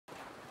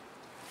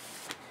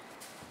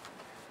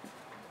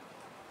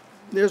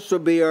This will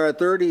be our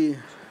 37th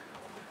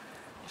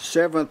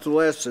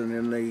lesson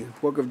in the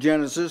book of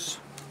Genesis.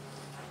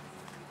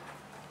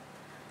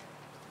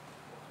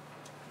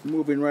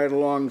 Moving right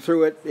along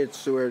through it,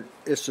 this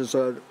is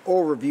an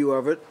overview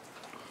of it.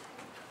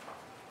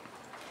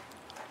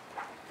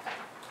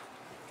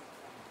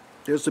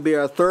 This will be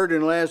our third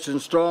and last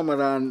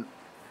installment on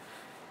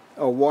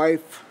a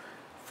wife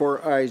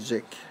for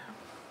Isaac.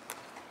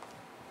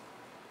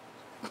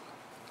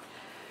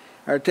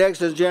 Our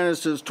text is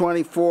Genesis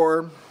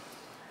 24,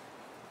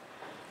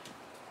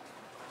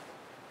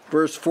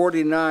 verse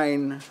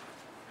 49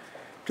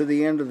 to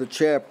the end of the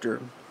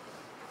chapter.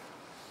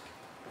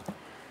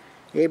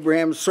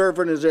 Abraham's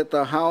servant is at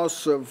the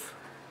house of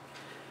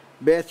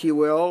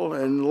Bethuel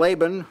and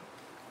Laban,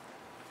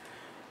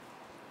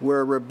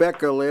 where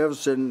Rebekah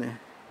lives, and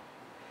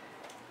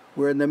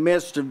we're in the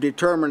midst of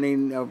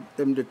determining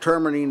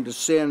to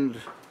send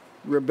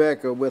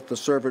Rebekah with the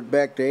servant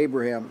back to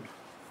Abraham.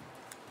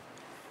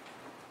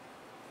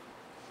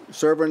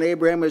 Servant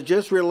Abraham has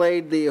just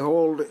relayed the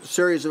whole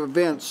series of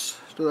events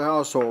to the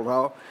household,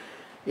 how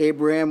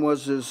Abraham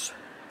was his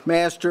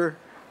master,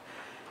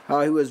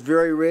 how he was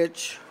very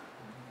rich,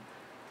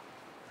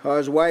 how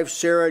his wife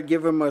Sarah had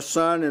given him a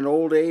son in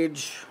old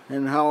age,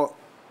 and how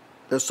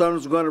the son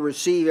was going to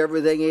receive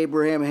everything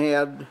Abraham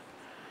had,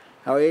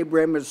 how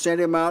Abraham had sent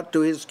him out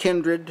to his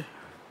kindred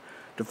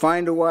to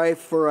find a wife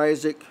for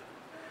Isaac,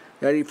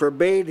 that he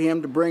forbade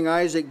him to bring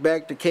Isaac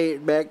back to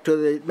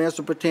the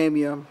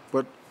Mesopotamia,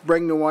 but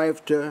bring the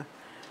wife to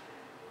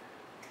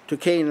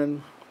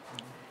Canaan.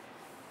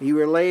 He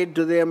relayed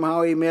to them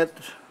how he met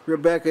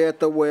Rebekah at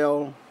the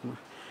well,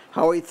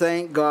 how he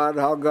thanked God,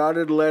 how God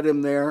had led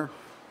him there.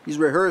 He's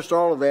rehearsed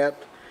all of that.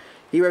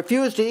 He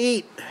refused to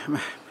eat.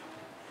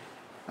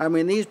 I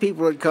mean, these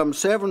people had come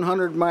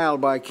 700 miles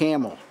by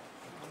camel.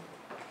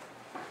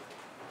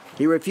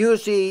 He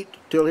refused to eat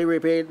till he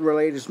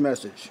relayed his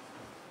message.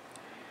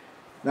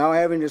 Now,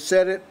 having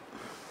said it,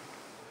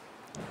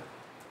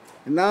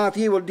 and now if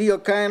ye will deal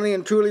kindly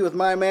and truly with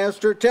my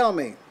master, tell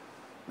me,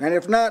 and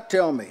if not,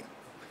 tell me,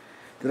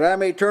 that I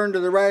may turn to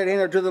the right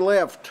hand or to the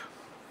left.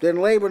 Then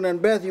Laban and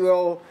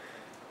Bethuel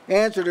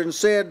answered and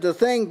said, the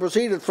thing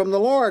proceedeth from the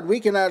Lord. We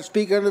cannot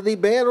speak unto thee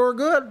bad or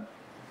good.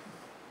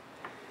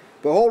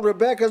 Behold,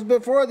 Rebekah is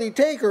before thee.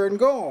 Take her and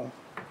go,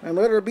 and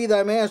let her be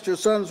thy master's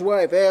son's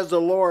wife, as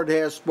the Lord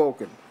has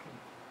spoken.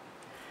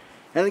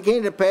 And it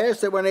came to pass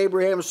that when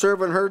Abraham's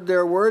servant heard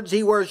their words,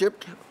 he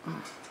worshipped.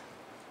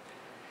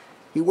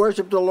 He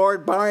worshipped the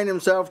Lord, bowing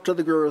himself to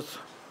the earth.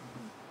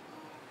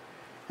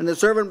 And the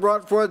servant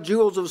brought forth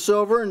jewels of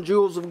silver and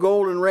jewels of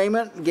gold and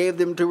raiment, and gave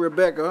them to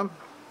Rebekah.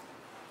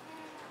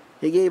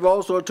 He gave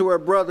also to her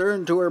brother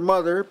and to her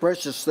mother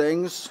precious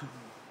things.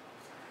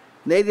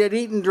 And they did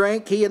eat and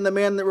drink, he and the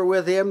men that were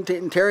with him,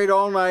 and tarried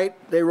all night.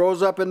 They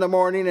rose up in the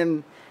morning,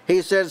 and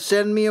he said,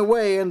 send me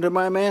away unto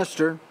my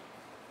master.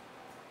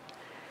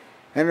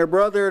 And her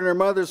brother and her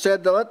mother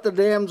said, let the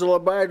damsel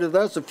abide with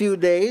us a few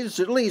days,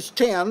 at least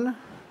 10.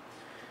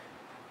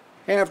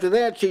 After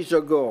that she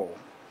shall go.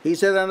 He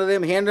said unto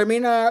them, hinder me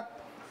not,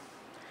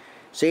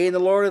 seeing the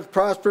Lord hath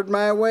prospered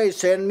my way.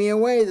 Send me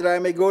away, that I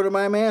may go to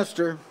my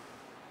master.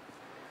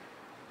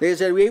 They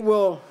said, we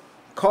will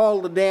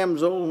call the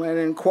damsel and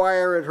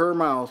inquire at her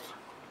mouth.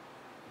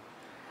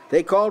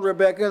 They called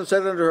Rebekah and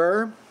said unto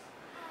her,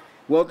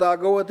 wilt thou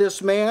go with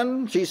this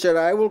man? She said,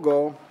 I will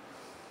go.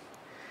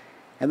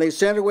 And they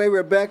sent away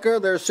Rebekah,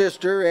 their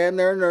sister, and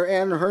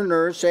her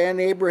nurse, and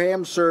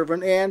Abraham's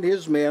servant, and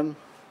his men.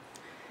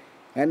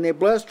 And they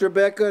blessed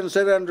Rebekah and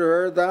said unto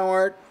her, thou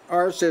art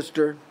our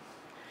sister.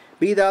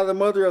 Be thou the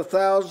mother of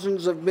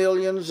thousands of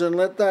millions, and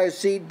let thy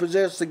seed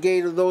possess the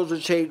gate of those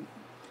which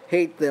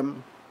hate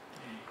them.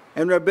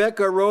 And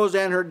Rebekah arose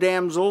and her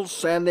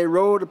damsels, and they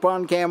rode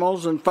upon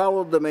camels, and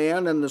followed the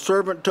man. And the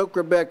servant took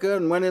Rebekah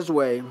and went his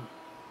way.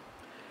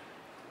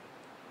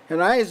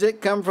 And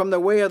Isaac come from the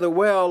way of the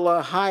well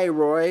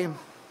Lahairoi,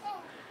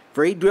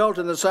 for he dwelt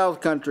in the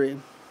south country.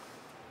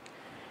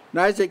 And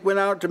Isaac went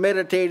out to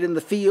meditate in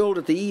the field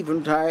at the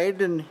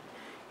eventide, and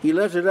he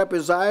lifted up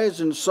his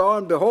eyes and saw,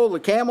 and behold, the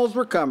camels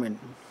were coming.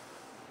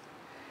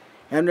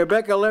 And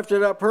Rebekah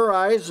lifted up her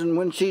eyes, and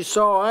when she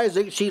saw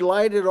Isaac, she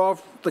lighted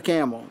off the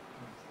camel.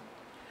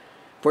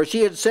 For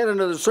she had said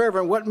unto the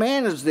servant, what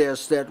man is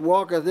this that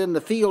walketh in the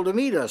field to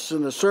meet us?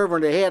 And the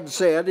servant had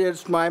said,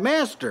 it's my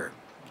master.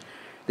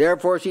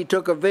 Therefore she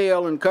took a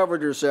veil and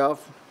covered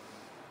herself.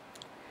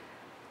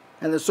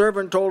 And the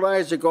servant told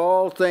Isaac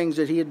all things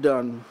that he had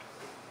done.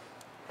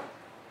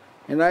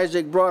 And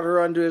Isaac brought her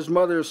unto his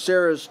mother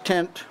Sarah's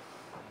tent,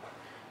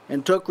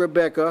 and took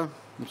Rebekah,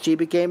 and she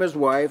became his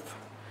wife,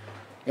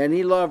 and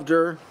he loved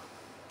her.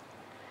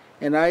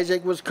 And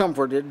Isaac was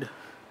comforted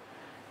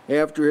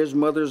after his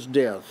mother's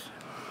death.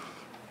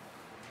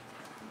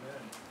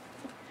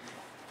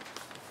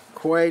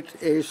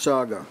 Quite a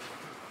saga.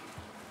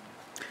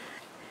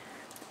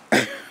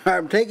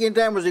 I'm taking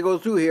time as we go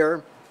through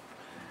here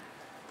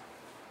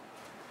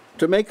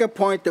to make a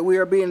point that we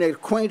are being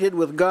acquainted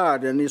with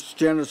God in this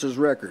Genesis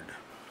record.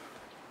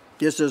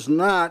 This is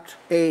not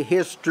a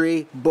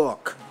history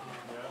book.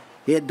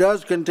 It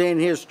does contain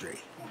history.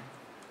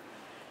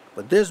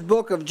 But this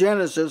book of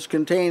Genesis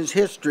contains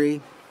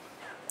history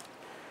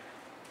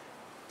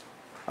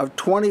of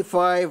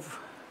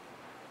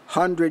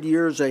 2,500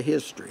 years of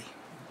history.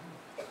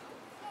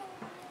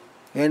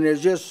 And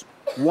there's just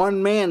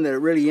one man that it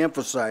really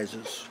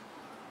emphasizes.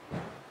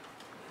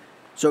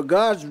 So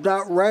God's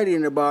not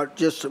writing about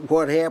just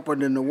what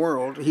happened in the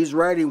world. He's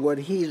writing what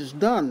He's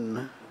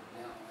done.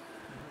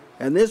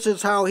 And this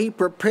is how He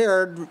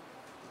prepared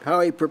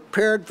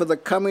for the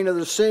coming of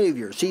the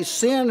Savior. See,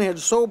 sin had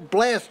so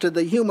blasted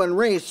the human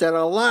race that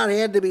a lot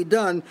had to be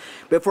done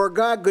before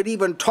God could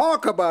even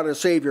talk about a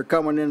Savior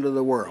coming into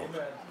the world.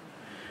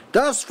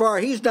 Thus far,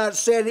 He's not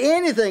said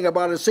anything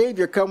about a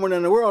Savior coming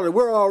in the world, and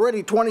we're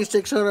already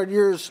 2,600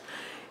 years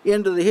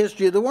into the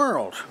history of the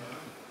world.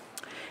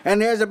 And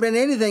there hasn't been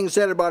anything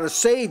said about a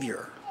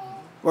Savior,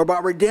 or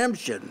about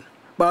redemption,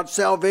 about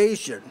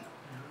salvation.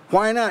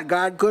 Why not?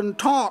 God couldn't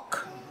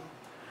talk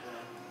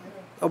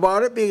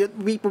about it because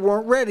people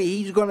weren't ready.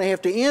 He's going to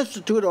have to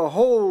institute a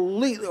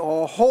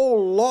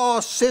whole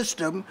law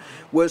system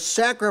with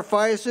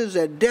sacrifices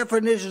and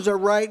definitions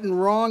of right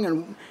and wrong,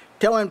 and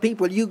telling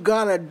people, you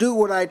got to do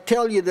what I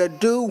tell you to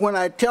do, when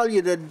I tell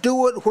you to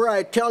do it, where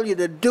I tell you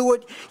to do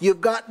it.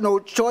 You've got no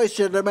choice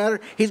in the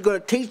matter. He's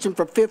going to teach them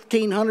for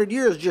 1,500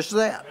 years just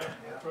that,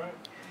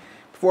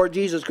 before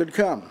Jesus could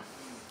come.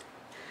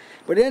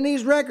 But in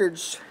these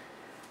records,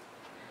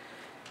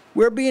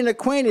 we're being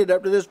acquainted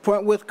up to this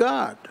point with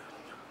God.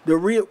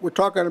 We're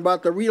talking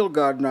about the real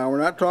God now.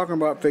 We're not talking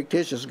about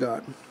fictitious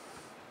God.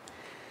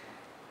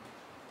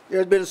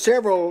 There's been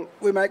several,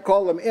 we might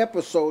call them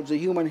episodes of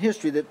human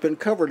history that have been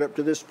covered up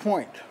to this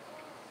point.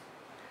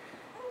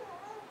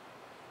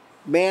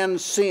 Man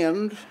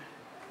sinned.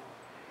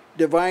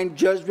 Divine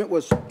judgment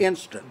was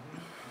instant.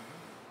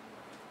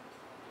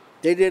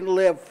 They didn't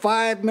live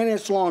 5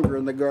 minutes longer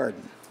in the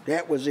garden.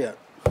 That was it.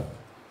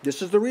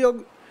 This is the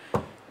real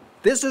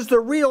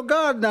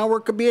God now we're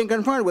being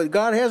confronted with.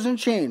 God hasn't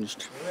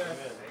changed. Amen.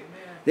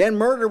 Then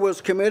murder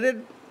was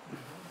committed.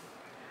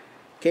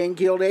 Cain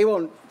killed Abel,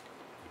 and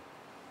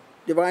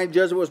divine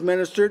judgment was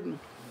ministered.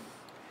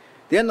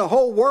 Then the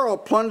whole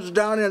world plunged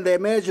down into the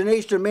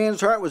imagination of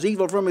man's heart was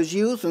evil from his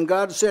youth, and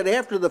God said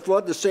after the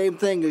flood the same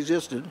thing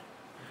existed.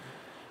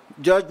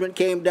 Judgment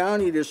came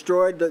down, He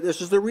destroyed. This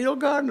is the real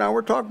God. Now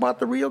we're talking about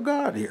the real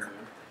God here.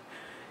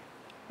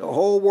 The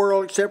whole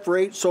world except for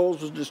 8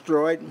 souls was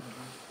destroyed.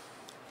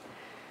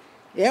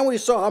 And we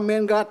saw how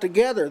men got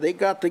together. They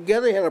got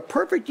together, they had a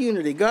perfect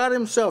unity. God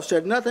Himself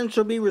said, nothing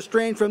shall be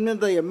restrained from them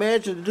they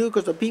imagine to do,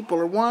 because the people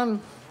are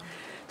one.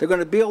 They're going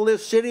to build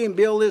this city and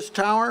build this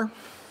tower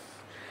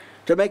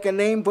to make a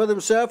name for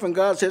themselves. And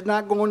God says,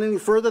 not going any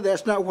further.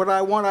 That's not what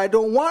I want. I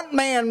don't want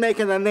man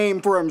making a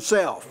name for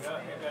himself.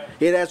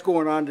 Yeah, that's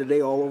going on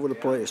today all over the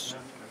place.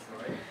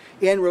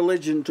 In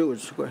religion too.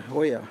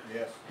 Oh yeah.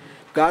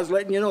 God's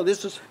letting you know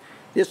this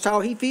is how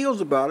He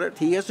feels about it.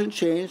 He hasn't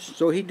changed.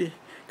 So He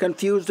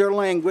confused their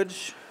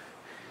language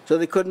so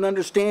they couldn't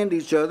understand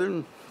each other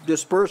and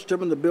dispersed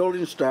them, and the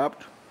building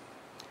stopped.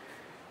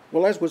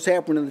 Well, that's what's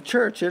happening in the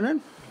church, isn't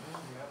it?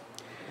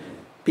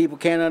 People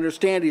can't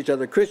understand each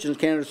other. Christians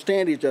can't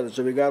understand each other.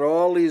 So we got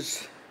all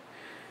these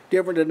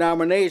different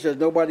denominations.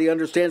 Nobody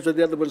understands what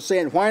the other one's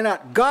saying. Why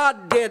not?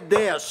 God did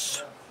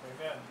this.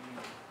 Amen.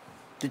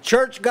 The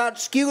church got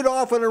skewed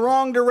off in the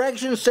wrong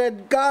direction.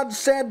 God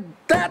said,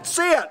 that's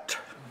it.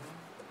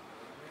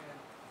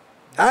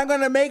 I'm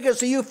going to make it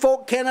so you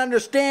folk can't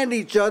understand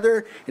each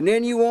other, and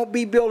then you won't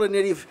be building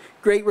any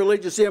great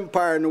religious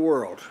empire in the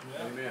world.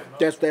 Amen.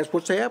 That's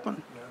what's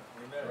happened.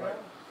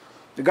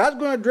 God's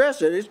going to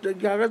address it.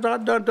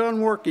 God's not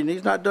done working.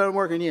 He's not done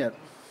working yet.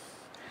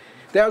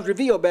 That was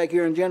revealed back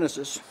here in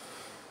Genesis.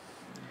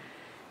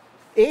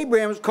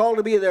 Abraham is called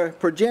to be the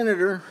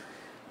progenitor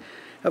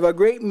of a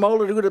great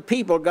multitude of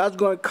people. God's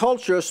going to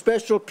culture a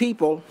special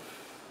people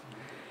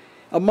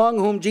among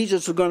whom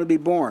Jesus is going to be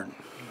born.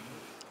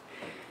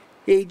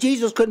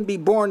 Jesus couldn't be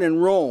born in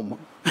Rome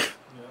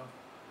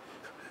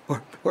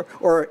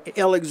or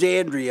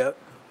Alexandria.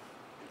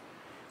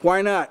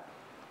 Why not?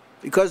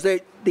 Because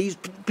these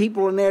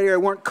people in that area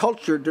weren't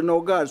cultured to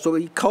know God. So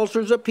He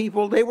cultures a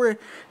people. They were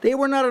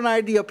not an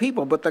ideal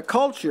people, but the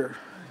culture.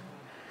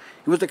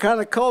 It was the kind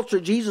of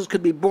culture Jesus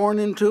could be born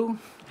into.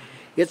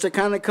 It's the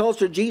kind of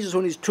culture Jesus,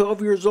 when He's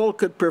 12 years old,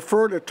 could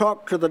prefer to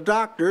talk to the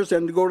doctors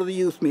than to go to the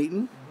youth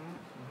meeting.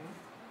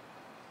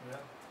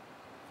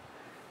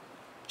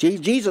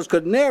 Jesus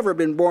could never have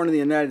been born in the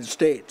United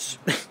States.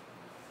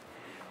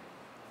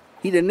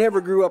 He'd have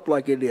never grew up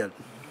like He did.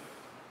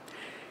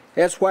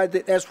 That's why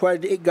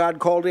God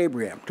called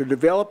Abraham, to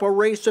develop a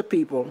race of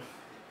people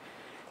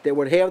that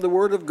would have the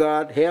Word of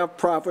God, have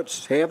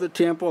prophets, have the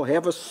temple,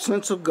 have a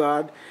sense of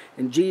God,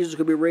 and Jesus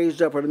could be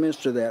raised up in the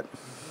midst of that.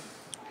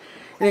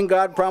 And then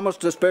God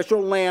promised a special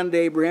land to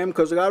Abraham,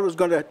 because God was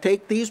going to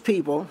take these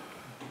people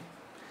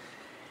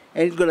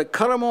and He's going to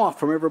cut them off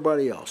from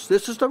everybody else.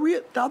 This is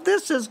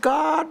this is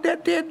God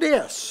that did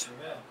this.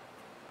 Amen.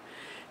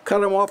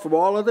 Cut them off from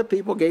all other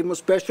people, gave them a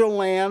special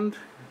land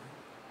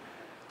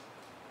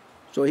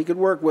so He could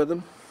work with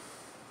them.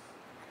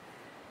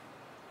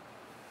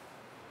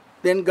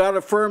 then God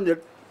affirmed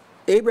that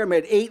Abraham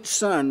had 8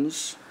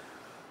 sons.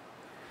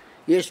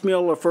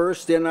 Ishmael the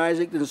first, then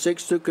Isaac, then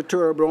 6 through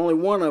Keturah, but only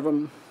one of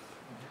them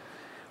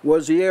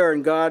was the heir,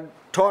 and God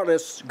taught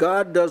us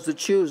God does the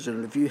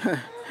choosing. If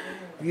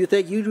you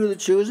think you do the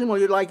choosing, well,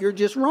 you're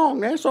just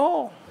wrong. That's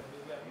all.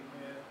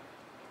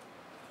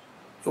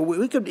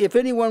 We could, if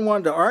anyone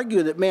wanted to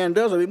argue that man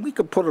does, I mean, we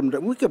could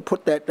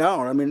put that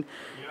down. I mean,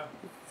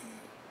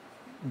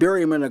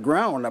 bury him in the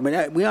ground. I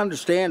mean, we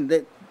understand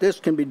that this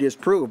can be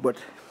disproved, but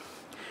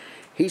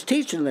he's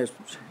teaching this.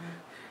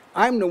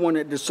 I'm the one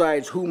that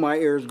decides who my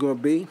heir is going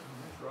to be.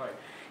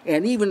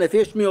 And even if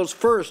Ishmael's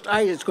first,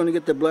 Isaac's going to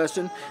get the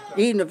blessing.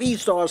 Even if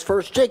Esau's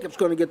first, Jacob's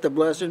going to get the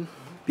blessing.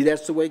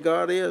 That's the way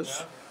God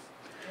is.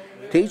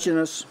 Teaching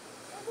us.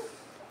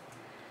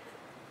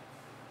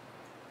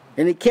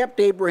 And he kept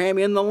Abraham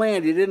in the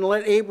land. He didn't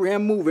let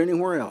Abraham move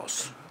anywhere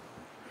else.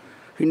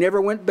 He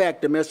never went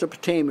back to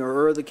Mesopotamia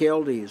or Ur of the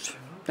Chaldees.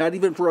 Not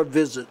even for a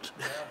visit.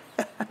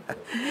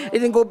 He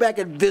didn't go back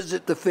and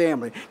visit the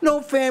family.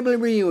 No family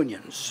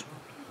reunions.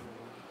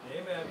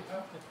 Amen.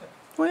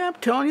 Well, I'm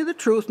telling you the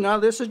truth now.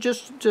 This is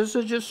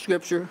just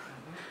scripture.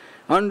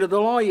 Under the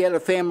law, you had a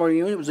family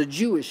reunion. It was the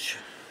Jewish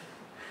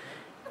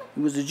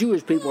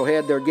people who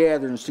had their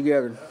gatherings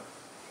together.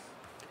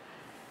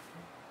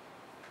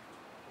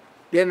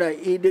 Then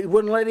he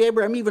wouldn't let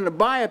Abraham even to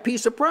buy a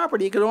piece of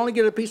property. He could only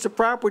get a piece of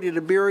property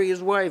to bury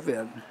his wife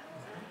in.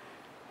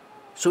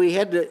 So he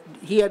had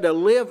to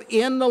live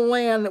in the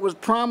land that was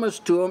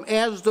promised to him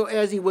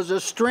as he was a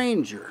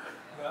stranger.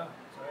 Yeah, right.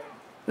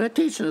 They're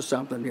teaching us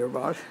something here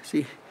about it.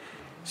 See,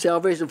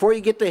 salvation. Before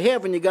you get to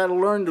heaven, you got to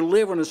learn to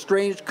live in a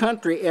strange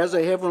country as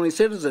a heavenly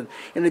citizen.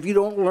 And if you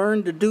don't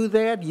learn to do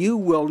that, you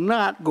will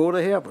not go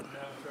to heaven.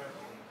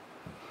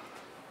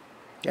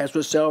 That's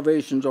what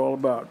salvation's all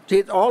about.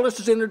 See, all this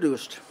is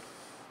introduced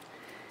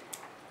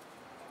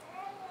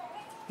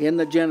in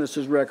the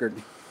Genesis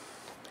record.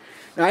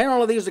 Now, in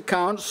all of these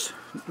accounts,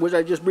 which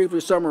I just briefly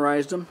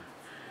summarized them,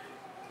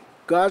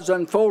 God's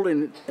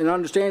unfolding an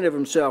understanding of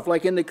himself.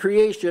 Like in the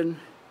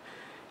creation,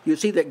 you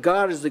see that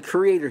God is the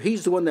creator.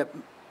 He's the one that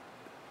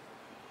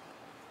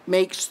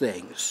makes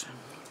things.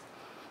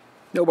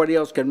 Nobody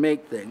else can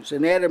make things.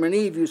 In Adam and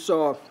Eve, you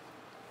saw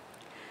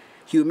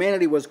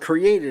humanity was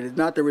created. It's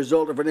not the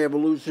result of an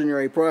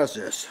evolutionary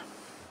process.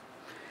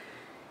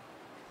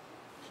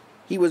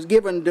 He was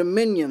given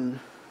dominion.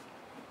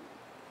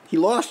 He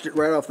lost it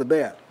right off the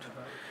bat.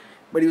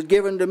 But he was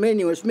given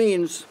dominion, which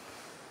means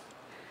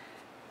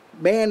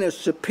man is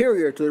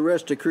superior to the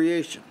rest of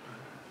creation.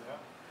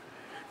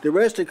 The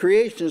rest of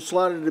creation is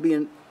slotted to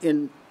be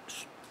in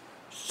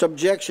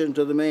subjection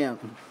to the man.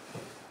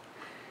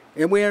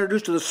 And we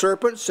introduced to the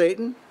serpent,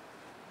 Satan.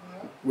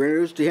 We're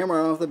introduced to him right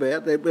off the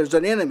bat. There's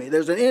an enemy.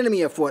 There's an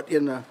enemy afoot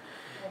in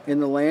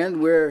the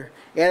land where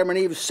Adam and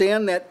Eve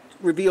sinned. That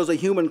reveals a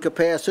human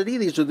capacity.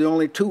 These are the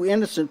only 2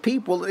 innocent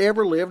people that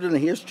ever lived in the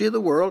history of the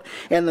world.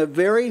 And the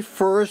very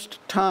first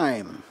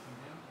time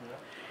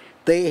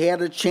they had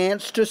a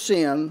chance to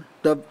sin,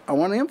 I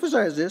want to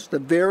emphasize this, the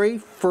very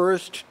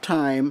first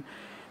time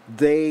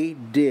they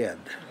did.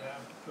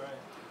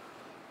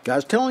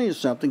 God's telling you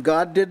something.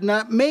 God did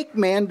not make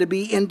man to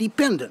be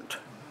independent.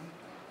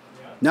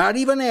 Not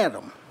even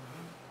Adam.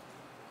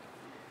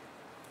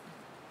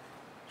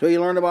 So you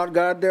learn about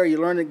God there. You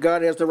learn that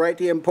God has the right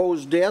to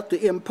impose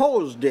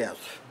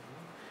death.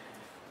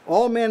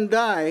 All men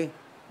die.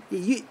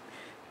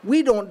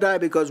 We don't die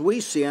because we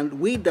sinned.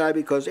 We die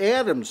because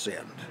Adam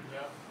sinned.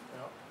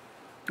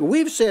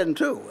 We've sinned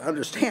too,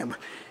 understand.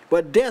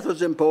 But death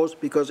was imposed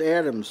because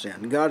Adam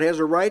sinned. God has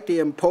a right to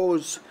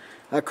impose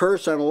a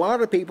curse on a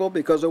lot of people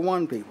because of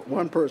one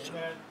person.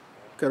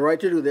 Got a right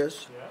to do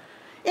this.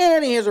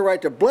 And he has a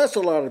right to bless a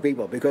lot of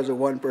people because of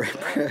one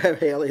person.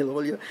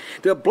 Hallelujah.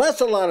 To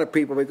bless a lot of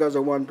people because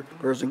of one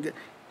person.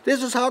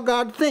 This is how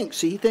God thinks.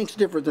 See, he thinks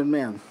different than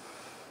man.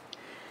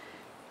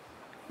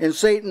 In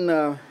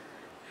Satan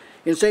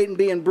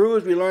being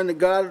bruised, we learn that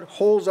God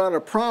holds out a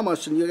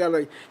promise, and you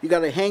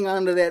gotta hang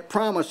on to that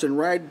promise and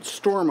ride the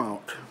storm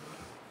out.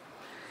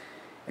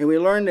 And we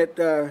learn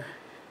that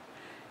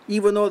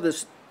even though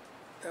this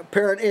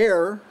apparent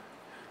heir,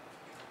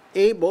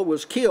 Abel,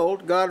 was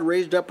killed, God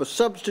raised up a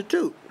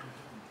substitute,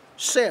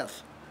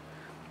 Seth.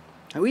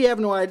 And we have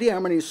no idea how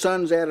many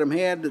sons Adam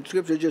had. The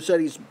scripture just said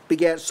he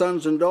begat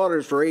sons and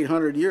daughters for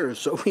 800 years.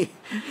 So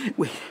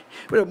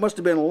but it must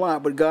have been a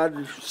lot. But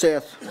God,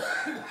 Seth.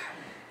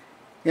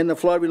 In the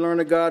flood, we learn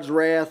of God's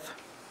wrath.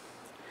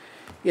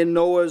 In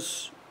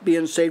Noah's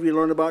being saved, we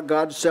learn about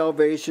God's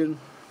salvation.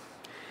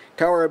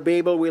 Tower of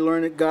Babel, we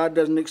learn that God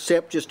doesn't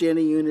accept just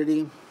any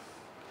unity.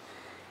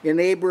 In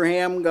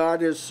Abraham,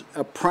 God is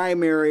a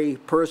primary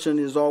person,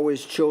 is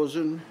always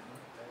chosen.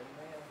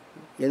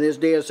 In this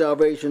day of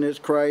salvation is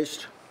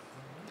Christ.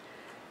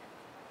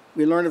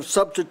 We learn of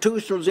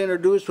substitution was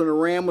introduced when a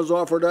ram was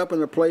offered up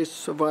in the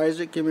place of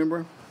Isaac, you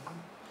remember?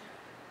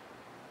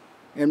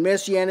 And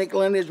messianic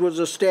lineage was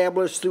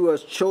established through a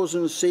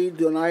chosen seed.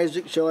 Through an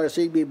Isaac shall our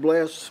seed be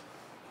blessed.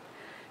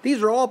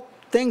 These are all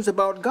things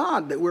about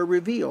God that were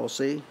revealed,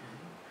 see?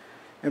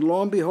 And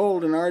lo and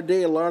behold, in our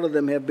day, a lot of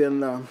them have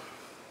been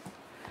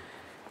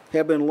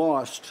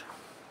lost.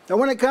 Now,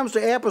 when it comes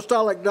to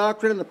apostolic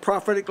doctrine and the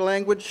prophetic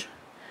language,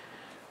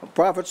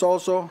 prophets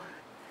also,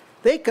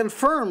 they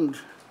confirmed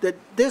that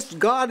this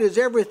God is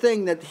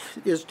everything that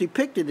is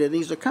depicted in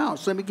these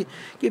accounts. Let me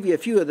give you a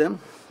few of them.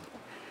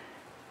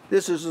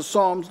 This is the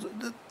Psalms.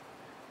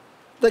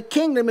 The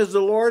kingdom is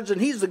the Lord's,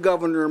 and he's the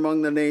governor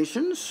among the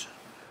nations.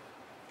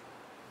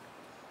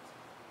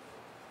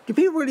 Do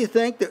people really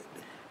think that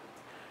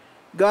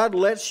God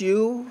lets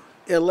you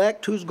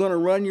elect who's going to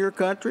run your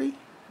country?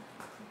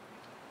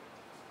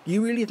 Do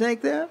you really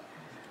think that?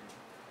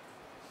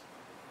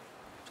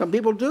 Some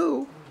people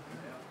do.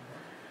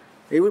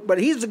 But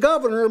he's the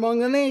governor among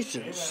the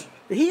nations.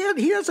 He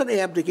hasn't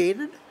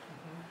abdicated.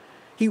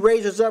 He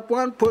raises up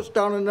one, puts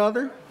down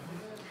another.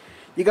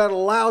 You got a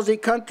lousy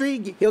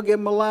country, he'll give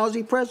him a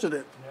lousy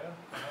president.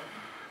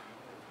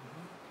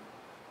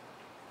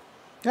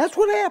 That's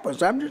what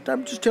happens. I'm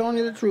just telling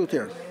you the truth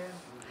here.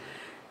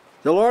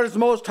 The Lord is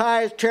most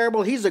high, is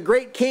terrible. He's a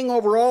great king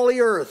over all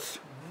the earth.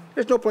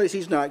 There's no place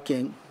he's not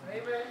king.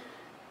 Amen.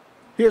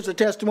 Here's the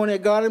testimony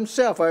of God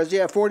himself,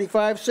 Isaiah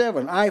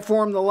 45:7. I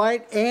form the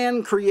light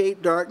and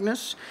create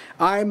darkness.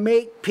 I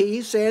make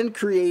peace and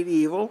create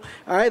evil.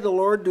 I, the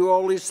Lord, do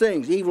all these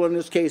things. Evil in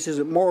this case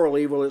isn't moral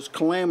evil, it's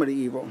calamity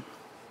evil.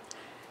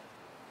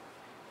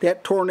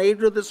 That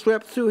tornado that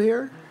swept through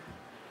here,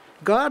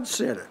 God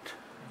sent it.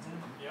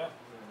 Yeah.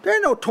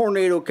 There's no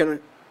tornado can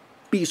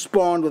be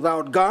spawned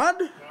without God.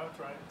 That's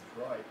right.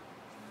 Right.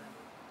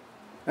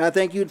 I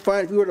think you'd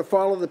find, if you were to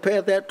follow the path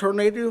of that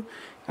tornado,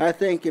 I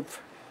think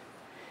if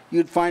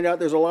you'd find out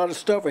there's a lot of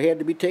stuff that had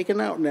to be taken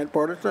out in that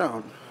part of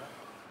town.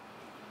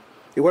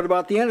 And what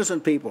about the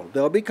innocent people?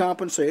 They'll be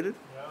compensated.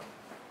 Yeah.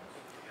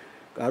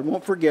 God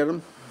won't forget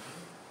them.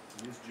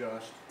 He's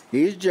just.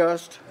 He's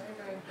just.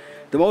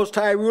 The Most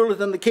High ruleth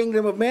in the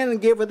kingdom of men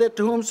and giveth it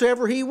to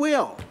whomsoever he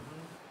will.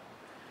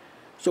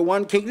 So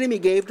one kingdom he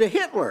gave to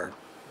Hitler.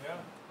 Yeah.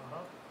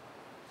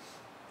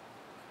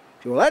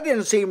 Well, that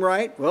didn't seem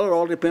right. Well, it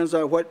all depends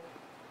on what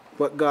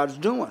God's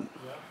doing.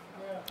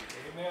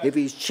 Yeah. If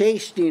he's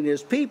chastening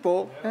his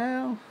people,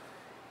 well,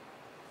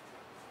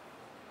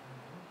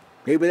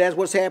 maybe that's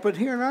what's happened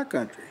here in our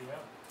country.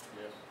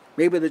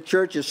 Maybe the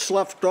church is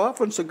sloughed off,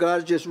 and so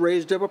God's just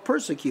raised up a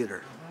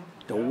persecutor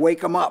to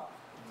wake them up.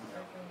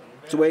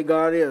 That's the way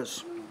God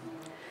is.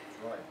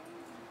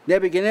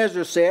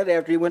 Nebuchadnezzar said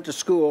after he went to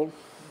school,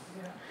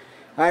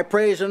 I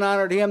praised and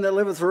honored him that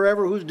liveth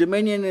forever, whose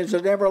dominion is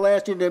an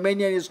everlasting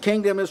dominion. His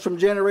kingdom is from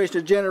generation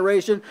to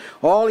generation.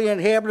 All the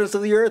inhabitants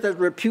of the earth are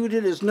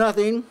reputed as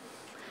nothing.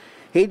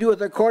 He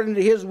doeth according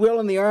to his will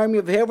in the army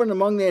of heaven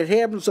among the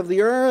inhabitants of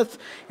the earth,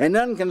 and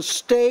none can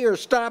stay or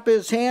stop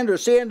his hand or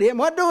say unto him,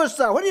 what doest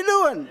thou? What are you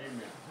doing?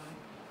 Amen.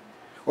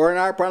 Or in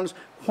our parlance,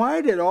 why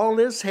did all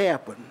this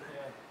happen?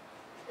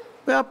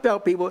 Well, tell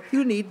people,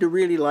 you need to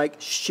really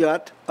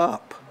shut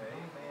up.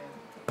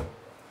 Amen.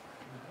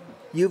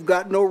 You've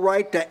got no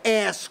right to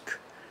ask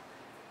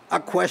a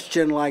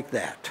question like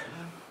that.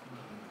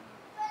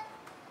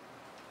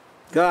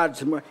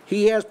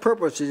 He has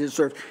purposes in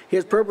search.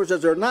 His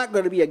purposes are not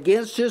going to be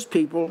against his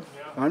people.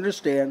 Yeah.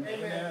 Understand?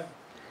 Amen.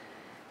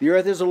 The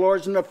earth is the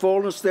Lord's and the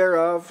fullness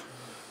thereof.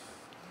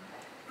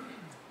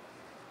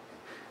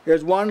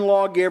 There's one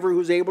lawgiver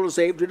who's able to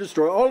save, to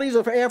destroy. All these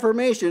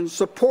affirmations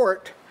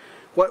support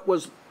what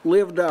was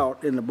lived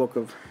out in the book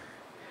of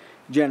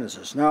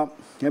Genesis. Now,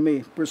 let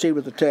me proceed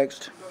with the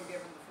text.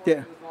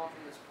 Yeah.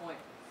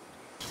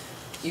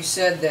 You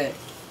said that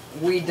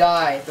we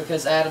die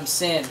because Adam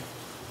sinned,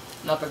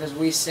 not because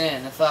we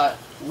sin. I thought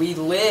we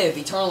live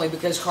eternally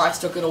because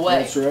Christ took it away.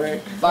 That's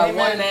right. By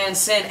one man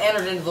sin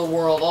entered into the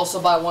world, also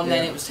by one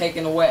man it was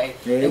taken away.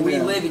 Amen. And we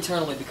live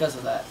eternally because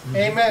of that.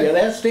 Amen. Yeah,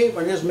 that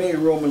statement is made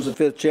in Romans the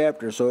 5th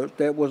chapter, so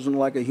that wasn't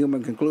like a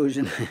human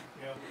conclusion.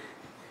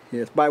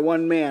 Yes, by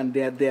one man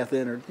death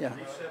entered. Yeah.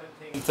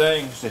 17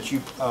 things that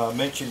you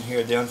mentioned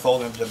here, the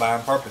unfolding of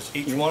divine purpose.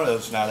 Each one of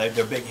those now,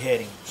 they're big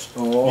headings.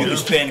 Oh. You can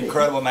spend an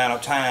incredible amount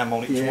of time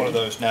on each one of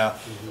those. Now,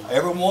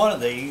 every one of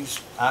these,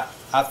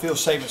 I feel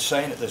safe in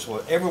saying it this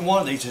way, every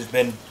one of these has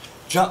been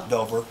jumped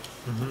over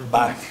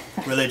by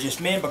religious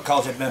men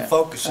because they've been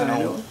focusing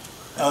on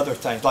other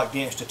things, like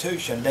the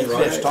institution. They've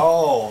missed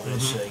all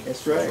this.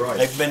 That's right.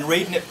 They've been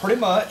reading it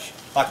pretty much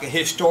like a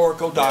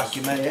historical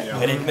document,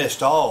 and they've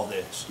missed all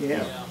this.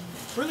 Yeah.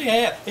 Really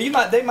have. They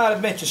might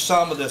have mentioned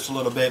some of this a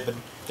little bit, but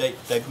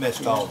they've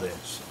missed all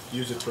this.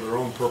 Use it for their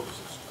own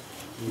purposes.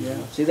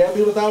 Yeah. See, that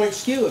be without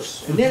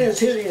excuse. And then as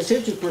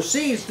history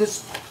proceeds,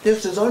 this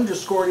is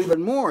underscored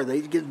even more.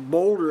 They get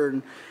bolder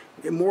and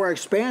more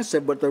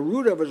expansive, but the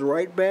root of it is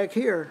right back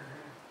here.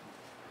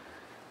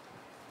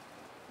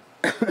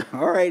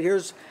 All right,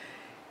 here's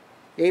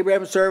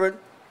Abraham's servant.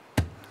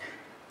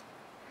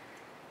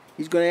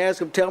 He's going to ask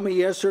him, tell me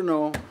yes or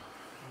no.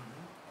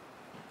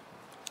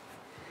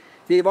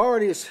 They've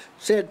already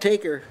said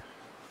take her.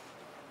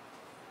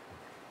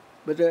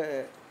 But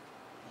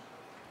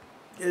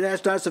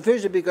that's not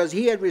sufficient because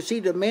he had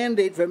received a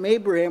mandate from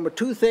Abraham, but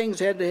two things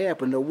had to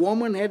happen. The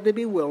woman had to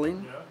be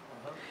willing,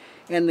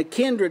 and the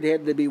kindred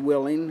had to be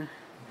willing,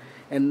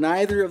 and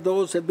neither of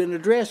those have been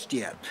addressed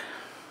yet.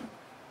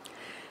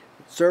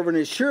 Servant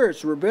is sure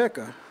it's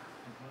Rebecca,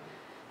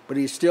 but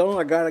he's still,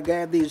 I got to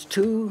have these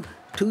two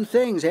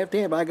things. I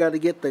got to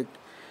get the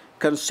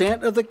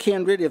consent of the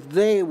kindred if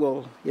they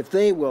will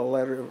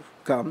let her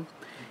come,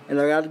 and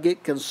I got to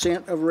get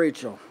consent of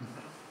Rachel.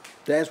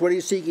 That's what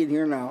he's seeking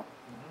here now.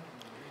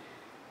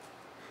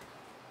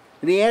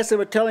 And he asked him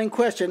a telling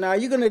question. Now, are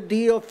you going to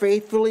deal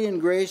faithfully and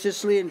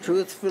graciously and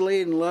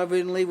truthfully and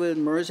lovingly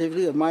and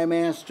mercifully with my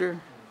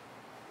master?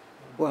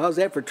 Well, how's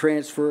that for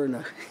transferring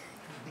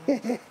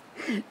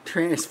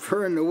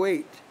the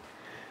weight?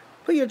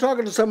 But you're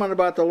talking to someone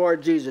about the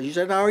Lord Jesus. You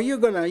said, now, are you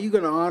going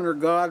to honor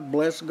God,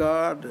 bless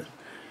God?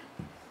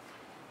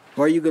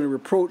 Or are you going to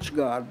reproach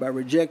God by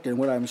rejecting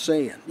what I'm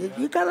saying?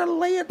 You got to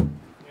lay it,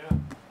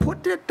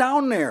 put it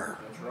down there.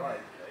 That's right.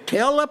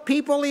 Tell the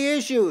people the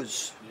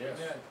issues. Yes.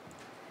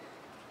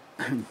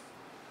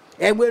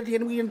 And we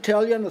can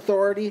tell you on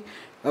authority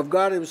of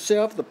God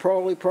himself, the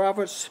holy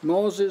prophets,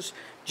 Moses,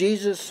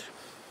 Jesus,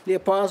 the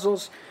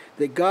apostles,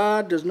 that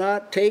God does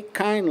not take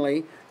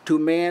kindly to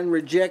man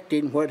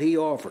rejecting what he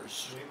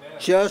offers. Amen.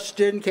 Just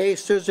in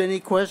case there's any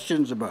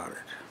questions about it.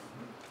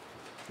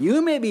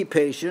 You may be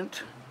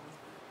patient,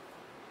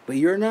 but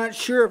you're not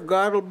sure if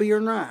God will be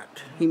or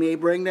not. He may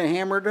bring the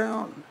hammer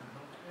down.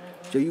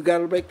 So you got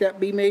to make that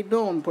be made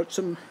known. Put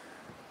some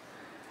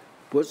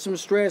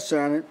stress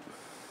on it.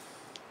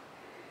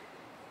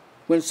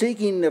 When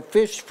seeking the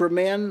fish for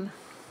men,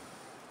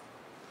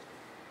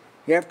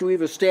 after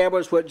we've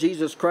established what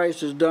Jesus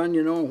Christ has done,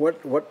 you know,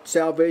 what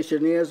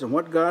salvation is and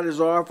what God has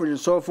offered and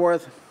so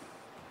forth,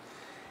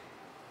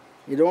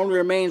 it only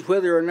remains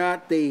whether or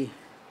not the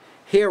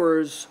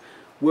hearers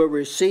will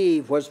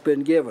receive what's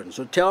been given.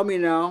 So tell me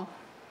now,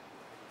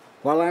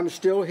 while I'm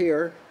still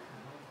here,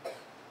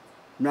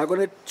 I'm not going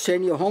to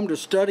send you home to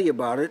study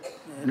about it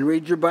and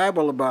read your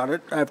Bible about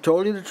it. I've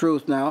told you the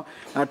truth now.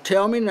 Now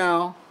tell me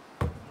now,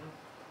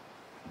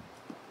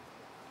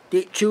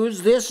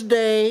 choose this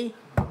day,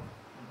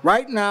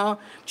 right now,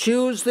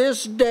 choose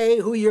this day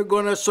who you're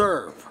going to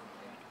serve.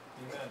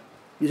 Amen.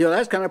 You know,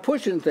 that's kind of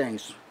pushing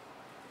things.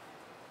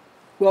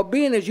 Well,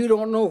 being as you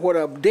don't know what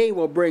a day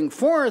will bring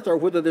forth or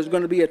whether there's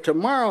going to be a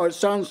tomorrow, it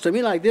sounds to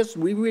me like this,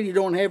 we really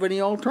don't have any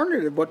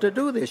alternative but to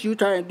do this. You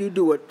try and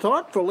do it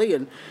thoughtfully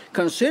and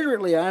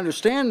considerately, I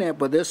understand that,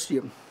 but this,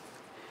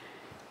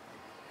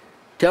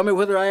 tell me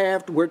whether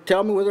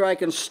I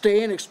can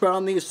stay and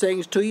expound these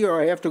things to you, or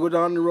I have to go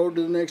down the road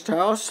to the next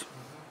house.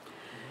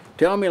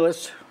 Tell me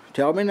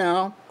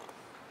now.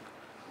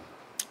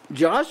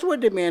 Joshua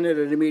demanded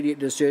an immediate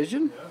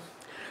decision. Yes.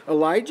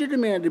 Elijah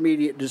demanded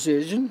immediate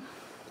decision.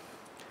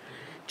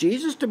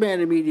 Jesus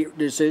demanded immediate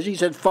decision. He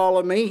said,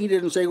 "Follow me." He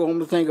didn't say, "Go home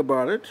to think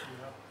about it."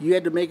 Yeah. You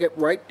had to make it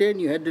right then.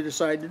 You had to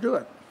decide to do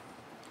it.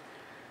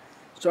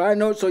 So I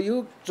know. So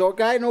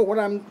I know what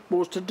I'm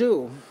supposed to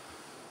do.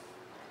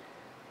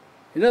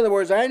 In other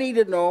words, I need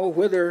to know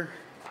whether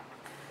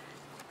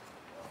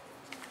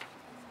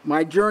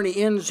my journey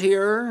ends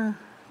here,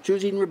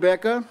 choosing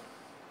Rebecca,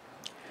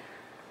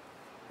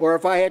 or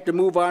if I had to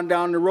move on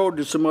down the road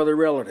to some other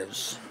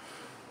relatives.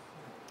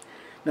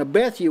 Now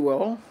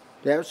Bethuel,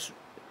 that's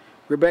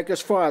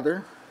Rebecca's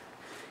father,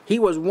 he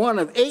was one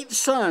of 8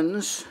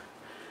 sons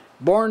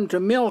born to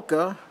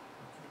Milcah,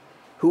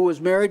 who was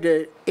married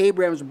to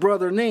Abraham's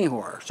brother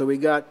Nahor. So we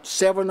got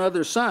 7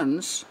 other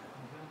sons.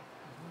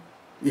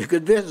 You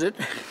could visit.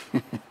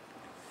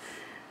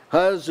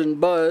 Huz and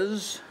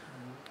Buz,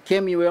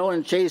 Kemuel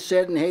and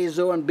Chesed and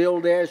Hazo and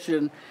Bildash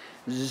and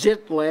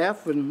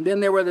Zitlaph. And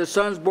then there were the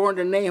sons born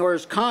to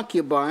Nahor's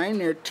concubine.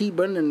 They're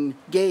Teban and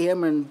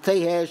Gaham and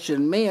Thahash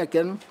and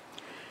Maachan.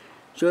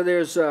 So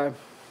there's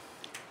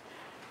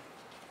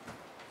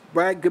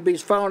bride could be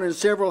found in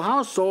several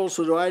households.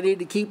 So do I need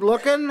to keep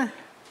looking?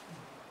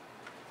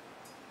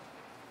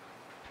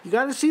 You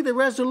got to see the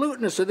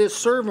resoluteness of this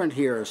servant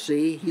here,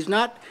 see? He's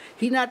not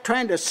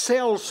trying to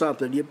sell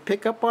something. You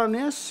pick up on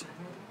this?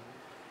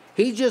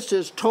 He just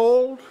is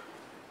told.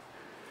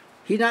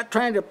 He's not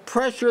trying to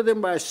pressure them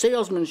by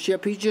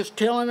salesmanship. He's just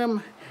telling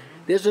them,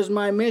 this is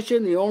my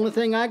mission. The only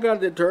thing I got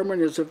to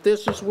determine is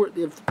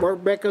if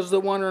Rebecca's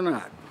the one or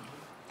not.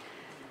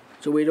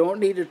 So we don't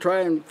need to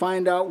try and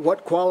find out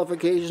what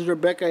qualifications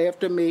Rebecca have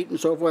to meet and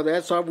so forth.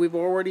 That's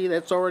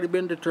already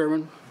been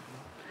determined.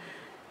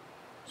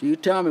 So you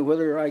tell me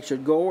whether I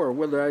should go or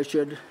whether I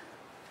should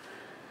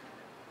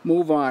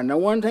move on. Now,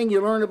 one thing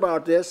you learn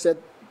about this, that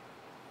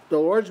the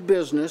Lord's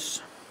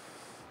business,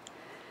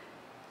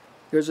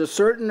 there's a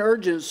certain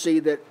urgency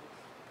that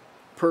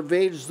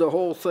pervades the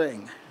whole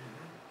thing.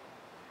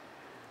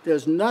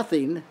 There's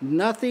nothing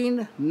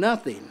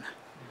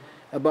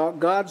about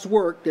God's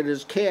work that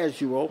is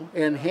casual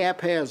and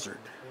haphazard.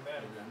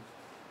 Amen.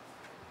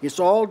 It's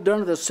all done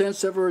with a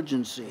sense of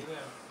urgency. Amen.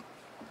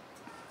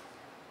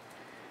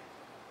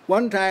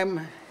 One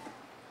time,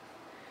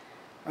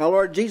 our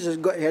Lord Jesus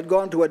had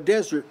gone to a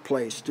desert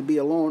place to be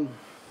alone.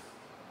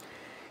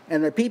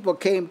 And the people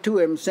came to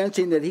him,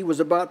 sensing that he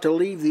was about to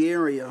leave the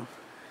area.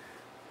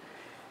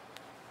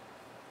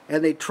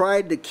 and they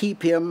tried to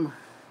keep him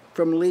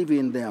from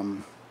leaving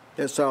them.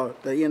 That's how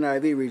the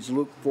NIV reads,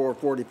 Luke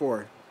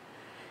 4:44.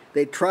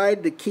 They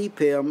tried to keep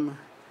him.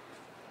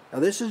 Now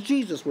this is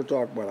Jesus we're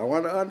talking about. I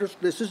want to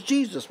understand. This is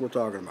Jesus we're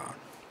talking about.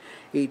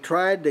 He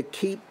tried to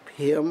keep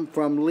him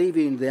from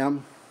leaving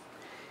them.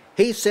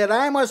 He said,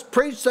 I must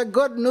preach the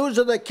good news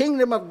of the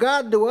kingdom of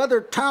God to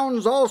other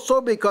towns also,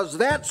 because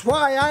that's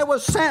why I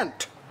was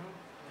sent.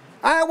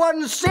 I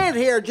wasn't sent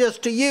here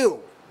just to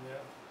you.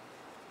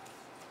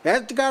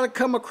 That's got to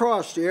come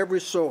across to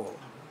every soul.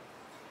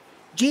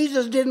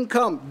 Jesus didn't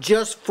come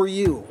just for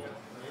you.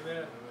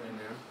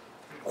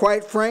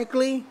 Quite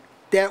frankly,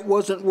 that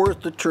wasn't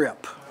worth the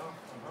trip.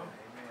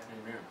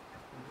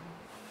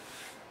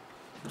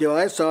 You know,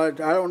 I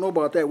don't know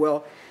about that.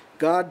 Well,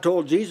 God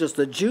told Jesus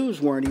the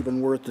Jews weren't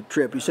even worth the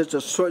trip. He said,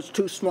 it's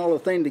too small a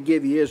thing to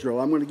give you Israel.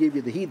 I'm going to give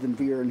you the heathen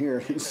here and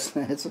here.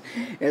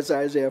 That's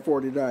Isaiah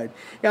 49.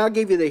 Yeah, I'll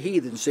give you the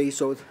heathen, see.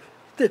 So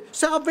the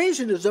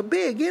salvation is a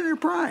big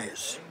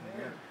enterprise.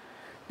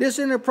 This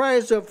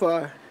enterprise of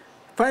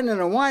finding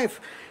a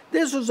wife,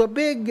 this was a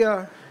big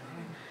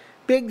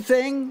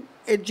thing.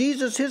 And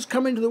Jesus, his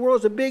coming to the world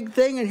is a big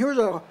thing. And here's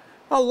a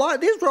lot.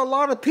 These were a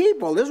lot of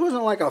people. This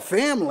wasn't like a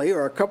family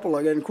or a couple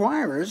of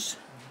inquirers.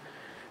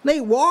 They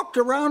walked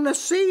around the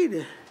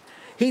sea.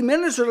 He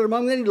ministered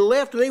among them. He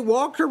left. And they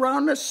walked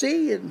around the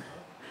sea and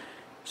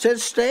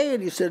said, stay.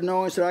 And he said,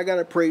 no. He said, I got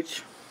to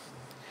preach.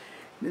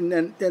 And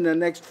then the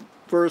next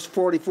verse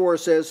 44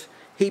 says,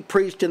 he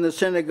preached in the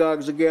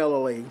synagogues of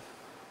Galilee.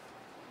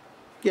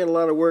 He had a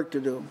lot of work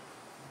to do.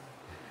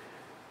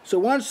 So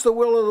once the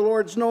will of the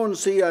Lord's known,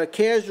 see, a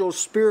casual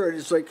spirit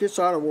is like, it's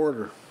out of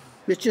order.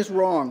 It's just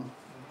wrong.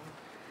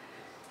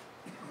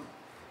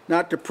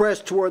 Not to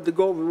press toward the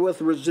goal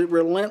with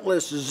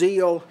relentless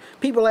zeal.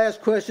 People ask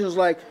questions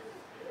like,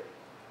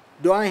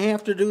 do I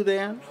have to do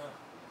that?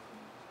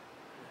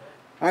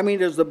 I mean,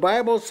 does the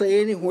Bible say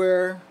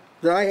anywhere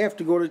that I have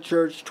to go to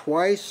church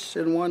twice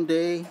in one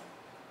day?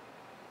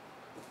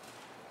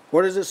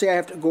 What does it say I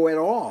have to go at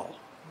all?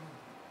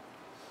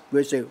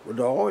 We say, well,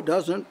 no, it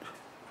doesn't.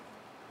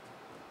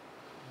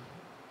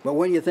 But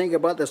when you think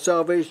about the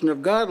salvation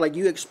of God, like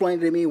you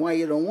explained to me why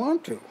you don't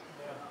want to.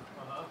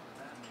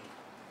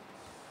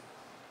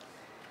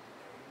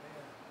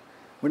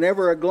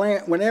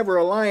 Whenever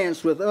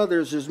alliance with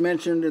others is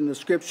mentioned in the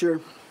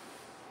Scripture,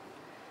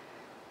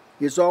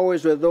 it's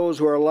always with those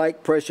who are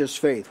like precious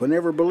faith.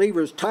 Whenever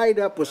believers tied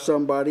up with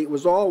somebody, it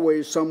was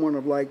always someone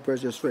of like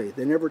precious faith.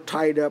 They never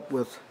tied up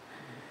with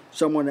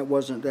someone that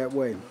wasn't that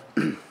way.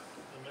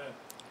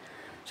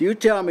 So you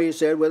tell me, he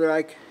said, whether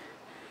I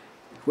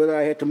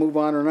had to move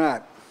on or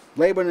not.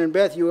 Laban and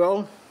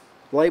Bethuel,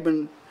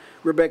 Laban,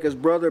 Rebekah's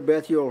brother,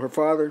 Bethuel, her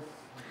father,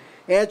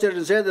 answered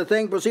and said, the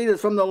thing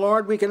proceedeth from the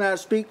Lord, we cannot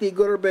speak thee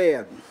good or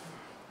bad.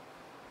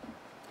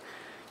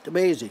 It's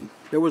amazing.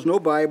 There was no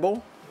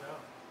Bible.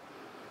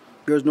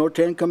 There was no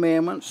 10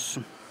 Commandments.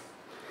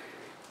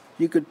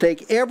 You could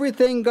take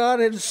everything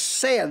God had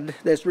said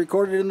that's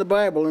recorded in the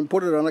Bible and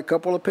put it on a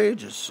couple of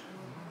pages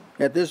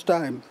at this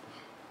time.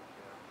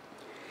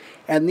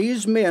 And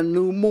these men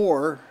knew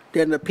more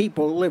than the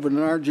people living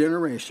in our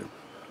generation.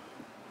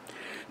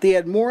 They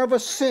had more of a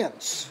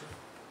sense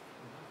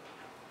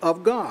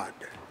of God.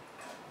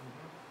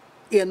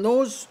 In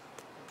those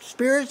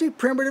spiritually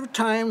primitive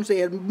times, they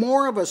had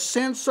more of a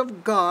sense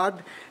of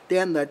God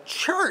than the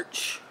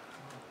church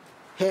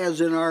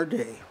has in our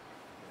day.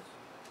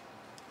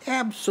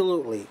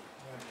 Absolutely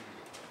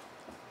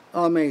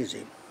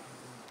amazing.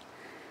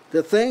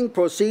 The thing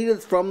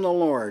proceedeth from the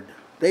Lord.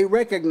 They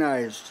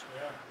recognized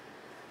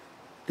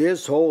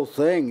this whole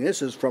thing,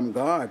 this is from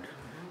God.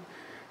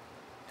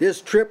 This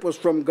trip was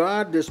from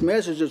God. This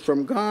message is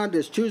from God.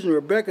 This choosing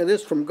Rebekah,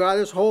 this from God.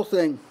 This whole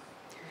thing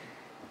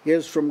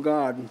is from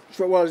God.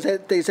 Well,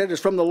 they said it's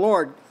from the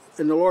Lord,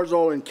 and the Lord's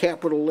all in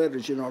capital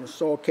letters, you know.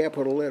 It's all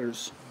capital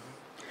letters.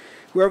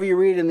 Wherever you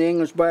read in the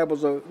English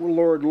Bibles,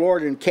 Lord,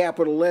 Lord in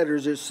capital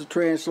letters, it's the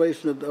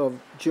translation of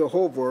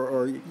Jehovah,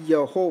 or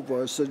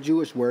Yehovah. It's a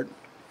Jewish word.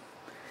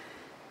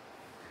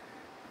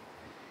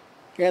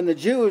 And the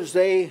Jews,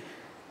 they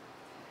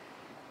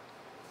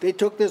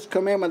took this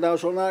commandment, thou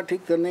shalt not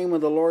take the name of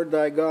the Lord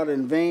thy God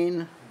in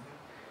vain.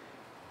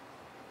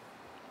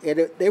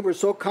 And they were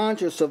so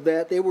conscious of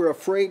that, they were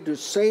afraid to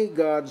say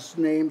God's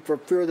name for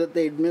fear that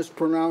they'd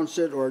mispronounce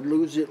it or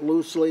lose it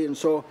loosely. And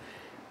so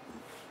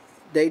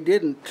they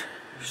didn't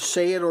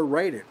say it or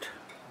write it.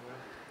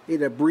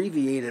 They'd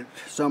abbreviate it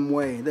some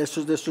way. This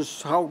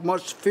is how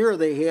much fear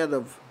they had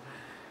of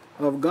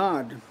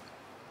God.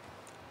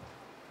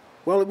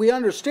 Well, we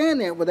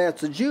understand that, but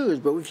that's the Jews.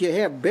 But if you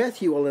have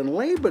Bethuel and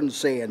Laban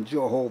saying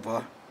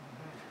Jehovah,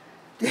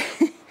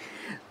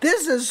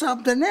 this is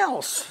something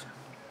else.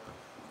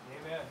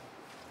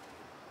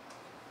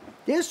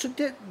 Amen.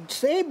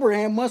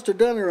 Abraham must have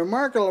done a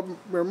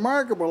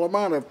remarkable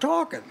amount of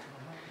talking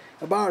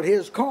about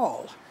his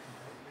call.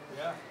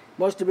 Yeah.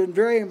 Must have been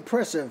very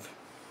impressive.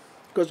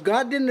 Because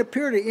God didn't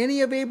appear to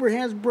any of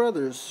Abraham's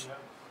brothers.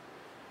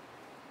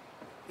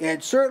 Yeah.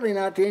 And certainly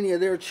not to any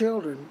of their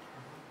children.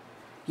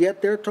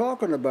 yet they're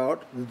talking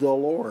about the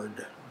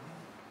Lord.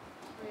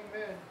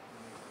 Amen.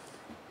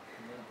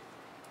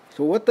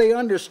 So what they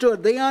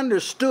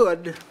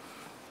understood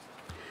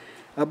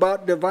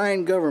about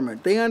divine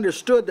government. They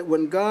understood that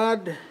when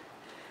God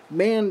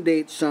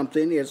mandates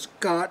something, it's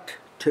got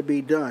to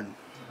be done.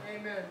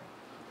 Amen.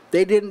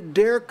 They didn't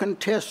dare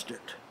contest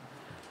it.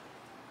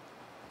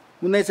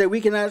 When they say we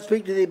cannot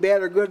speak to thee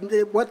bad or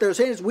good, what they're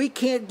saying is we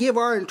can't give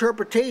our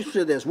interpretation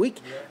to this.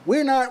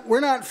 We're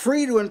not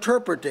free to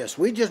interpret this.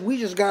 We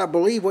just gotta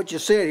believe what you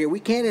said here.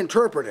 We can't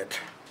interpret it.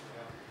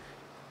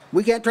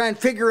 We can't try and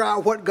figure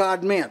out what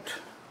God meant.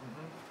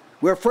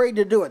 We're afraid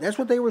to do it. That's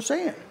what they were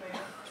saying.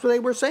 That's what they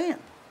were saying.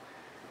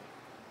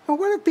 Well,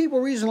 what if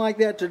people reason like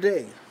that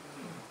today?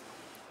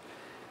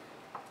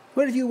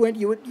 What if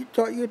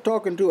you're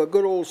talking to a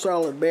good old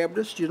solid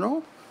Baptist, you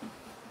know?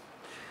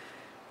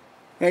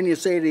 And you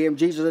say to him,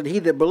 Jesus said, he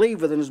that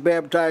believeth and is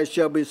baptized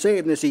shall be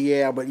saved. And they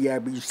say, but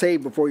you're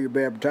saved before you're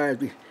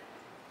baptized.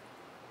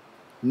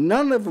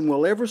 None of them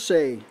will ever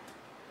say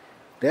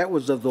that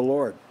was of the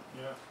Lord.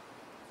 Yeah.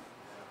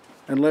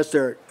 Unless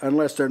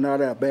they're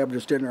not a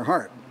Baptist in their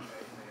heart.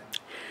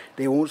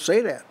 They won't say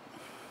that.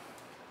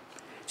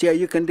 See, are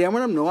you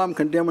condemning them? No, I'm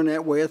condemning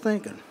that way of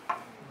thinking.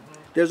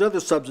 There's other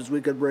subjects we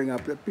could bring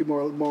up that be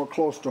more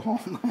close to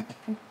home.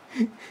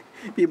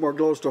 Be more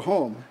close to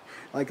home.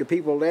 Like the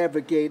people that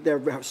advocate,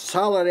 they're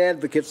solid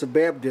advocates of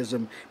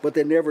baptism, but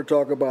they never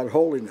talk about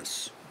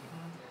holiness,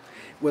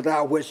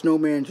 without which no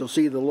man shall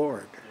see the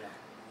Lord.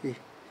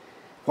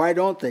 Why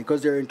don't they?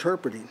 Because they're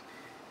interpreting.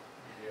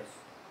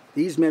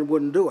 These men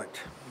wouldn't do it.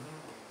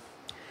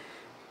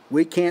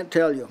 We can't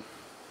tell you.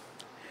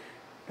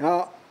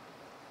 Now,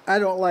 I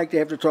don't like to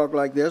have to talk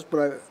like this,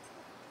 but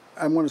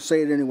I'm going to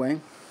say it anyway.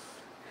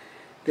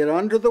 That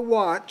under the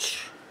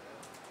watch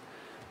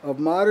of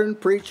modern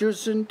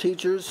preachers and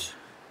teachers,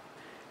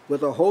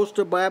 with a host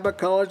of Bible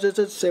colleges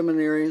and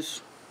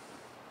seminaries,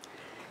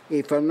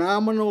 a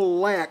phenomenal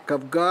lack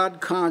of God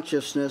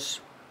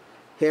consciousness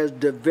has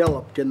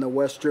developed in the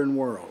Western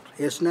world.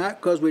 It's not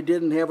because we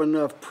didn't have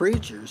enough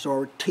preachers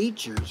or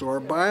teachers or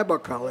Bible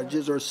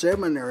colleges or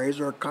seminaries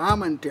or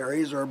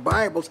commentaries or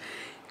Bibles.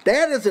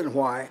 That isn't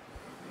why.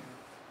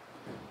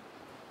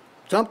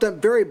 Something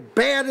very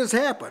bad has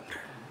happened.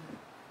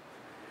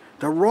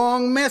 The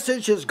wrong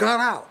message has got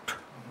out.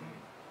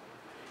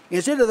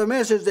 Instead of the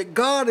message that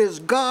God is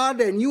God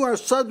and you are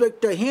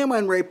subject to Him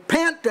and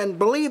repent and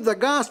believe the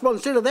gospel,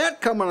 instead of that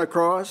coming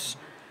across,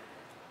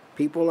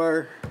 people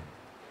are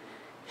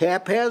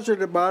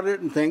haphazard about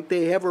it and think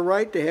they have a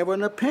right to have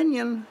an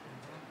opinion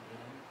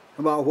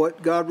about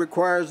what God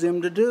requires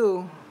them to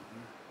do.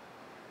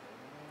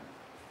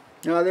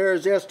 Now, there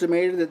is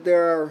estimated that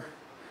there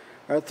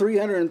are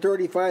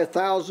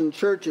 335,000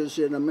 churches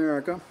in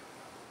America,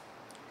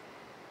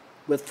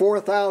 with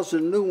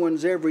 4,000 new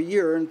ones every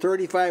year, and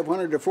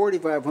 3,500 to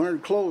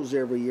 4,500 close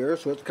every year,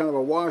 so it's kind of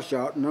a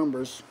washout in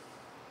numbers.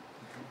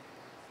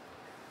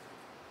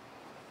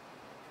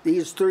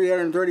 These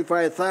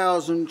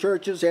 335,000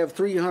 churches have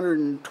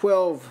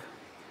 312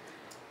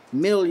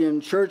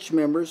 million church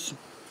members.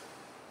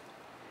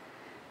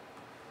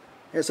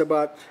 That's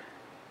about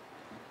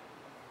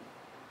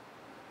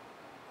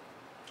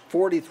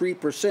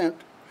 43%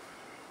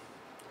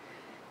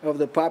 of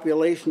the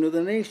population of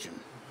the nation.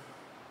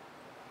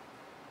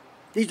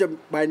 These are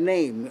by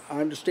name.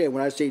 I understand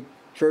when I say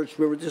church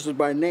member, this is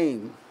by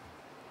name,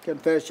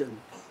 confession.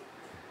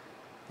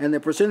 And the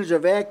percentage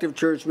of active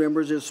church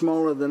members is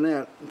smaller than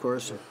that, of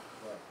course.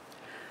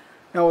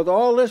 Now, with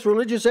all this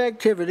religious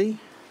activity,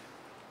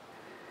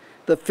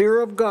 the fear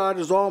of God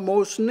is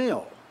almost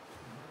nil.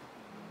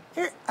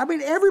 I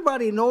mean,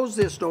 everybody knows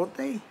this, don't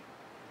they?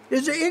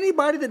 Is there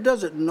anybody that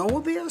doesn't know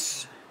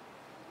this?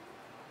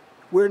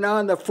 We're now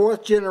in the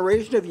fourth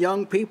generation of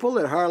young people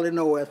that hardly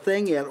know a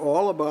thing at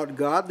all about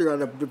God. They're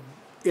on an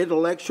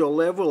intellectual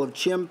level of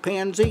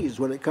chimpanzees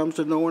when it comes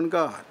to knowing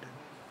God.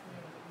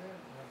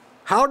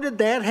 How did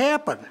that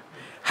happen?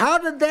 How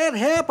did that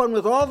happen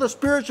with all the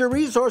spiritual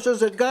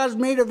resources that God's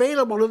made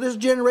available to this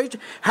generation?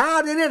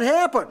 How did it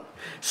happen?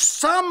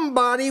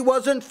 Somebody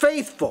wasn't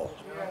faithful.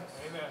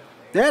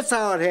 That's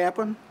how it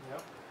happened.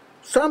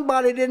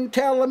 Somebody didn't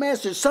tell the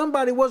message.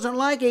 Somebody wasn't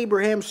like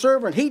Abraham's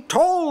servant. He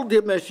told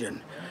the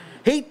mission.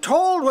 He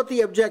told what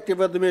the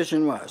objective of the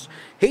mission was.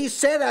 He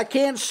said, I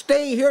can't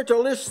stay here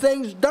till this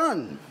thing's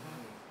done.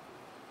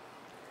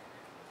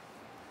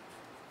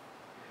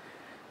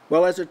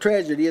 Well, that's a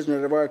tragedy, isn't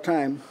it, of our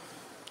time,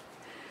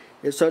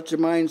 if such a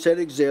mindset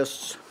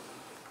exists.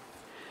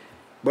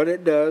 But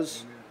it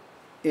does.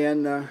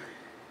 And I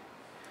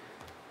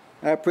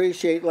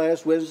appreciate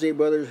last Wednesday,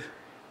 Brother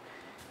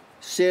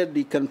Sid,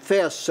 he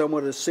confessed some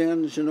of the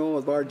sins, you know,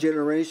 of our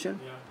generation.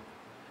 Yeah.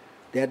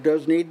 That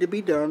does need to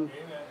be done.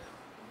 Amen.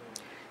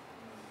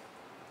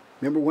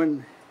 Remember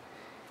when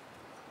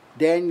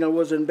Daniel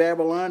was in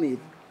Babylon, he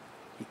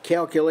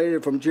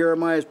calculated from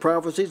Jeremiah's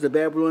prophecies the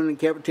Babylonian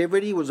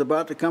captivity was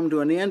about to come to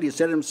an end. He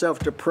set himself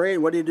to pray,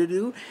 and what did he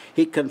do?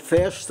 He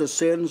confessed the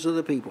sins of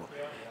the people.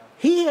 Yeah.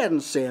 He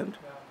hadn't sinned.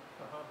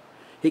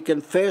 He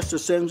confessed the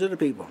sins of the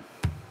people.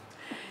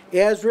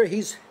 Ezra,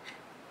 he's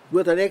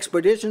with an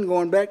expedition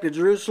going back to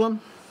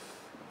Jerusalem,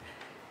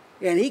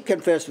 and he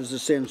confesses the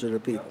sins of the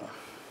people.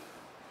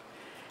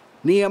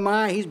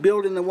 Nehemiah, he's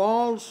building the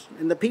walls,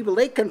 and the people,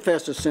 they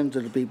confess the sins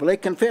of the people. They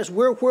confess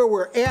we're where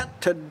we're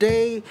at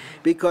today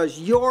because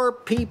your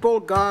people,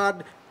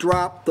 God,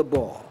 dropped the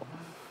ball.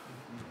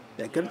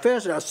 They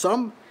confess it.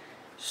 Now,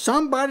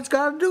 somebody's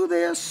got to do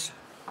this.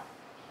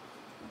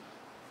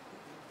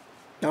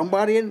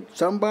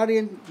 Somebody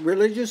in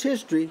religious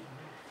history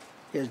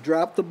has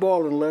dropped the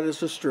ball and led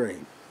us astray.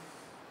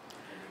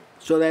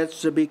 So that's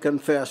to be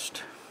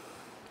confessed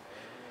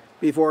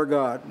before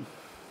God.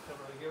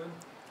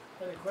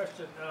 I had a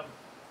question.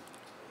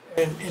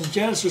 In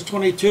Genesis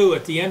 22,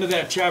 at the end of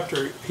that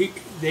chapter,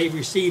 they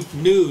received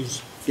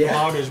news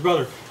about his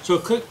brother. So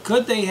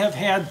could they have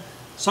had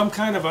some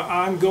kind of an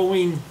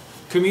ongoing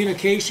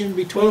communication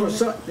between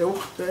them?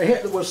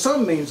 There was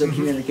some means of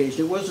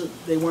communication. It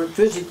wasn't, they weren't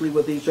physically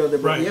with each other,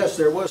 but yes,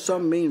 there was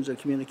some means of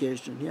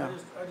communication. Yeah. I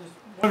just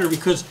wonder,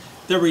 because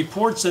the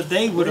reports that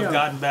they would have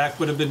gotten back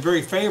would have been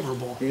very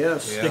favorable.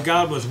 Yes. That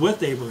God was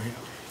with Abraham.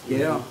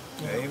 Yeah.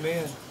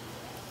 Amen.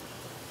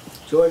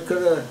 So it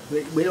could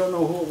have, we don't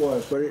know who it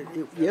was, but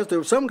yes, there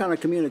was some kind of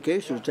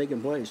communication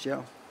taking place,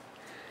 yeah.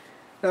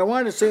 Now, I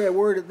wanted to say a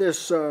word at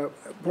this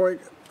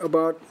point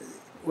about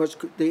what's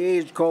the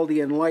age called the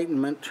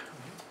Enlightenment.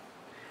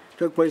 It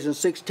took place in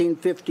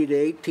 1650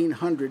 to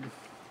 1800.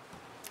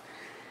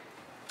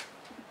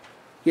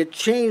 It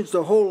changed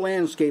the whole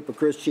landscape of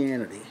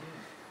Christianity.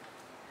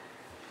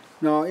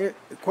 Now,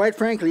 quite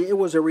frankly, it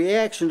was a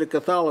reaction to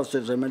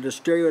Catholicism and to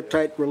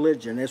stereotyped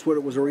religion. That's what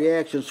it was, a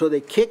reaction. So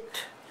they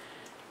kicked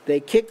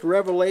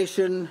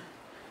revelation,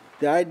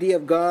 the idea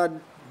of God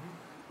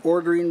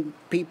ordering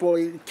people,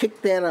 he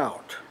kicked that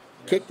out,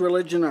 kicked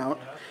religion out,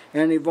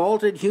 and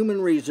exalted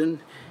human reason.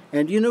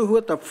 And you know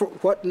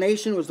what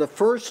nation was the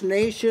first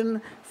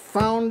nation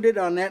founded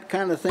on that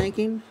kind of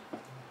thinking?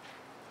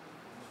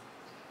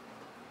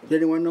 Does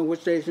anyone know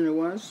which nation it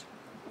was?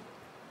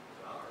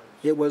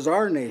 It was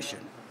our nation.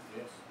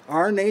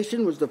 Our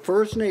nation was the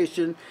first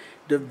nation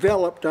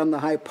developed on the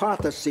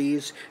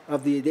hypotheses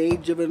of the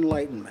Age of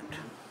Enlightenment.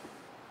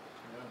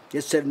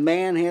 It said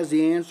man has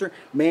the answer,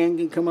 man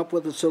can come up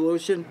with a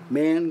solution,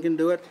 man can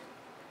do it.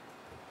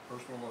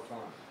 Personal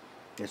autonomy.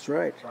 That's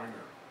right. Primary.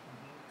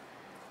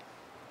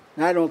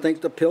 And I don't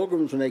think the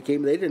pilgrims, when they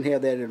came, they didn't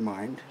have that in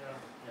mind.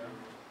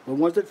 The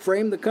ones that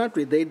framed the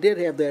country, they did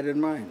have that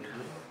in mind.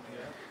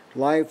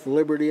 Life,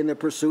 liberty, and the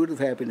pursuit of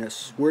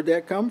happiness. Where'd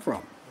that come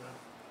from?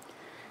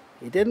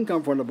 It didn't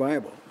come from the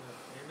Bible.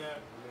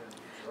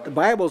 The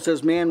Bible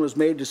says man was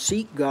made to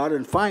seek God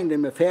and find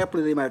him, if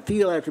haply they might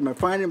feel after him and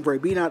find him, for he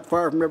be not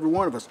far from every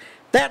one of us.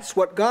 That's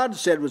what God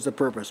said was the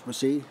purpose, but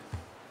see?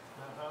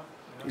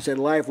 He said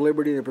life,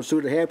 liberty, and the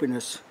pursuit of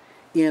happiness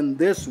in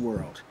this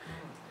world.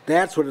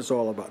 That's what it's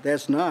all about.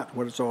 That's not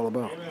what it's all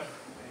about.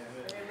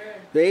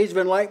 The Age of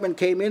Enlightenment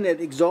came in,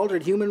 it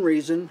exalted human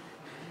reason.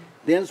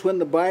 Then's when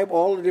the Bible,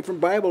 all the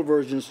different Bible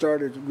versions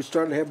started. We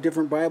started to have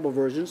different Bible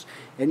versions,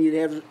 and you'd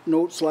have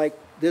notes like,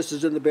 this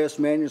is in the best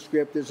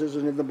manuscript, this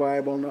isn't in the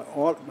Bible, and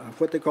all,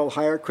 what they call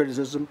higher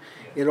criticism.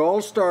 It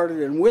all started,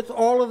 and with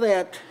all of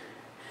that,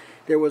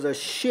 there was a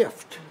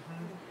shift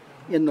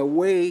in the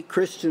way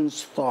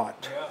Christians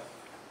thought.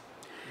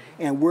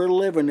 And we're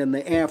living in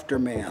the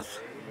aftermath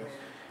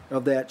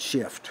of that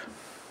shift.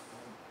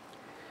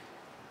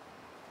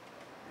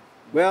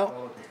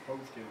 Well,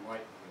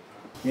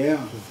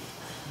 yeah.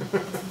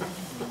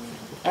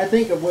 I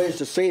think of ways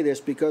to say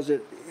this because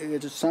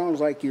it sounds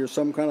like you're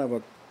some kind of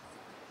a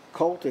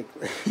cultic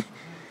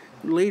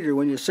leader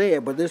when you say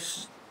it, but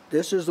this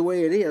is the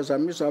way it is.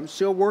 I'm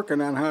still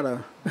working on how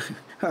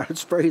to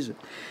phrase it.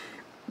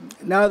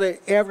 Now they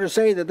after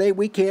say that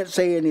we can't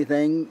say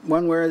anything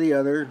one way or the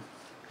other.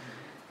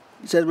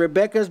 He says,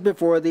 Rebekah's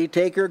before thee,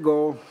 take her,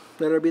 go,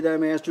 let her be thy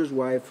master's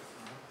wife.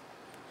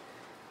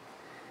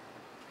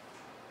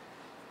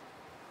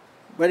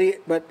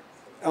 But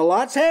a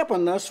lot's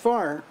happened thus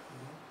far.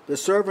 The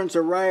servants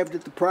arrived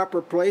at the proper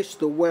place,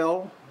 the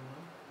well.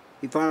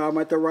 He found I'm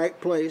at the right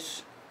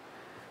place.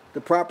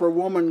 The proper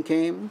woman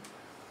came.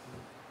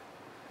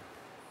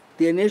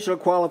 The initial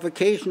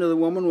qualification of the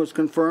woman was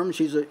confirmed.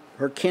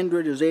 Her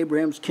kindred is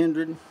Abraham's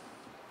kindred.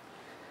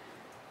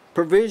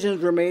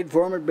 Provisions were made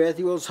for him at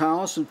Bethuel's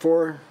house and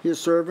for his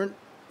servant,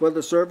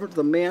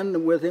 the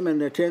men with him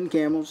and their 10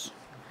 camels.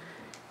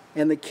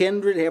 And the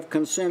kindred have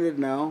consented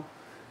now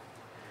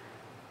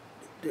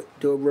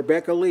to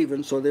Rebekah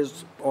leaving. So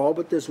there's all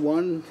but this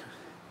one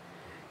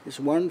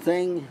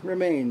thing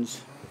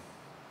remains.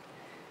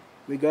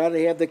 We got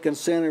to have the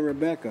consent of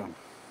Rebekah.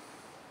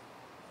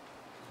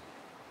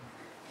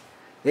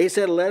 They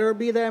said, let her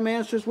be thy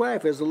master's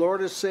wife, as the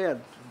Lord has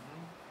said.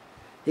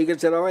 He could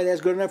have said, all right,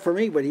 that's good enough for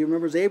me, but he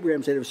remembers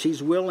Abraham said, if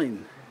she's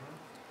willing.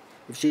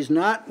 If she's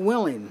not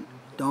willing,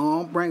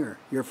 don't bring her.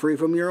 You're free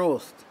from your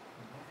oath.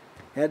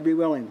 Had to be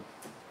willing.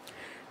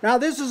 Now,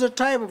 this is a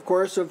type, of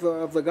course, of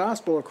the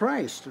gospel of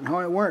Christ and how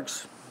it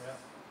works.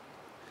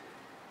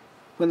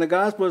 When the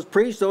gospel is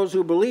preached, those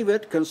who believe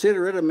it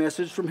consider it a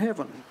message from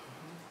heaven.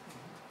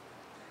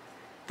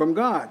 from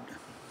God,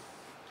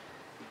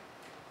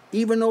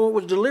 even though it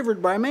was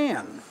delivered by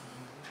man.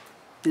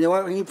 You know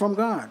what? It came from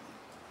God.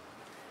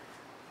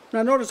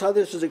 Now notice how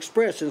this is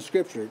expressed in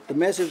Scripture. The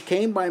message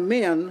came by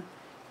men,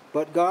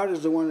 but God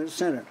is the one that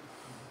sent it.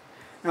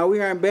 Now we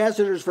are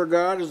ambassadors for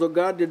God, as though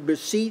God did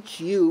beseech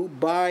you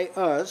by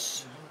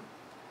us.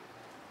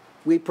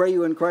 We pray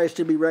you in Christ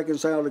to be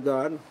reconciled to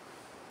God.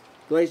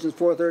 Galatians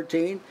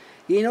 4:13.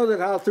 Ye know that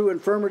how through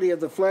infirmity of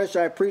the flesh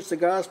I preached the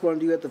gospel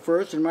unto you at the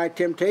first, and my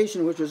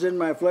temptation which was in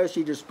my flesh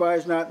ye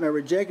despised not, nor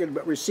rejected,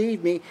 but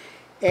received me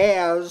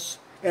as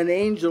an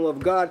angel of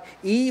God,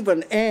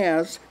 even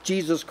as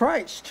Jesus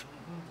Christ.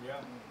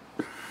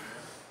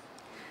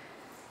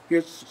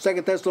 Here's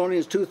 2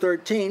 Thessalonians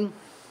 2:13.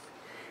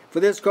 For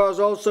this cause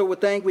also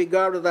would thank we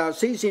God without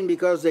ceasing,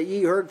 because that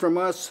ye heard from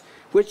us,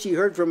 which ye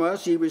heard from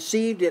us, ye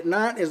received it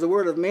not as the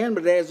word of men,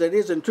 but as it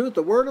is in truth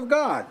the word of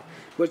God,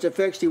 which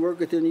effectually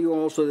worketh in you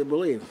also that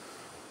believe.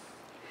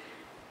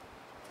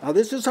 Now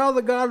this is how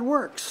the God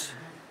works.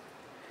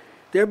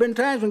 There have been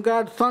times when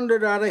God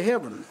thundered out of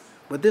heaven,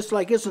 but this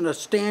isn't a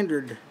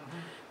standard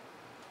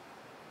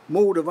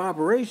mode of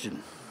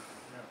operation.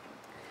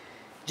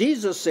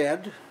 Jesus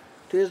said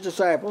to his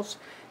disciples,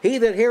 he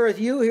that heareth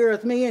you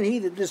heareth me, and he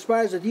that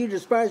despiseth you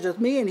despiseth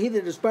me, and he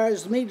that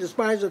despiseth me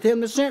despiseth him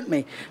that sent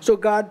me. So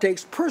God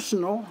takes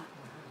personal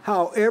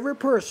how every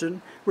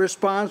person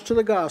responds to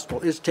the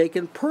gospel is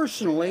taken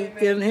personally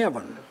in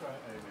heaven.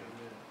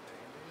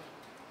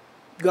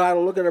 God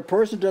will look at a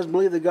person who doesn't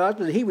believe the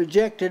gospel, and he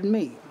rejected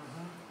me.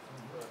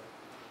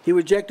 He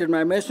rejected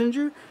my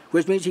messenger,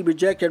 which means he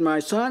rejected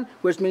my son,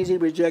 which means he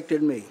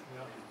rejected me.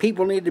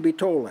 People need to be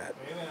told that.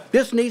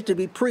 This needs to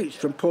be preached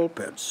from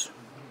pulpits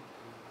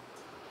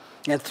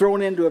and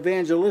thrown into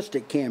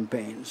evangelistic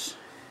campaigns.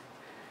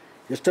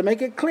 Just to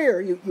make it clear,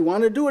 you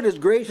want to do it as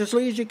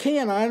graciously as you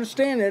can. I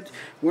understand it.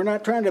 We're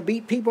not trying to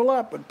beat people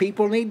up, but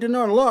people need to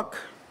know, look,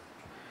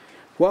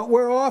 what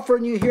we're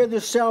offering you here,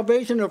 this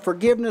salvation of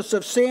forgiveness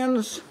of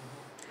sins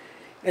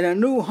and a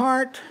new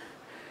heart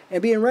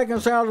and being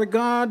reconciled to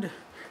God,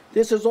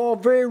 this is all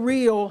very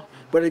real,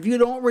 but if you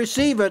don't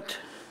receive it,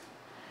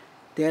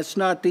 that's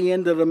not the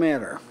end of the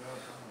matter.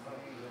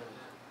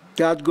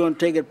 God's going to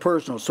take it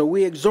personal. So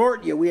we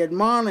exhort you, we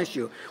admonish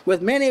you.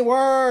 With many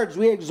words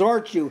we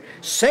exhort you.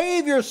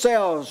 Save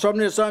yourselves from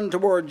this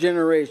untoward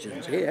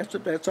generation. See,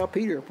 that's how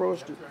Peter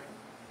approached it.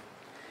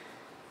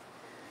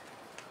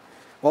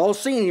 All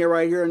seen here,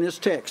 right here in this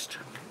text.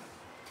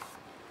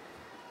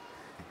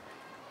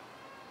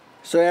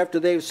 So after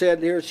they've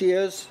said, here she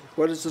is,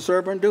 what does the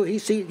servant do? He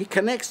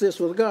connects this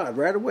with God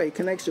right away. He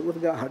connects it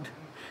with God.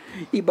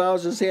 He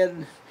bows his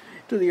head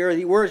to the earth.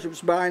 He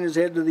worships, bowing his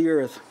head to the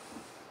earth.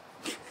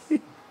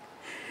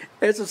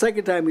 It's the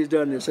second time he's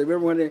done this. I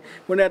remember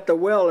when at the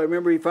well, I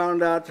remember he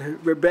found out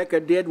Rebecca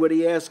did what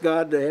he asked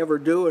God to have her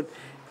do, and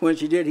when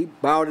she did, he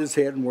bowed his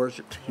head and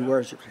worshipped. He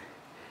worshipped.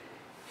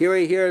 Here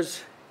he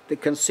hears the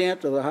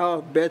consent of the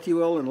house,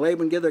 Bethuel and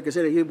Laban give their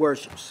consent. He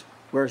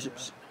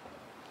worships.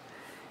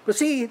 But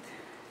see,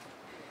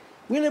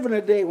 we live in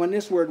a day when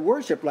this word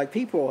worship, like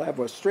people have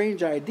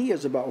strange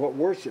ideas about what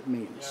worship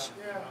means.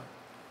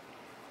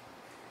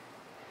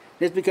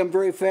 It's become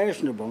very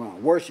fashionable now,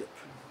 worship.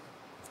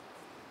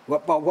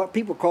 What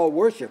people call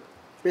worship,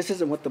 this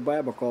isn't what the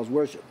Bible calls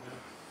worship.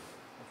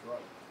 That's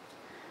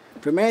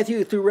right. From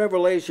Matthew through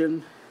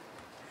Revelation,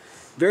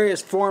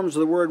 various forms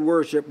of the word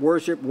worship,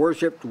 worshipped,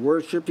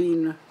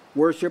 worshiping,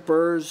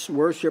 worshipers,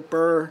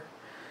 worshipper,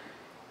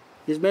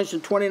 is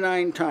mentioned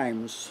 29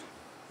 times.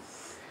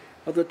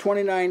 Of the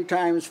 29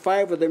 times,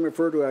 5 of them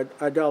refer to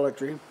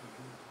idolatry.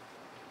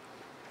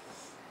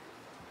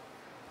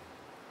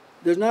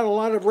 There's not a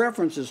lot of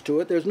references to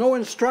it. There's no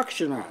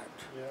instruction on it.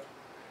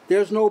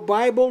 There's no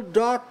Bible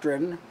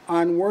doctrine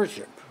on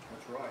worship.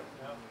 That's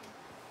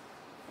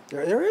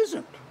right. There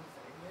isn't.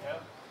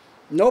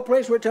 No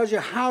place where it tells you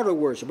how to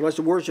worship, unless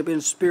you worship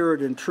in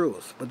spirit and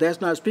truth. But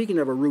that's not speaking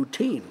of a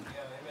routine.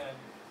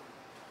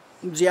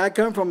 See, I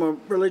come from a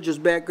religious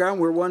background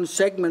where one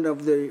segment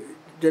of the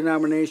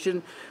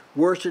denomination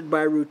worshipped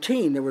by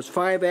routine. There was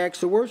 5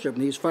 acts of worship,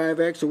 and these 5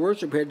 acts of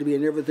worship had to be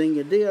in everything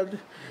you did.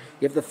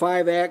 If the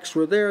 5 acts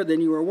were there, then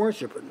you were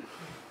worshiping.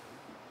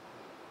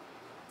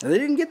 Now, they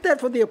didn't get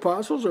that from the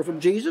apostles or from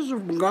Jesus or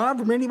from God,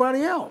 from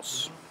anybody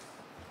else.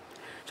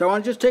 So I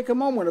want to just take a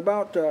moment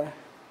about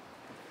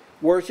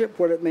worship,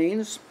 what it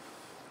means.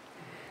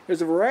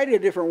 There's a variety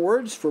of different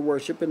words for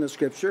worship in the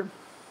Scripture.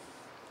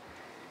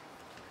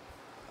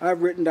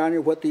 I've written down here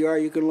what they are.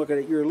 You can look at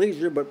it at your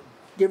leisure, but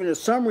given a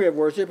summary of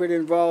worship, it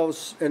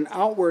involves an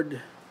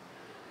outward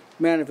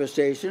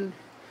manifestation,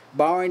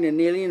 bowing and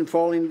kneeling and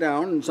falling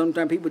down, and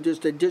sometimes people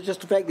just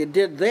the fact they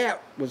did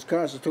that was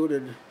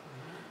constituted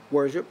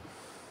worship.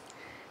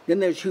 Then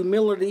there's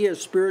humility, a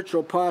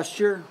spiritual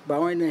posture,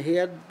 bowing the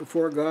head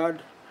before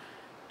God.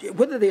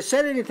 Whether they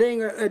said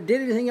anything or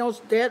did anything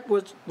else, that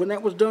was when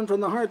that was done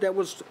from the heart. That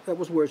was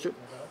worship.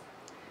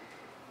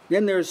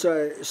 Then there's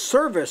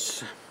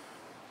service,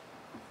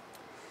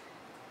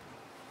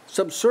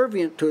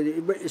 subservient to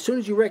it. As soon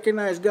as you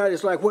recognize God,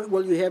 it's like, what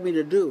will you have me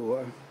to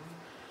do?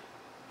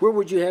 where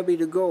would you have me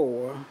to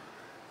go?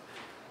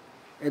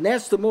 And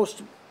that's the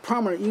most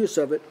prominent use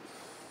of it.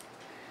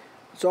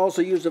 It's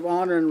also used of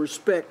honor and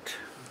respect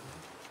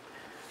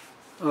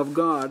of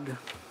God.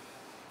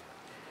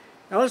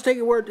 Now let's take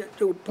a word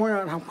to point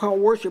out how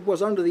worship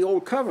was under the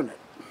Old Covenant.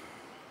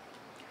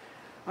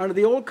 Under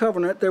the Old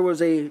Covenant, there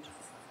was a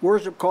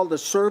worship called the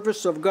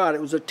service of God.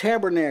 It was a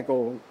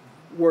tabernacle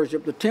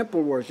worship, the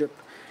temple worship.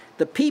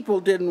 The people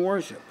didn't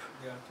worship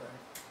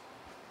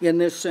in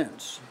this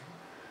sense.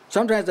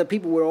 Sometimes the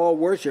people would all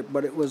worship,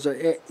 but it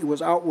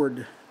was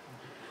outward,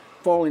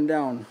 falling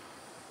down.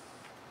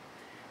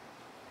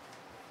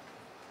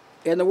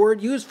 And the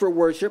word used for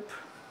worship,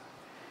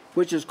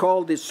 which is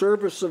called the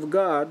service of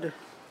God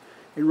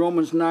in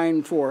Romans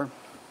 9:4,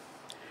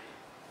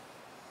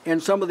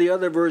 and some of the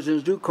other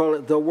versions do call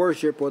it the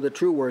worship or the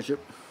true worship.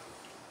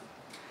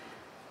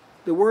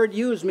 The word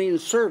used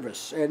means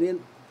service,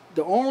 and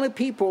the only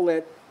people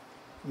that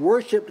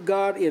worshipped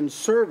God in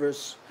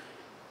service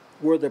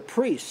were the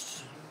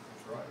priests.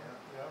 That's right.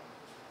 Yeah.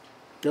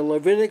 The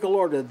Levitical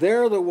order.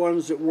 They're the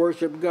ones that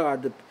worshiped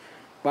God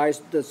by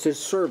his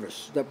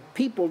service. The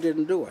people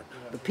didn't do it.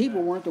 The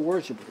people weren't the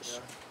worshipers.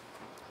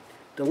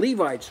 The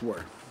Levites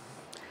were.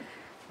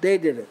 They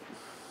did it.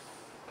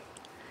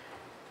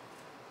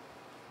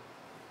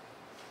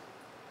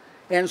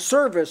 And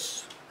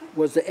service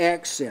was the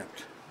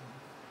accent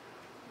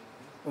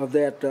of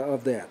that.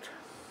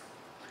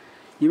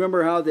 You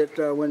remember how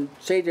that when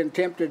Satan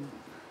tempted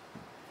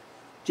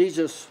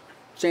Jesus,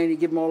 saying he'd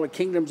give him all the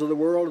kingdoms of the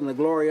world and the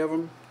glory of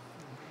them,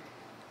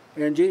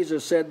 and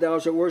Jesus said, "Thou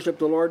shalt worship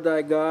the Lord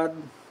thy God,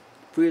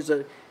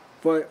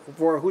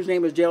 for whose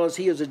name is jealous,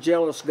 he is a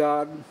jealous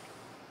God."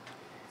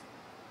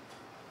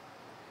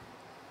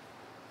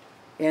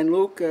 And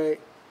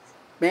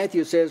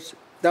Matthew says,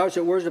 "Thou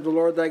shalt worship the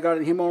Lord thy God,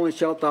 and him only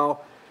shalt thou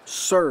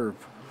serve."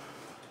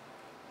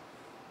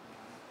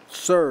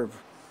 Serve.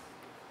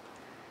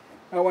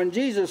 Now when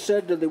Jesus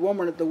said to the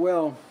woman at the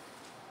well,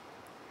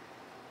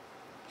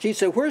 she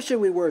said, "Where should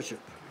we worship?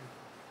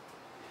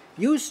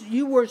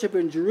 You worship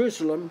in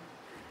Jerusalem,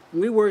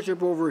 and we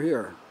worship over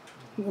here.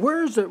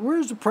 Where's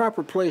the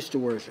proper place to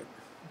worship?"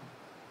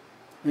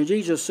 And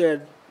Jesus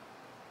said,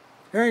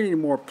 "There ain't any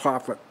more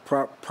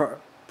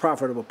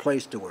profitable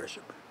place to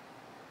worship.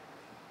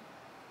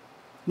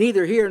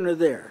 Neither here nor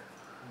there."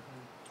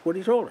 That's what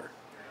he told her.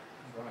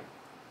 Right.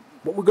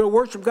 But we're going to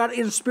worship God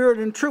in spirit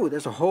and truth.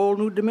 That's a whole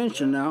new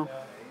dimension now.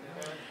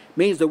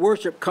 Means the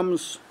worship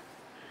comes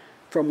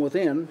from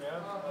within.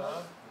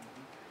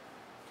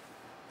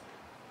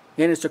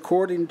 And it's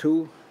according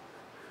to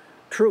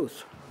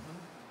truth.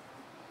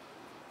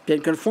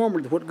 And conform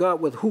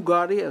with who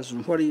God is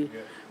and what He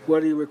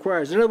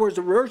requires. In other words,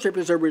 the worship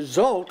is a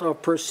result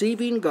of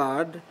perceiving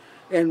God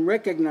and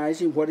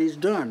recognizing what He's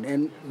done.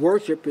 And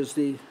worship is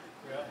the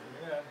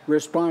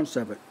response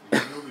of it.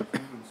 Yielded to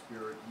human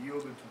spirit,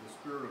 yielded to the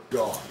Spirit of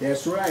God.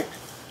 That's right.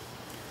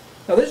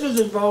 Now this is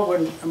involved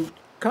when I'm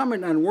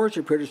commenting on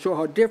worship here to show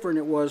how different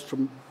it was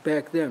from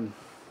back then.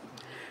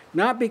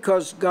 Not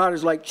because God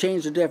has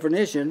changed the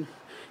definition,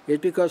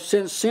 it's because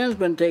since sin's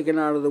been taken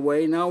out of the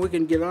way, now we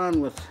can get on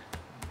with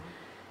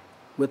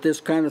this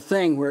kind of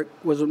thing where it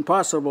wasn't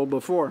possible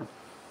before.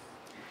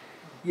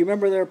 You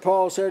remember there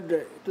Paul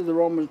said to the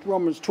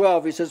Romans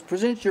 12, he says,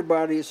 "Present your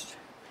bodies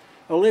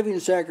a living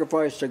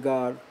sacrifice to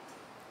God,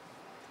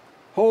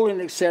 holy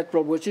and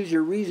acceptable, which is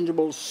your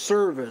reasonable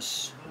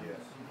service." Yes.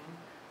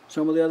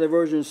 Some of the other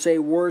versions say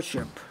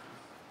worship.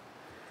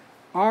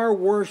 Our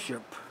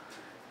worship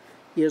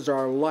is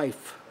our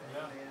life.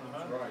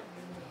 That's right.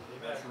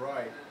 That's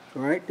right.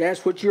 All right?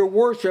 That's what your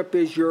worship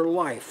is, your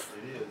life.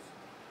 It is.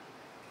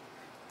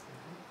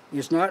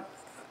 It's not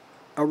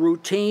a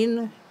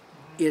routine.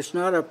 It's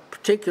not a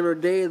particular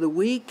day of the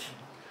week.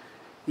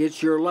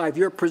 It's your life.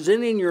 You're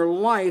presenting your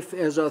life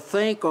as a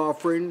thank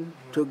offering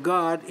to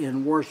God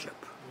in worship.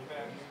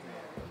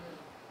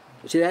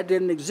 See, that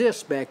didn't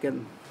exist back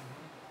in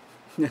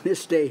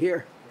this day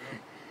here.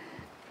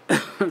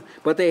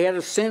 But they had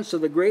a sense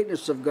of the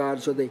greatness of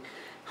God, so they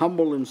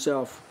humbled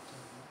themselves.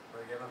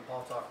 Again,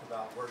 Paul talked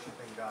about worshiping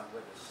God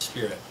with His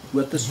Spirit.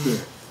 With the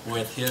Spirit.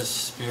 With His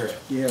Spirit.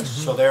 Yes.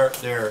 So they're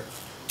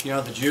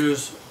the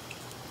Jews,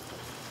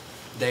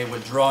 they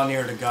would draw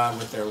near to God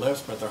with their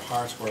lips, but their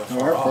hearts were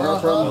far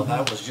off. Well,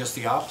 that was just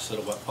the opposite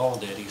of what Paul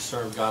did. He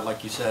served God,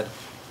 like you said,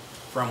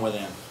 from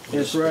within.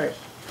 That's right.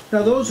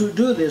 Now, those who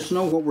do this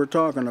know what we're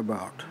talking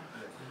about.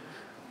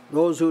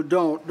 Those who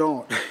don't.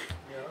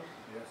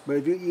 But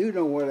if you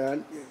know what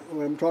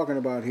I'm talking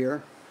about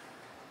here.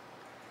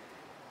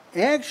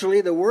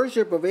 Actually, the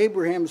worship of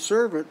Abraham's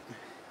servant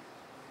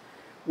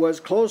was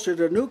closer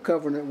to New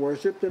Covenant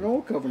worship than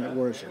Old Covenant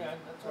worship. Yeah,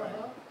 that's right.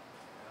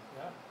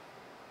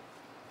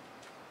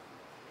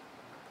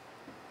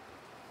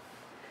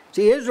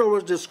 See, Israel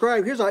was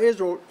described, here's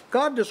how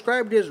God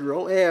described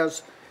Israel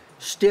as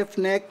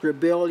stiff-necked,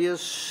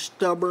 rebellious,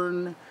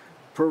 stubborn,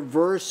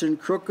 perverse, and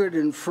crooked,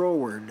 and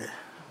froward.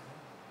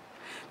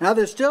 Now,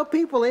 there's still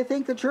people, they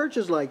think the church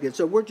is like it,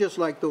 so we're just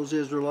like those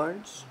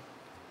Israelites.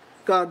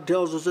 God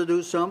tells us to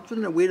do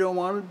something and we don't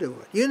want to do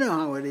it. You know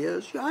how it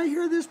is. I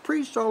hear this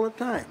preached all the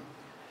time.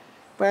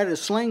 If I had a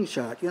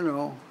slingshot, you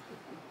know.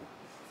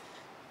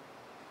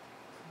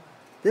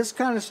 This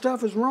kind of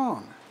stuff is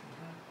wrong.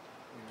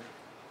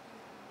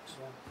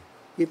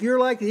 If you're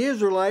like the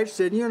Israelites,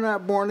 then you're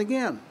not born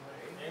again.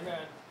 Amen.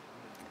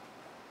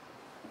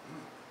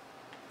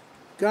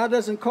 God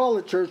doesn't call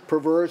the church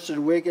perverse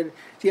and wicked.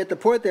 See, at the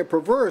point they're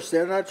perverse,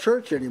 they're not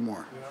church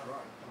anymore.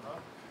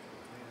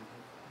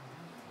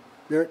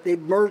 They've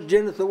merged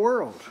into the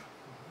world.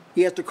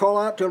 He has to call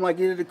out to them like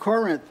he did to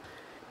Corinth.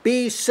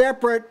 Be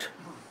separate.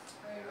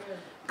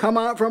 Come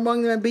out from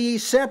among them and be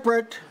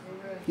separate.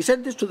 He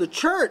said this to the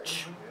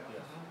church.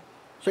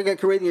 2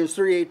 Corinthians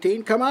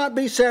 3:18. Come out,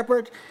 be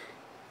separate.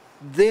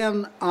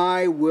 Then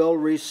I will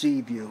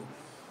receive you.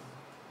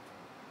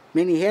 I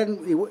mean, he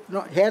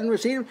hadn't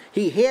received him.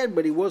 He had,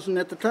 but he wasn't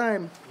at the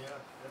time. Yeah,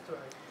 that's right.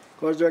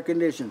 Because of their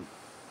condition.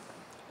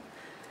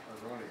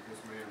 Ironic, this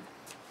man,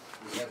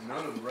 we have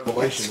none of the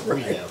revelation that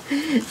we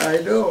have. I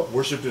know.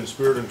 Worshipped in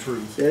spirit and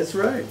truth. That's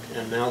right.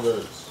 And now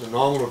the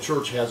nominal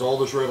church has all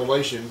this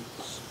revelation,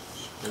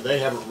 and they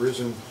haven't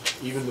risen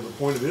even to the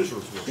point of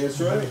Israel's worship. That's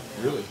right.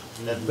 Really.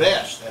 At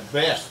best,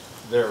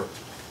 they're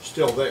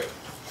still there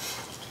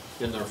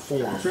in their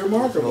form. It's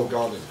remarkable. No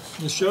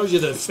godliness. It shows you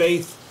that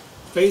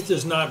faith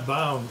is not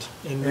bound.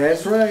 In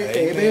That's right.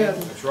 Amen.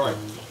 That's right.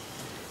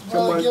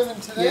 Well, Someone- given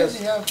today, yes.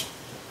 they have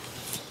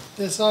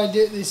this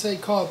idea they say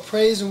called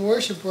praise and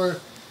worship, where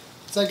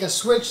it's like a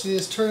switch. They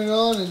just turn it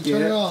on and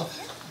turn it Yeah.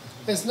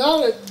 off. It's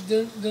not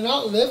they're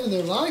not living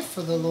their life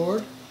for the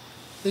Lord.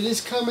 They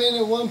just come in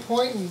at one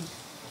point and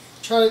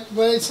try to.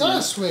 But it's not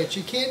a switch.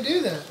 You can't do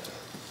that.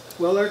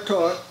 Well, they're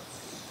taught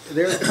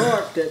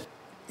that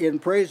in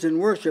praise and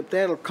worship,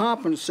 that'll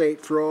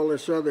compensate for all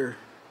this other.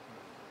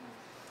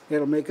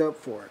 That'll make up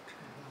for it.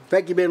 In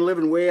fact, you've been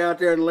living way out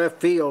there in left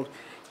field.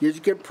 You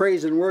just get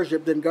praise and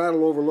worship, then God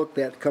will overlook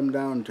that and come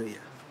down to you.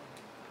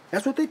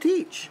 That's what they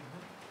teach.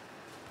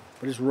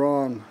 But it's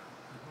wrong.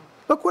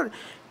 Look what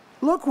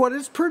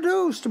it's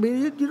produced. I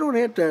mean, you don't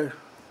have to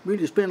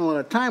really spend a lot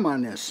of time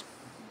on this.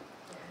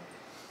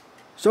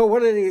 So what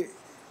did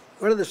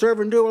the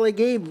servant do? Well, he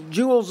gave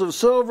jewels of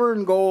silver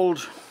and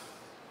gold.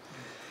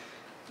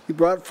 He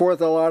brought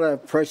forth a lot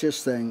of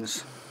precious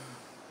things.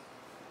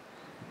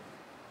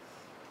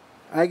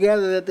 I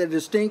gather that the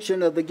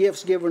distinction of the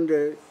gifts given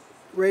to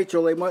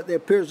Rachel, they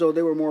appear as though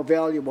they were more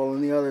valuable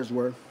than the others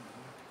were.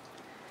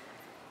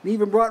 He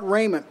even brought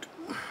raiment.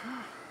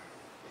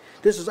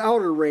 This is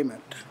outer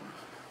raiment.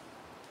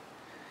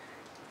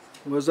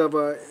 It was of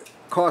a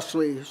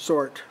costly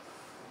sort.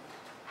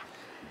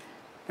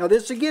 Now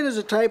this again is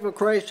a type of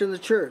Christ in the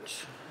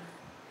church.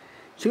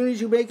 As soon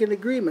as you make an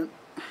agreement,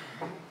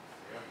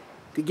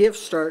 the gifts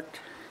start.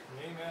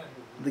 Amen.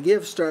 The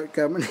gifts start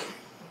coming.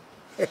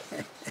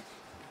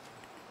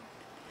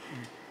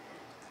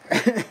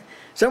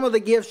 Some of the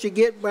gifts you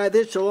get by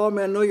this shall all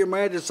men know you're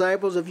my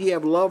disciples if you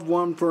have loved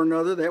one for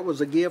another. That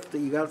was a gift that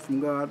you got from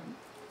God.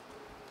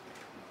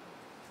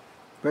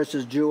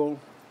 Precious jewel.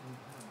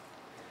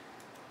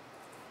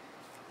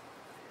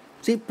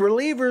 See,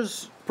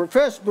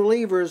 professed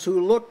believers who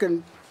look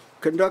and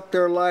conduct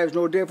their lives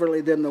no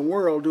differently than the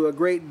world do a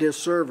great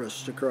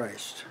disservice to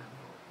Christ.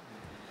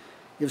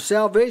 If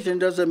salvation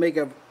doesn't make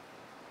an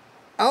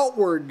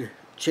outward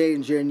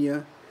change in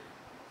you,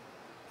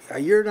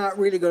 you're not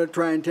really going to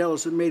try and tell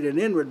us it made an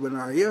inward one,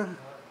 are you?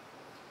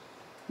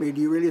 I mean,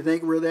 do you really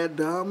think we're that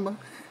dumb?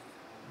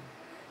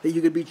 That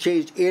you could be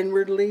changed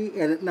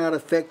inwardly and it not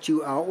affect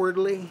you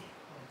outwardly?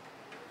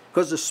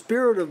 Because the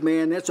spirit of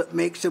man, that's what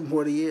makes him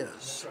what he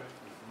is.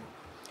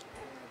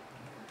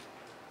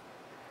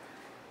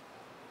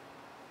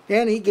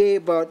 And he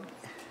gave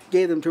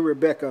them to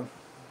Rebekah.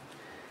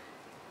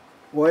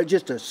 Well,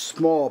 just a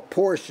small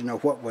portion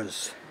of what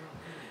was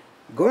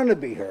going to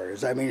be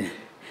hers. I mean,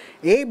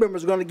 Abram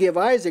was going to give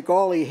Isaac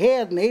all he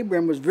had, and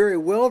Abram was very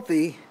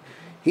wealthy.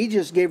 He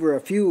just gave her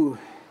a few.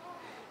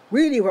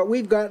 Really, what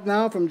we've got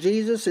now from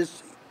Jesus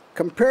is,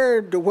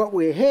 compared to what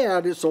we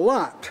had, it's a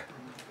lot.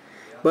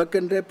 But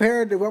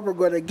compared to what we're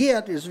going to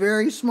get, is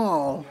very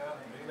small.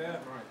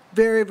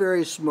 Very,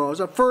 very small. It's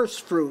a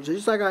first fruit. It's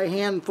just like a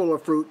handful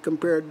of fruit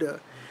compared to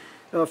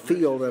a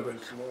field of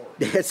it.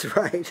 That's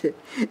right.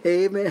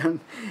 Amen.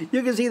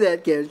 You can see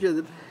that, can't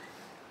you?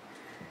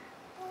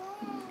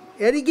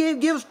 And he gave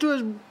gifts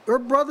to her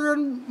brother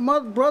and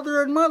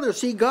mother.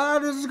 See,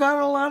 God has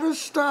got a lot of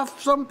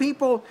stuff. Some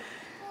people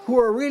who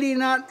are really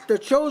not the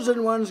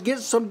chosen ones get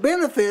some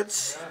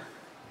benefits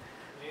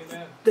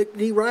that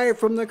derive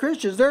from the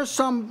Christians. There's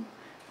some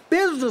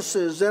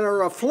businesses that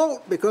are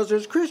afloat because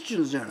there's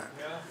Christians in it.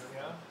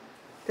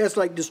 That's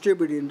like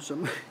distributing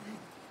some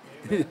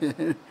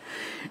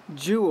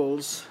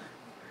jewels.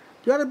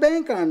 You ought to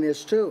bank on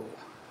this too.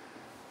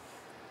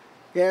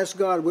 You ask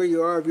God where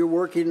you are, if you're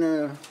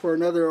working for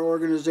another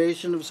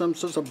organization of some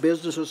sort of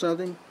business or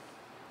something.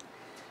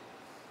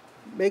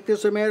 Make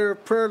this a matter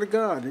of prayer to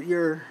God. That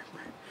you're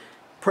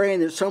praying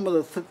that some of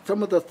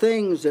the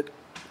things that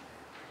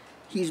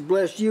He's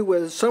blessed you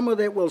with, some of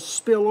that will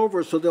spill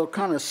over so they'll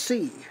kind of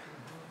see.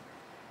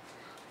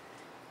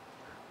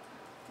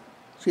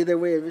 See, the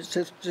way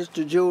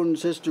Sister June and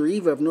Sister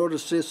Eva have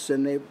noticed this,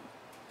 and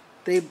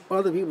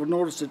other people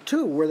noticed it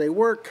too. Where they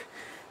work,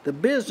 the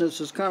business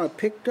has kind of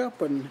picked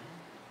up and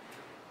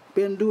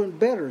been doing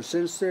better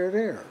since they're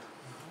there.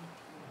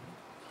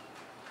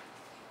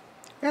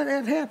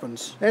 That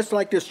happens. That's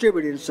like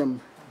distributing some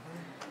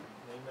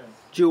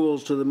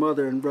jewels to the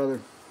mother and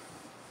brother.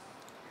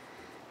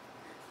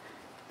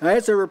 Now,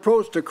 that's a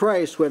reproach to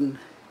Christ when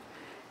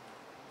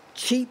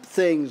cheap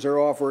things are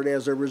offered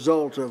as a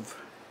result of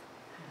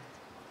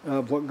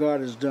what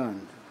God has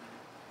done.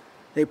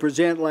 They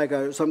present like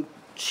some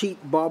cheap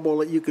bauble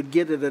that you could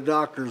get at a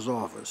doctor's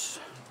office,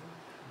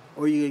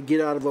 or you could get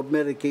out of a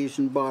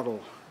medication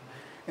bottle,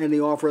 and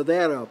they offer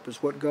that up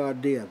is what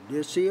God did.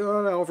 You see, I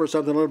offer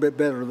something a little bit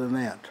better than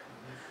that,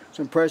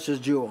 some precious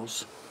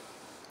jewels.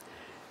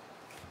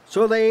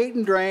 So they ate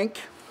and drank.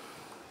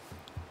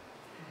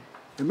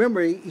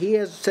 Remember, he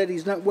has said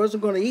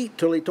wasn't going to eat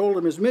till he told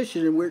them his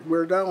mission, and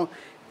we're down.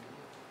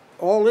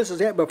 All this is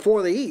happened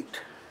before they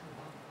eat.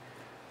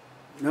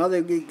 Now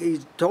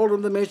he's told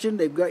them the mission.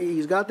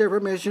 He's got their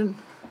permission,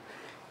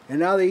 and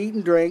now they eat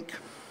and drink.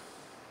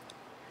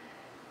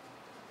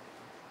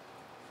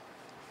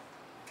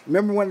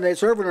 Remember when the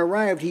servant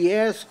arrived, he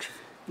asked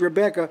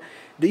Rebecca,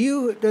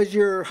 "Does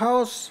your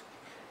house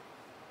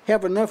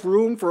have enough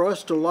room for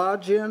us to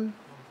lodge in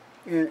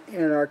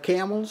our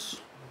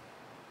camels?"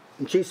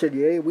 And she said,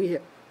 "Yeah, we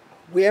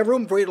have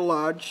room for you to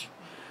lodge,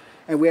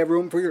 and we have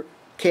room for your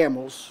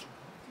camels,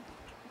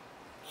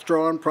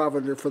 straw and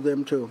provender for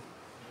them too."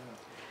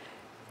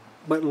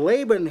 But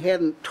Laban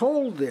hadn't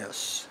told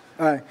this.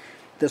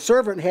 The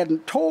servant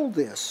hadn't told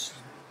this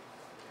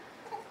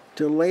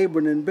to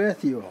Laban and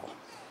Bethuel.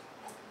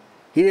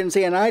 He didn't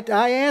say, and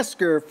I asked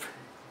her if...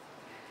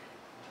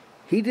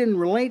 He didn't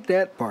relate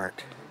that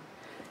part.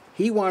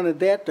 He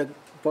wanted that to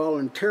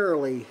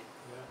voluntarily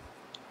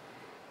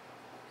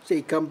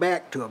come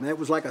back to him. That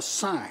was like a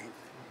sign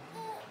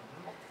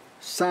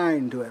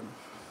to him.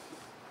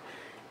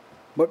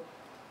 But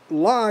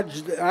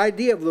lodge, the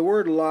idea of the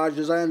word lodge,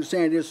 as I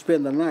understand it, is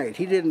spend the night.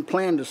 He didn't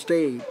plan to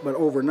stay but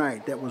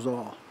overnight, that was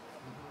all.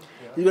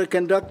 He's going to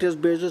conduct his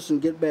business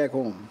and get back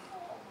home.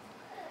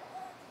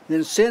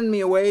 Then send me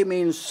away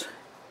means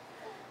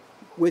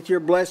with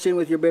your blessing,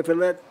 with your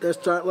benefit.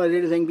 Let's not let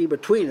anything be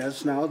between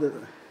us now.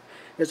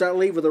 Let's not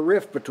leave with a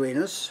rift between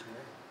us.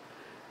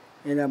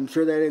 And I'm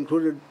sure that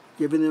included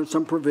giving them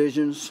some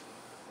provisions.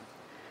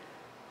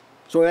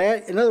 So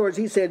in other words,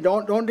 he said,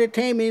 don't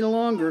detain me any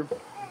longer.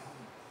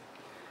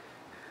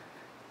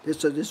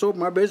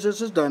 My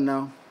business is done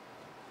now.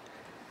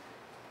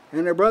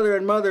 And their brother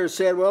and mother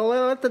said, well,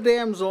 let the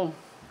damsel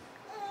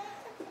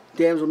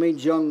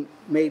means young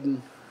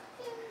maiden,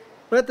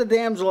 let the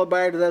damsel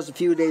abide with us a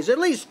few days, at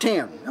least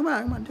 10. Come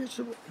on.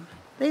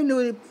 They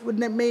knew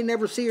they may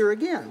never see her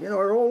again.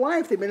 Her whole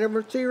life they may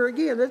never see her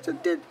again.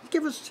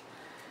 Give us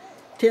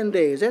 10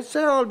 days. That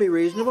ought to be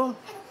reasonable.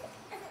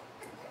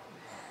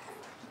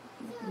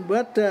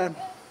 But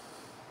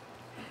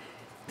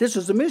this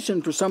was a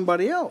mission for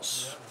somebody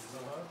else.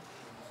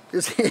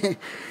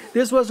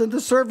 This wasn't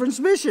the servant's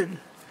mission.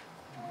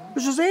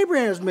 This was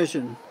Abraham's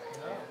mission.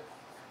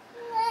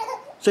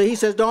 So he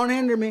says, don't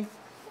hinder me.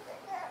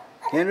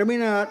 Hinder me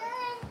not.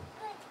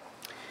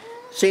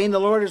 Seeing the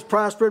Lord has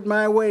prospered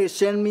my way,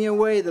 send me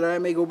away that I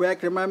may go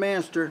back to my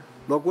master.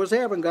 Look what's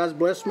happened. God's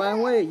blessed my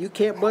way. You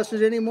can't bless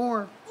it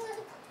anymore.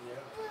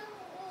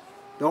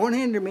 Don't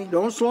hinder me.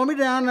 Don't slow me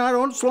down now.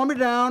 Don't slow me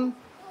down.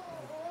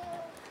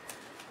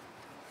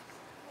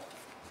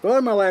 Well,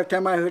 in my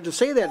lifetime, I heard to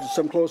say that to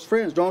some close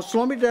friends. Don't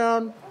slow me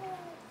down.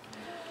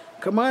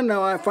 Come on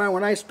now. I find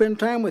when I spend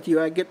time with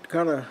you, I get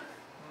kind of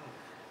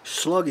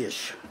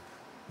sluggish.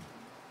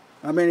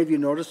 How many of you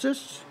notice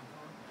this?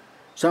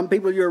 Some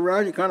people you're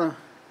around, you kind of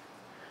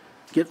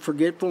get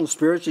forgetful and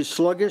spiritually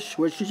sluggish.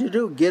 What should you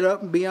do? Get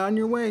up and be on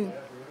your way.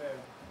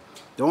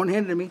 Don't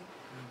hinder me.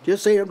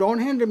 Just say, don't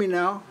hinder me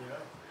now.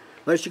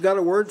 Unless you got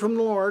a word from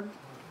the Lord.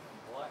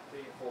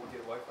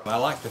 I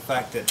like the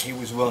fact that he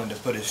was willing to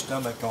put his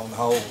stomach on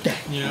hold.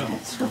 Yeah,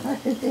 that's right.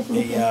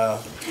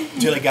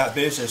 Till he got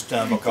business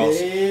done,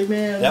 because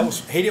Amen.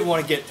 he didn't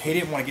want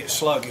to get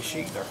sluggish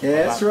either.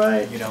 That's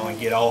right. And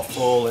get all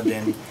full and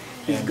then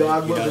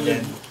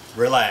then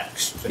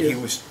relax. But he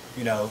was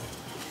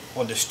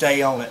wanted to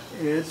stay on it.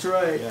 That's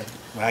right. Yeah.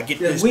 When I get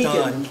this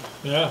done.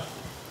 yeah.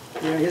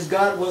 Yeah, his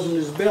God wasn't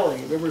his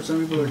belly. Remember, some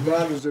people their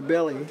God was their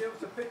belly.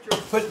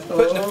 Putting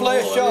the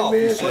flesh off.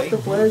 Amen. Put the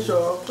flesh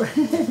off.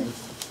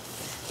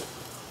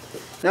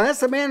 Now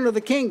that's the manner of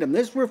the kingdom.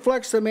 This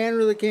reflects the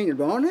manner of the kingdom.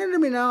 Don't hinder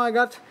me now. I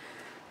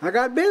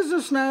got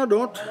business now.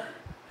 Don't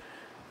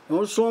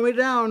slow me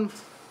down.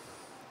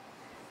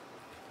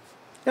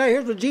 Yeah,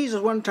 here's what Jesus,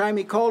 one time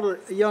he called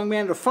a young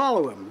man to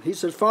follow him. He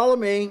says, follow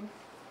me.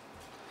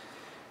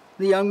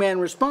 The young man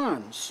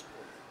responds,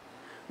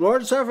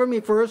 Lord, suffer me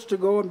first to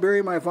go and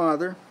bury my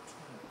father.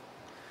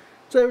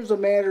 So there's a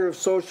matter of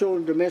social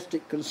and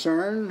domestic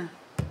concern.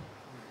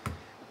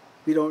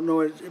 We don't know.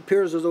 It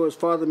appears as though his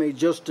father may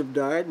just have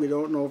died. We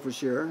don't know for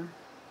sure.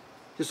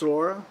 Just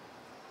Laura?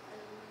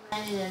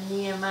 And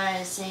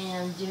Nehemiah saying,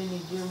 I'm doing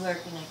a good work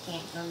and I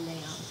can't come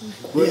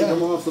down. Wouldn't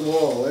come off the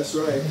wall, that's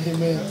right.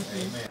 Amen.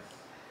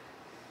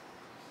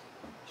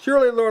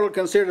 Surely the Lord will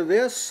consider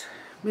this.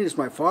 I mean, it's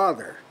my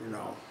father, you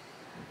know.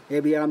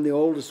 Maybe I'm the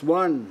oldest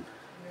one.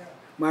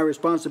 My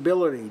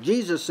responsibility.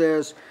 Jesus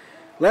says,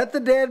 let the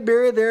dead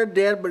bury their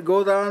dead, but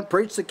go down and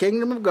preach the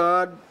kingdom of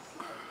God.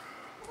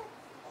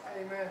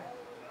 Amen.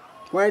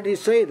 Why did he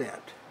say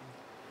that?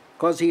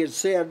 Because he had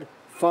said,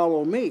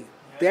 follow me.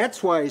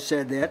 That's why he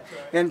said that.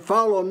 And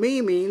follow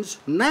me means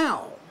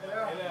now.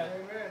 Amen.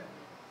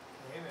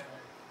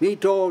 He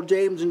told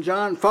James and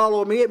John,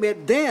 follow me. It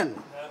meant then.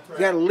 That's right.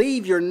 You got to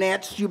leave your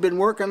nets. You've been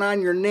working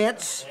on your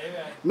nets,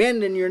 Amen.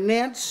 mending your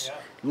nets. Yeah.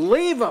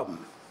 Leave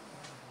them.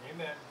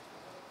 Amen.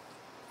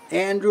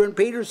 Andrew and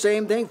Peter,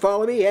 same thing.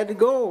 Follow me. He had to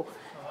go.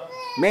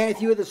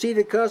 Matthew at the seat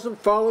of custom,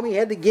 follow me. He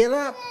had to get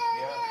up.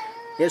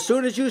 Yeah. As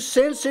soon as you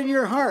sense in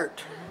your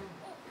heart,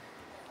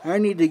 I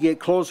need to get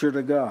closer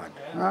to God.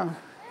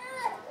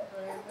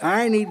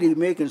 I need to be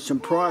making some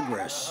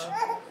progress.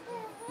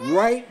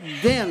 Right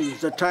then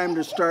is the time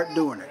to start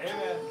doing it.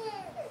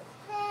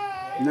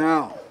 Amen.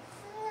 Now,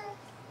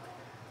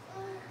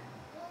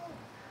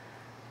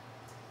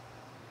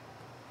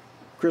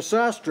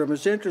 Chrysostom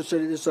is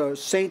interested. It's a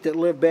saint that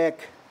lived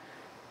back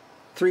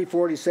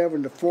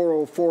 347 to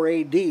 404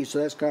 AD, so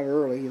that's kind of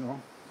early, you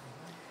know.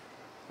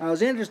 I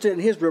was interested in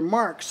his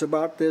remarks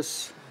about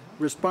this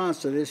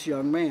response to this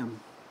young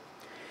man.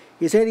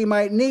 He said he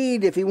might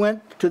need, if he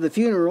went to the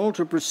funeral,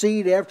 to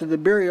proceed after the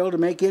burial to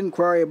make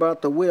inquiry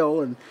about the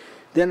will and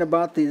then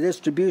about the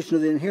distribution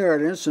of the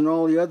inheritance and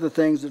all the other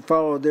things that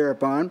followed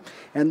thereupon,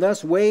 and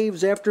thus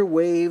waves after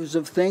waves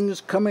of things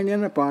coming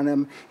in upon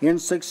him in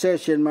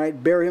succession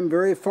might bear him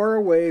very far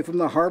away from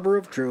the harbor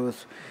of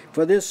truth.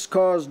 For this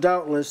cause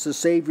doubtless the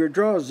Savior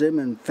draws him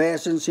and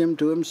fastens him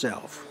to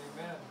himself.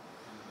 Amen.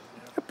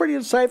 A pretty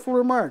insightful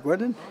remark,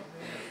 wasn't it?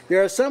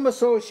 There are some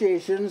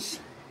associations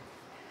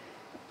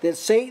that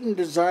Satan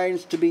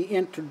designs to be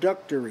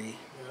introductory,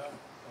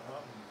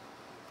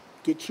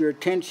 get your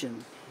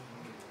attention,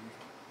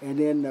 and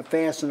then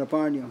fasten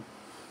upon you.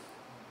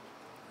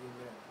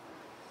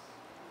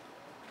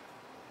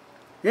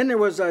 Then there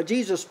was,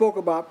 Jesus spoke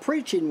about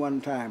preaching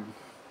one time.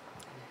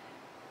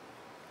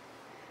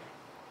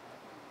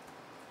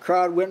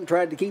 Crowd went and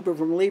tried to keep him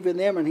from leaving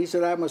them, and he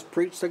said, I must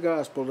preach the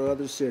gospel to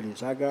other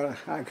cities. I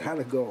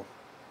gotta go.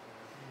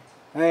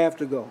 I have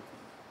to go.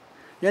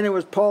 Then there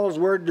was Paul's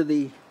word to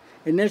the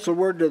initial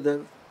word to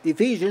the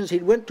Ephesians. He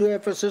went to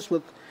Ephesus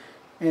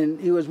and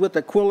he was with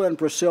Aquila and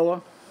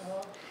Priscilla.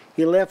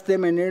 He left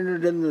them and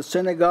entered in the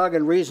synagogue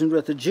and reasoned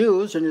with the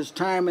Jews, and his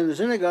time in the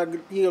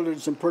synagogue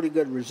yielded some pretty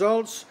good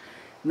results,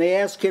 and they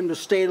asked him to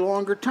stay a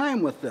longer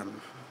time with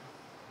them.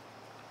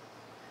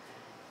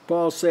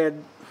 Paul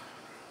said,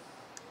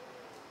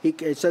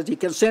 it says he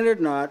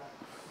consented not,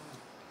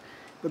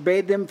 but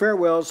bade them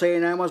farewell,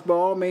 saying, I must by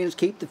all means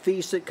keep the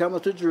feast that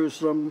cometh to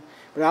Jerusalem,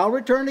 but I'll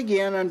return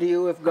again unto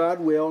you if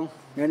God will.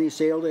 And he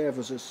sailed to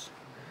Ephesus.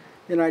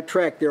 Then I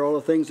tracked there all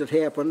the things that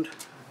happened.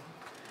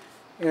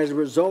 As a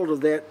result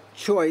of that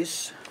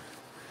choice,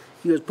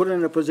 he was put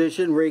in a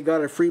position where he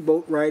got a free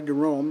boat ride to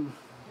Rome.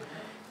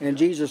 And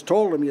Jesus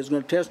told him he was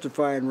going to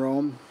testify in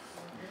Rome.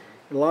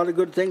 A lot of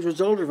good things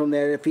resulted from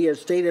that. If he had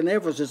stayed in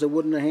Ephesus, it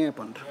wouldn't have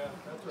happened. Yeah,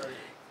 that's right.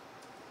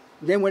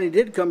 Then when he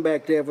did come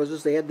back to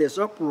Ephesus, they had this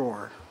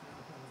uproar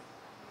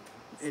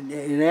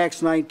in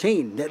Acts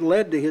 19 that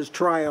led to his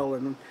trial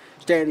and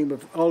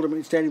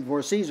ultimately standing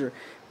before Caesar.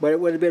 But it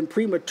would have been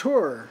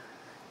premature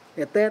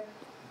at that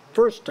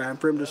first time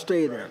for him to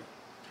stay there.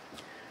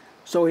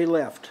 So he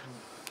left.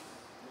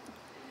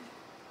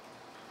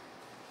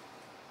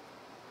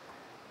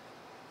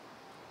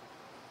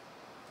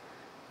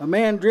 A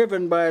man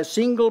driven by a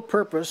single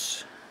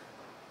purpose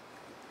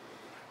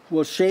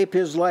will shape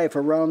his life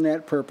around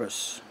that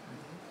purpose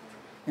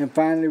and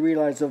finally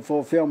realize the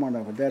fulfillment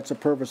of it. That's a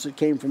purpose that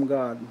came from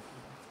God.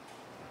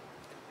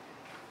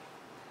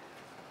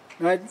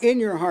 Now, in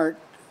your heart,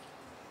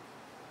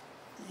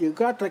 you've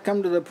got to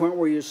come to the point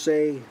where you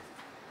say,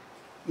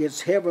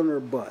 it's heaven or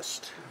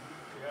bust.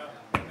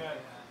 Yeah. Amen.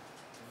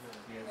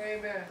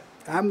 Amen.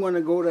 I'm going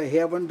to go to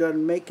heaven.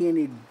 Doesn't make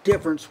any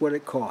difference what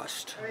it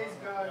costs. Praise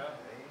God.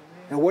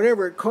 Now,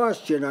 whatever it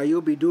costs you, now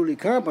you'll be duly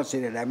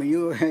compensated. I mean,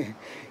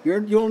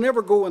 you'll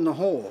never go in the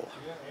hole.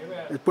 Yeah.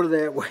 Amen. Let's put it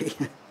that way,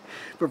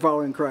 for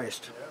following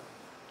Christ.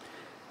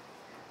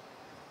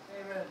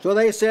 Amen. So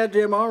they said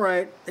to him, all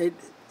right,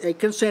 they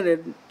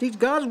consented.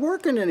 God's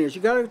working in this.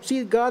 You got to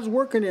see God's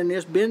working in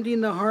this,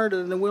 bending the heart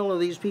and the will of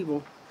these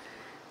people.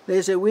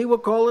 They said, we will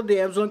call the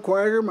damsel and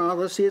quiet her mouth.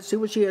 Let's see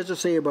what she has to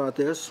say about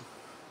this.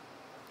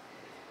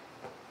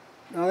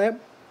 Now,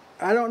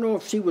 I don't know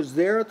if she was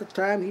there at the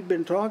time he'd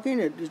been talking.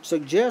 It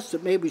suggests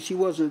that maybe she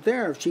wasn't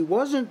there. If she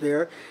wasn't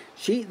there,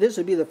 this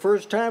would be the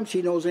first time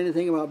she knows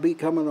anything about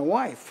becoming a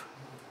wife.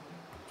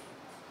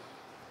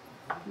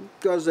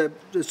 Because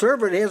the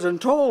servant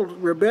hasn't told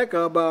Rebecca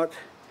about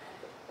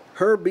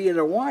her being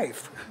a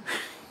wife.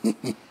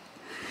 As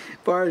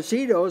far as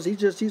she knows,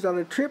 he's on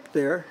a trip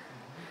there.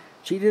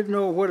 She didn't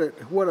know what it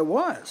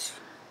was.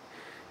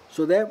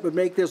 So that would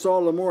make this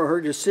all the more,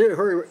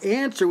 her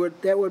answer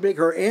would make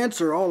her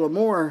answer all the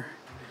more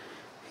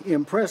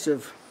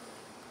impressive.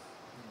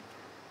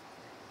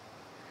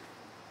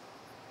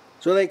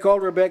 So they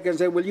called Rebekah and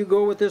said, will you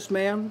go with this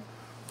man?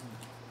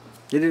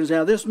 They didn't say,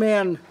 now this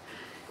man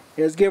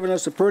has given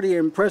us a pretty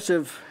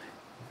impressive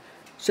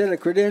set of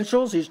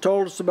credentials. He's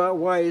told us about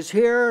why he's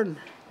here and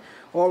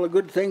all the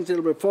good things that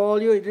will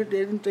befall you.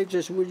 They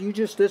just, will you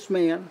just this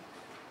man?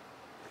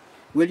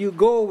 Will you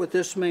go with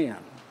this man?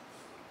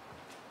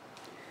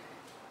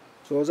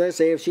 So as I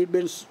say, if she'd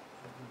been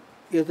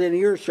within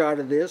earshot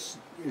of this,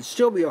 it'd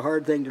still be a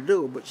hard thing to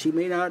do, but she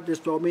may not,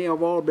 just may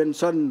have all been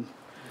sudden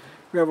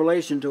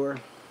revelation to her.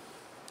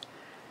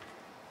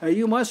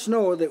 You must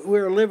know that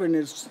we're living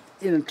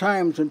in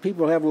times when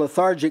people have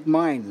lethargic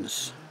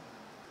minds.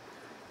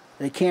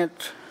 They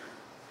can't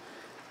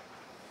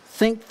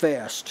think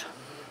fast,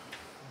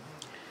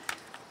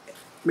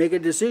 make a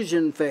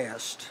decision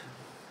fast.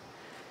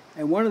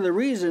 And one of the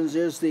reasons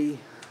is the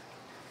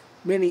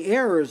many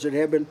errors that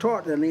have been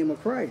taught in the name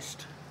of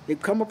Christ. They've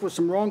come up with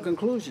some wrong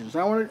conclusions.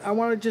 I want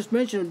to just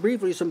mention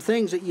briefly some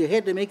things that you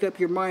had to make up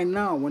your mind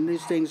now when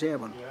these things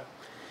happened. Yeah.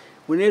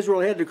 When Israel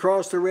had to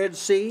cross the Red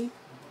Sea,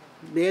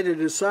 they had to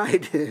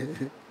decide.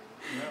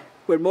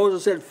 When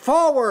Moses said,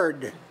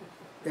 forward,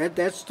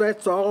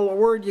 that's all the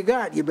word you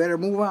got. You better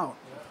move out.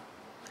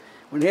 Yeah.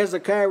 When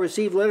Hezekiah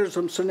received letters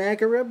from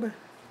Sennacherib,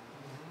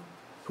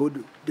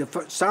 who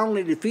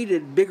soundly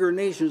defeated bigger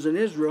nations than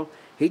Israel,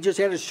 he just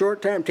had a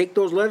short time. Take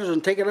those letters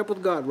and take it up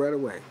with God right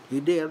away. He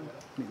did.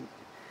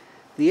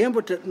 The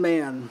impotent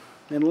man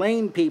and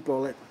lame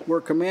people that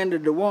were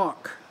commanded to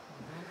walk,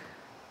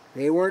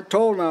 they weren't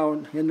told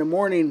now in the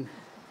morning,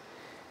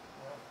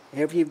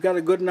 after you've got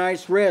a good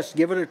night's rest,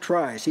 give it a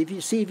try. See if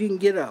you can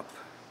get up.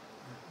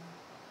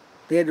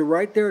 They had to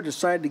right there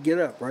decide to get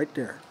up, right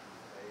there.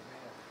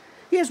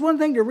 Yes, one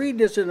thing to read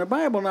this in the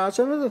Bible now. It's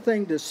another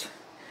thing to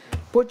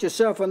put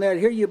yourself on that.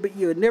 Here you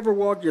had never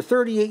walked. You're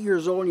 38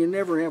 years old and you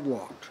never have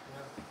walked.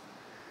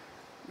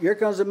 Here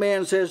comes a man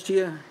and says to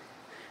you,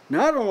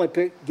 not only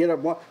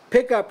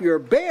pick up your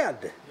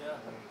bed.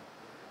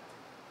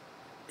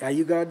 Now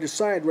you got to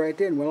decide right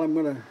then. Well, I'm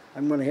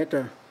gonna have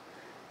to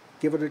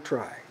give it a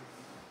try.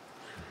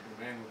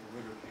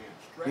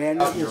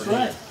 And that's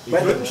right. He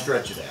couldn't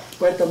stretch it out.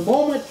 But the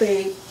moment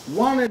they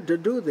wanted to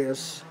do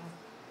this,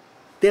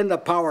 then the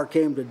power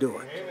came to do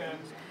it. Amen.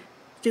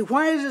 See,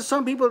 why is it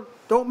some people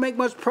don't make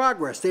much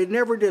progress? They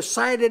never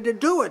decided to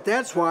do it.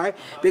 That's why.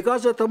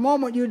 Because at the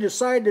moment you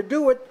decide to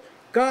do it,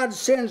 God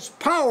sends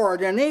power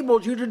that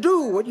enables you to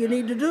do what you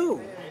need to do.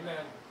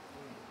 Amen.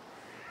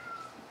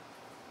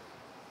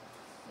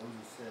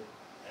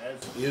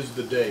 As is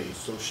the day,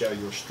 so shall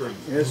your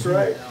strength. That's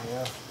right.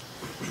 Yeah.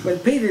 When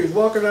Peter was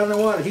walking on the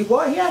water, he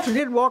actually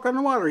did walk on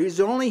the water. He's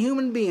the only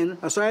human being,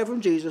 aside from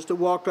Jesus, that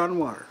walked on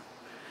water.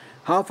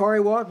 How far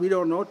he walked, we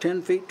don't know.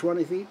 10 feet,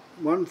 20 feet,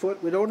 1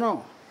 foot, we don't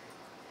know.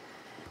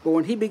 But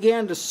when he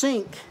began to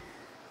sink,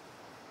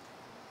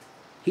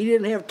 he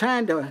didn't have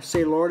time to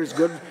say, Lord, it's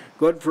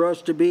good for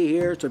us to be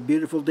here. It's a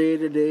beautiful day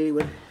today.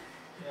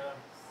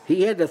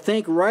 He had to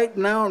think right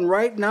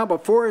now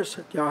before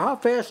how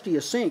fast do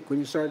you sink when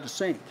you start to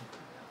sink?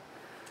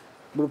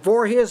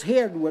 Before his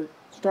head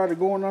started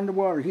going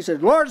underwater, he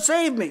said, Lord,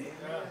 save me.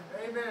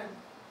 Amen.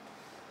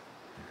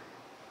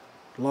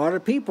 A lot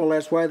of people,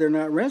 that's why they're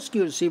not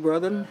rescued, see,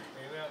 brethren. Amen.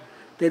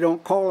 They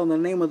don't call on the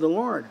name of the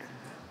Lord.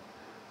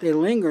 They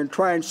linger and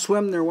try and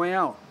swim their way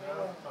out.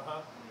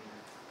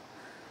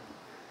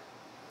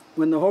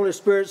 When the Holy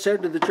Spirit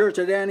said to the church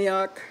at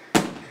Antioch,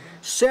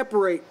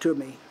 separate to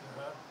me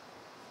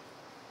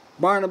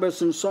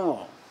Barnabas and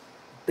Saul,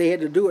 they had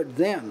to do it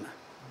then.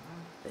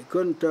 They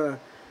couldn't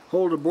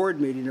hold a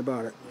board meeting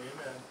about it.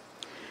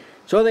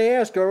 So they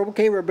asked her,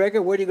 okay,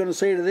 Rebecca, what are you going to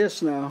say to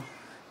this now?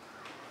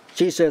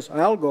 She says,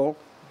 I'll go.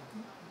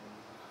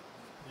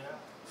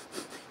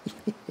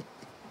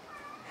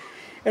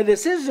 A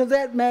decision of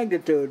that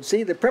magnitude,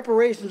 see, the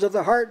preparations of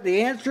the heart,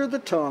 the answer of the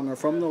tongue are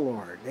from the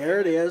Lord. There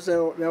it is.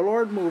 The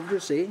Lord moved her,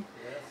 see.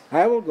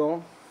 I will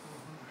go.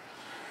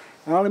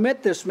 I only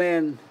met this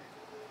man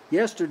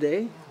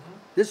yesterday.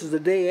 This is the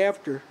day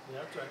after.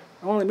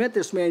 I only met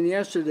this man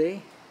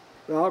yesterday.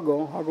 But I'll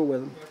go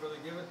with him. Yeah, Brother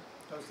Gibbon,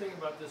 I was thinking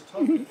about this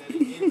token that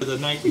he gave her the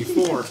night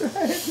before.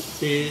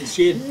 She's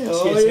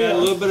got a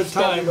little bit of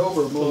time to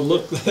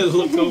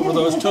look over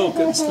those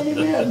tokens.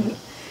 Amen.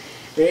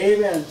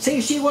 Amen. See,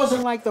 she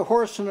wasn't like the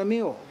horse and the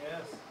mule.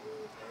 Yes.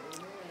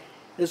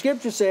 The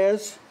scripture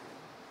says,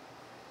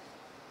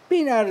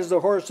 be not as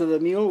the horse or the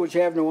mule, which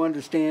have no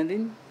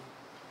understanding,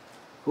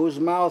 whose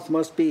mouth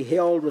must be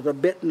held with a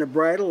bit and a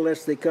bridle,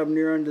 lest they come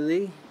near unto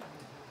thee.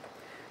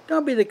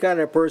 Don't be the kind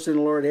of person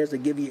the Lord has to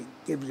give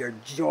your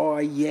jaw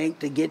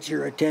yanked to get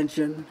your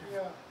attention.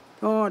 Yeah.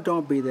 Oh,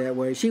 don't be that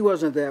way. She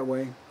wasn't that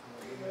way.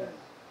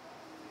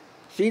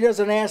 She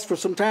doesn't ask for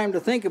some time to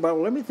think about,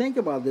 well, let me think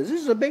about this.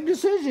 This is a big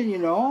decision, you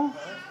know.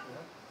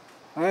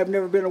 I have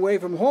never been away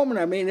from home, and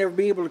I may never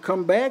be able to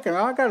come back, and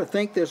I've got to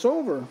think this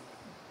over.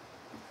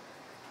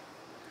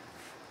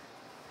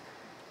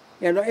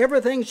 And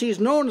everything she's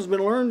known has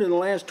been learned in the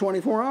last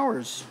 24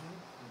 hours.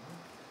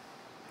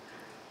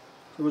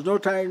 There was no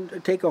time to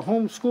take a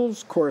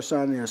homeschool course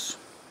on this.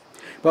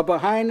 But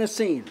behind the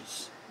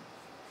scenes,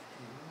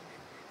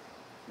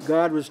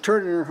 God was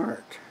turning her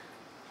heart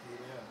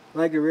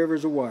like the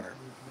rivers of water.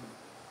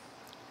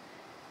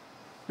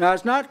 Now,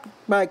 it's not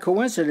by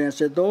coincidence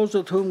that those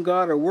with whom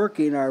God are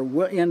working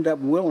end up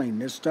willing.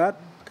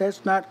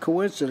 That's not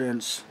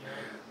coincidence.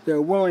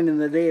 They're willing in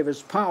the day of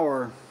His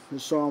power,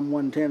 as Psalm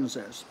 110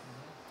 says.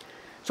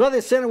 So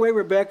they sent away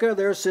Rebekah,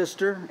 their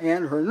sister,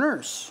 and her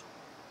nurse,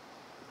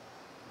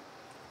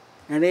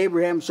 and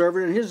Abraham's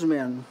servant and his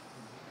men.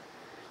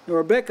 Now,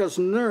 Rebekah's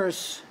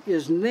nurse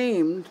is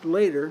named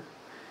later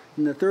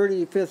in the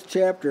 35th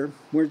chapter,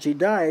 where she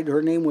died.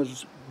 Her name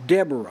was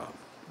Deborah.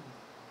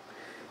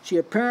 She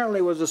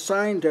apparently was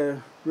assigned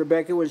to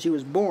Rebekah when she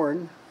was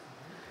born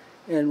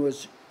and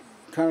was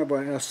kind of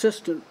an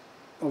assistant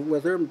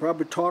with her and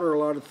probably taught her a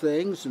lot of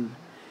things and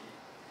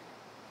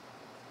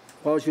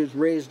while she was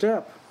raised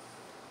up.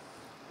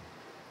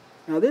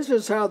 Now this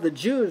is how the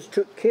Jews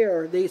took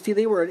care.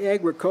 They were an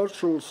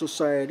agricultural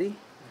society,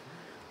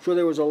 so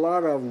there was a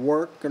lot of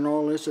work and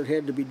all this that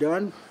had to be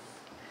done.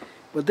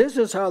 But this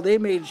is how they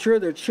made sure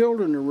their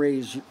children were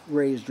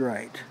raised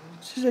right.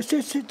 It's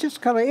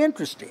just kind of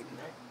interesting.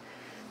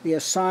 They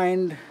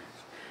assigned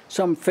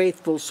some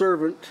faithful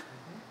servant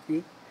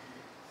to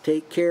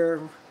take care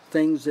of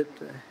things that,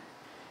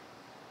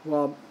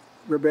 while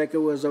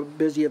Rebekah was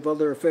busy of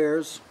other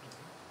affairs,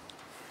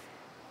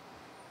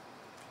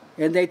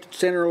 and they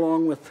sent her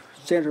along with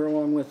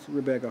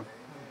Rebekah,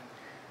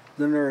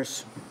 the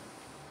nurse.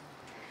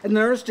 And the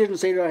nurse didn't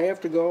say, "Do I have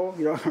to go?"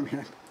 You know, I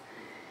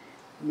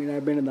mean,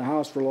 I've been in the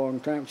house for a long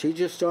time. She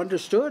just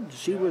understood.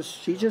 She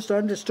just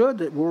understood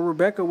that where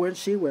Rebekah went,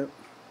 she went.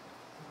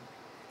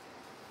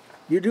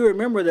 You do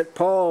remember that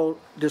Paul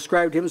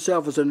described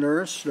himself as a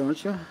nurse,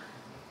 don't you?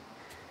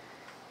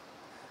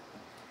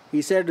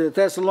 He said to the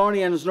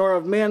Thessalonians, "Nor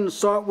of men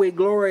sought we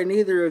glory,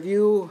 neither of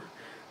you,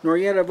 nor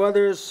yet of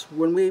others,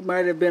 when we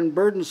might have been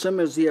burdensome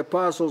as the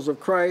apostles of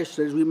Christ,"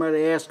 as we might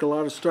have asked a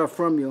lot of stuff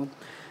from you.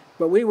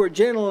 "But we were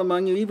gentle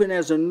among you, even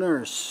as a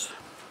nurse."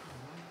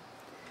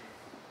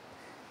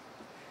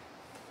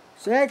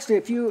 So actually,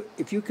 if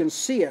you can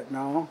see it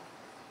now,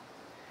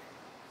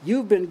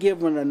 you've been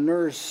given a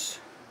nurse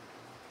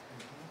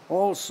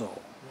also.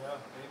 Yeah,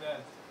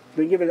 amen. You've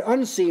been given an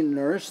unseen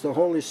nurse, the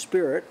Holy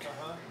Spirit,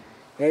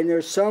 and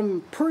there's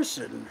some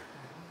person,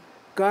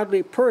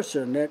 godly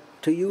person, that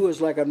to you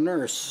is like a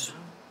nurse.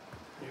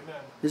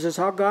 Amen. This is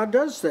how God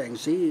does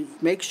things. He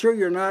makes sure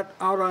you're not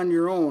out on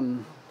your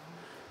own,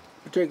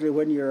 particularly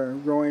when you're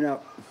growing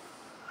up.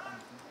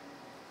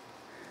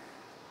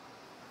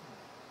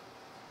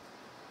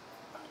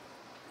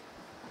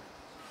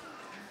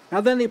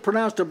 Now then he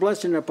pronounced a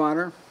blessing upon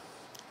her.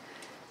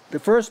 The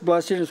first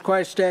blessing is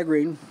quite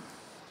staggering.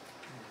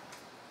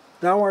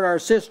 "Thou art our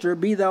sister,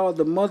 be thou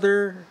the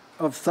mother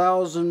of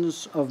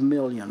thousands of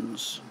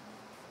millions."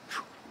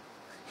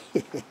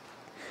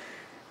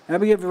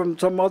 Let me give you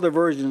some other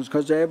versions,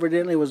 because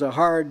evidently it was a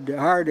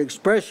hard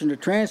expression to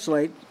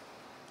translate.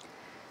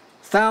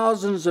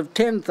 "Thousands of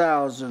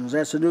 10,000s,"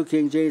 that's the New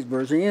King James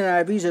Version.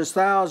 NIV says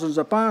thousands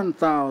upon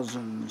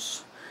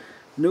thousands.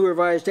 New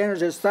Revised Standard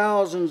says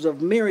thousands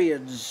of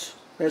myriads.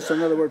 That's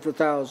another word for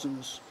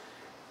thousands.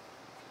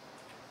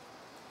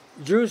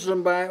 Jewish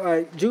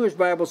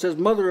Bible says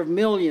mother of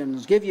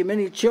millions. "Give you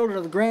many children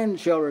of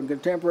grandchildren,"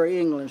 contemporary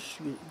English.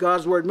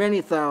 God's Word,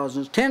 many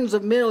thousands. "Tens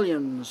of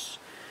millions,"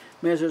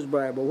 Message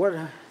Bible.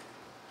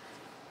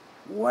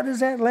 What does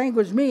that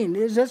language mean?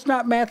 That's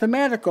not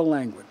mathematical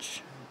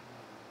language.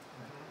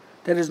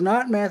 That is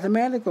not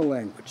mathematical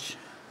language.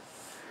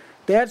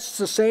 That's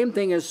the same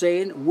thing as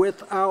saying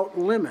without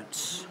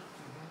limits.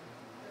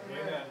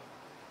 Amen.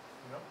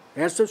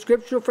 That's the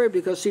scriptural phrase,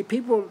 because see,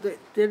 people, they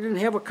didn't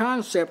have a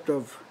concept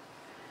of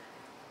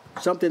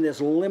something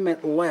that's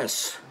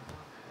limitless.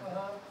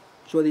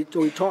 So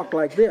we talk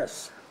like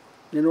this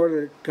in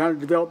order to kind of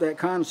develop that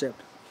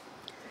concept.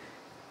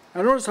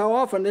 Now notice how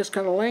often this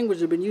kind of language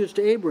has been used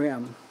to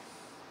Abraham.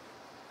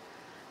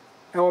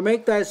 "I will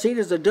make thy seed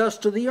as the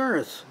dust of the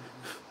earth."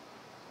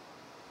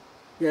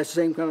 Yeah, it's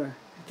the same kind of...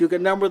 "If you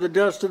can number the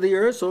dust of the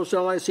earth, so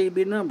shall thy seed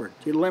be numbered."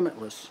 You're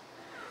limitless.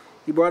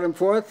 He brought him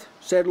forth,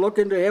 said, "Look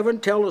into heaven,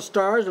 tell the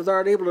stars, if thou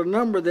art able to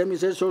number them," he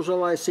said, "so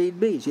shall thy seed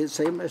be." See, it's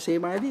the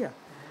same idea.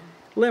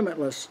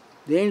 Limitless.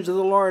 "The angel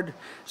of the Lord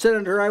said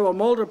unto her, I will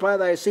multiply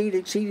thy seed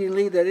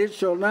exceedingly, that it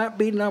shall not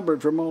be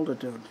numbered for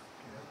multitude."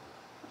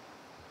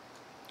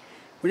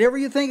 Whenever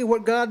you think of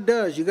what God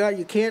does,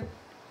 you can't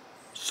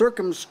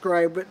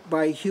circumscribe it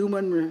by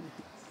human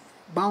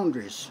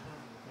boundaries.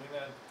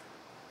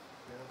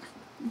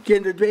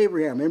 Again to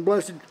Abraham, "And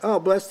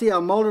bless thee,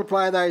 I'll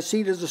multiply thy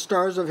seed as the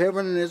stars of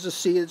heaven and as the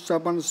sea that's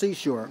up on the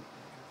seashore."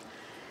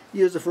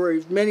 Use the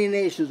phrase, many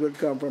nations would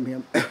come from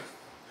him.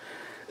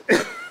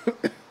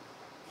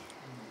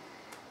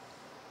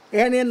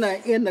 And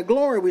in the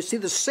glory, we see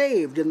the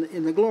saved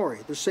in the glory,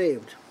 the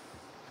saved.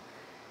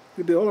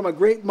 "We behold him a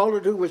great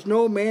multitude which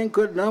no man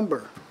could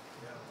number."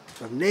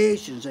 of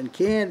nations and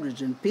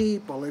kindreds and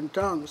people and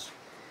tongues.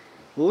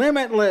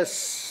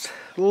 Limitless.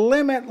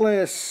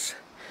 Limitless.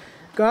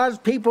 God's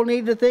people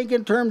need to think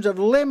in terms of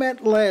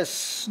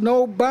limitless,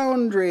 no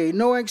boundary,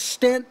 no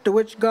extent to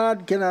which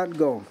God cannot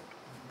go.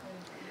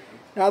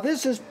 Now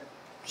this is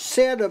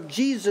said of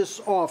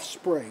Jesus'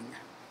 offspring.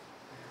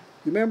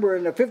 Remember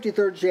in the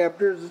 53rd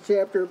chapter, the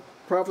chapter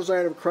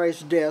prophesied of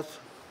Christ's death,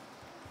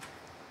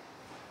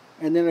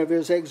 and then of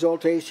his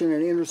exaltation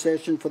and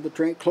intercession for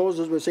the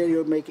closes with saying he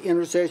would make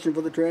intercession for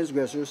the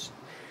transgressors.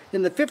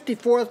 In the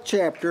 54th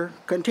chapter,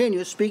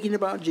 continues speaking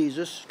about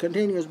Jesus,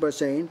 continues by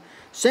saying,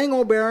 "Sing,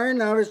 O barren,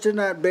 thou that did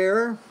not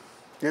bear,"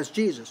 that's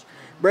Jesus.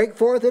 "Break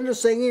forth into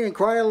singing and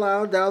cry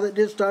aloud, thou that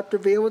didst not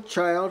travail with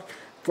child,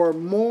 for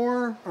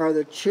more are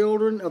the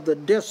children of the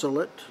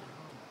desolate,"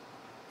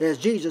 that's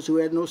Jesus who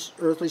had no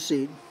earthly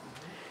seed,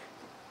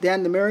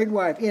 "than the married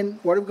wife."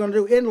 What are we going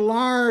to do?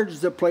 "Enlarge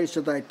the place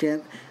of thy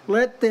tent.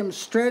 Let them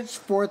stretch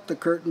forth the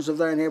curtains of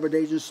thine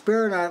habitation.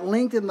 Spare not,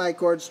 lengthen thy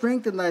cords,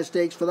 strengthen thy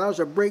stakes, for thou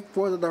shalt break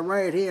forth on the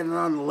right hand and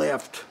on the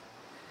left."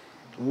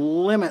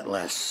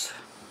 Limitless.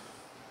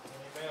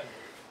 Amen.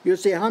 You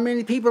say, how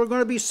many people are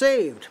going to be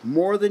saved?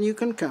 More than you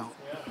can count.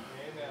 Yeah.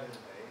 Amen.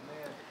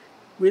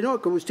 We know it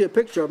because we see a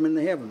picture of them in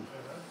the heaven.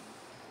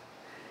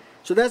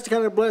 So that's the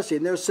kind of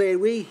blessing. They're saying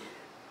we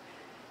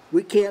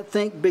can't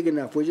think big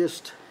enough. We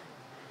just,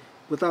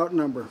 without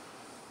number.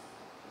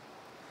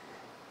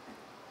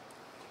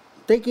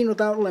 Thinking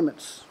without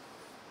limits.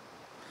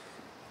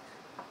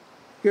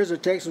 Here's a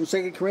text from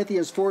 2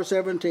 Corinthians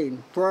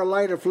 4:17. "For our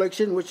light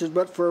affliction, which is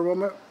but for a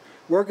moment,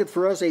 worketh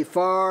for us a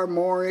far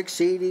more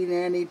exceeding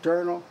and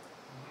eternal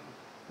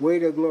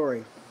weight of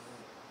glory."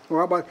 Or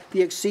how about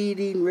the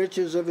exceeding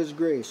riches of his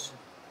grace?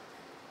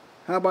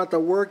 How about the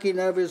working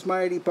of his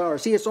mighty power?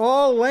 See, it's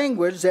all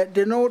language that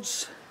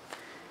denotes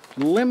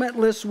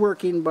limitless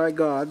working by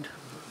God.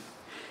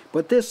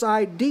 But this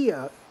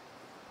idea,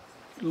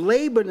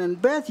 Laban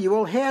and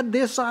Bethuel had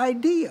this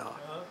idea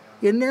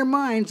in their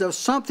minds of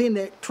something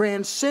that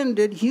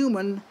transcended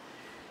human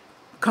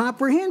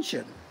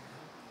comprehension.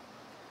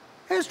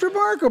 It's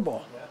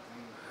remarkable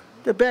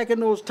that back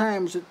in those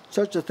times that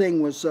such a thing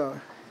was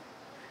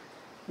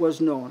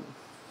known.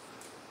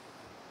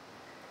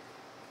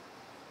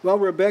 Well,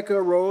 Rebekah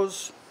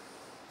arose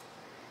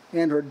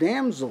and her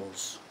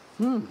damsels,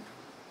 and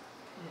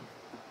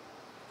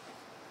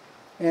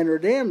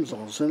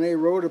they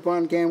rode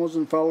upon camels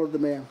and followed the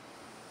man.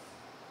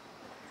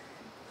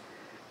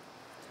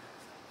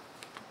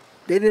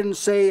 They didn't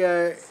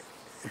say,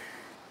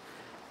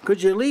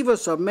 "Could you leave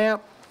us a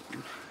map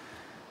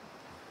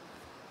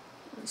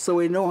so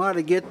we know how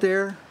to get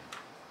there?"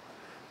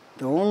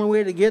 The only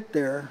way to get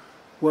there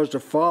was to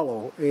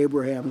follow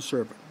Abraham's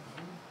servant.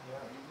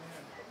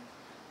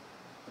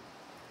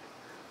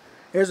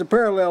 There's a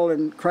parallel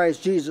in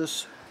Christ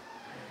Jesus.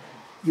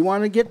 You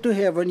want to get to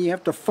heaven, you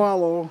have to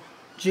follow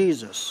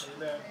Jesus.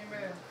 Amen.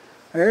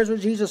 Here's what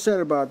Jesus said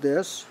about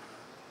this.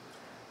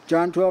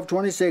 John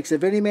 12:26,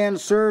 "If any man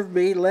serve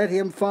me, let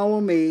him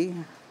follow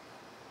me.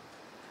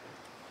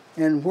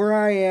 And where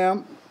I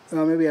am,"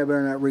 maybe I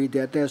better not read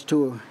that. That's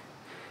too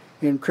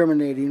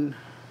incriminating.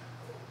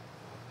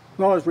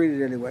 Well, let's read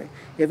it anyway.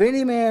 "If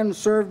any man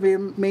serve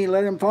me,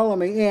 let him follow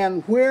me.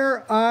 And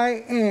where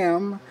I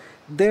am,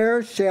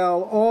 there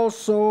shall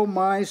also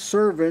my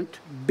servant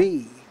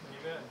be."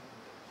 Amen.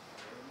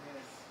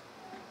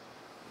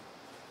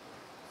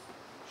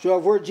 So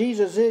if where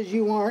Jesus is,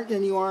 you aren't,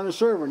 then you aren't a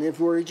servant.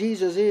 If where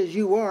Jesus is,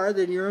 you are,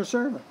 then you're a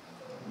servant.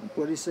 That's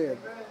what he said.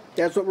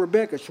 That's what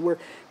Rebekah,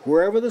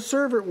 wherever the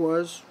servant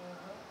was,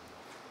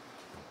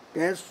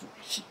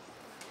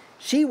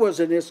 she was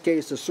in this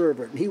case the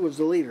servant, and he was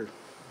the leader.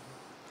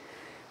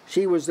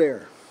 She was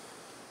there.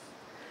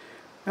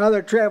 Now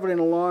they're traveling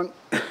along.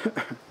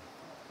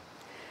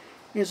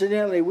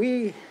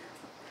 Incidentally,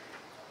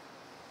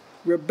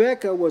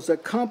 Rebekah was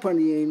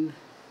accompanying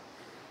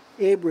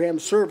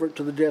Abraham's servant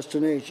to the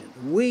destination.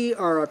 We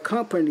are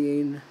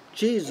accompanying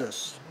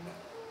Jesus.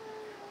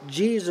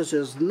 Jesus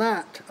is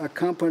not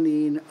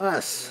accompanying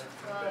us.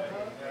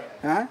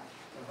 Huh?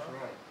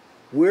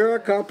 We're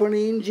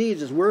accompanying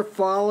Jesus. We're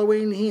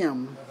following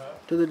him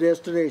to the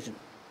destination.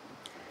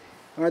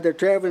 All right, they're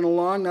traveling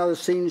along. Now the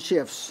scene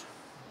shifts.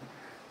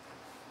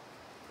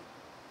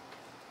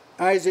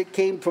 Isaac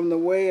came from the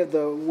way of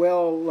the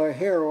well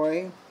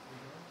Lahairoi,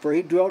 for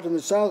he dwelt in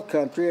the south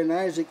country, and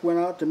Isaac went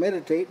out to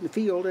meditate in the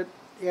field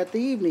at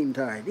the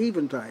eventide.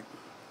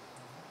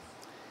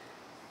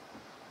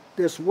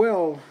 This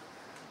well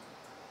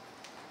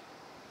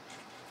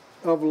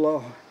of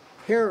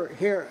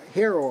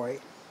Lahairoi,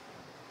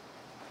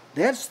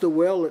 that's the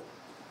well that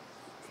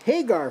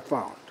Hagar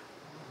found.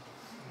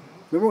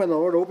 Remember when the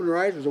Lord opened her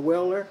eyes, there was a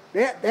well there?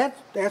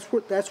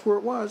 That's where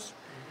it was.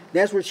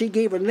 That's where she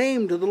gave a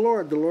name to the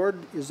Lord. The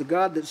Lord is the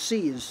God that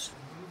sees.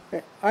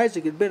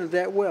 Isaac had been at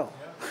that well.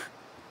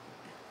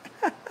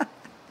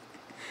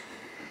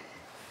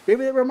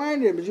 Maybe it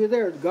reminded him, as you're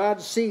there,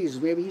 God sees.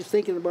 Maybe he's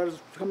thinking about his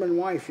coming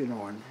wife,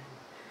 and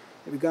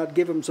maybe God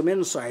give him some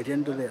insight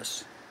into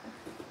this.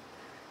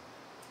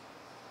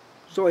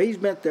 So he's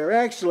met there.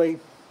 Actually,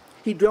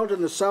 he dwelt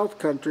in the south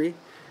country.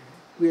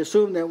 We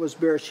assume that was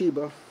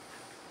Beersheba.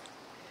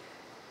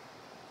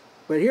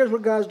 But here's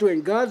what God's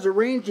doing. God's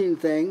arranging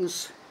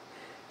things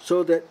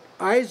so that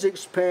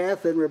Isaac's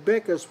path and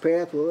Rebekah's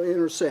path will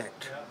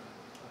intersect.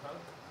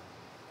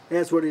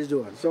 That's what he's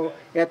doing. So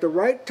at the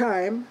right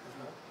time,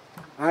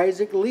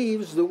 Isaac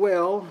leaves the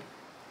well,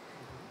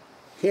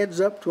 heads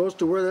up close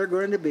to where they're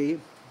going to be.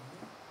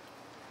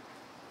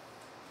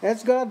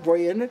 That's God for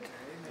you, isn't it?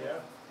 Yeah.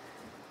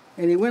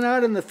 And he went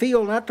out in the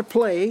field not to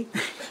play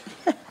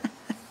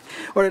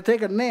or to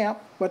take a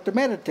nap, but to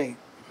meditate.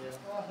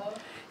 Yeah.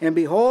 And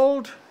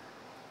behold,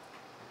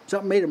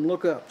 something made him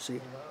look up,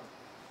 see.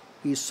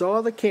 He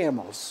saw the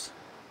camels.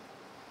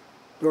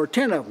 There were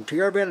 10 of them.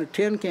 Caravan of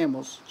 10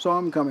 camels. Saw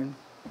them coming.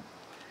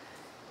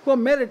 Well,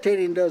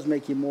 meditating does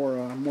make you more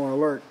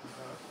alert.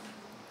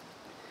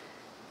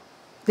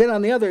 Then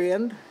on the other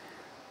end,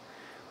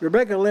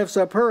 Rebekah lifts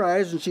up her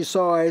eyes and she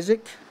saw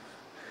Isaac.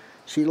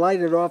 She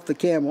lighted off the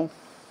camel,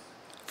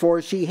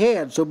 for she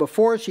had. So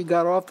before she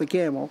got off the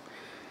camel,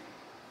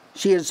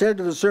 she had said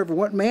to the servant,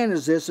 "What man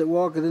is this that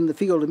walketh in the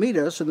field to meet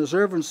us?" And the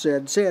servant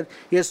said,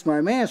 "It's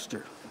my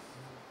master."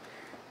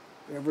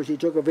 Therefore she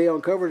took a veil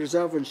and covered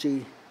herself, and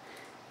she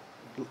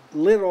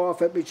lit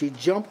off it, but she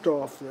jumped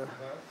off the...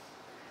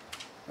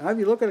 Now if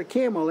you look at a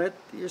camel,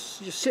 you're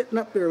sitting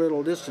up there a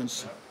little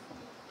distance.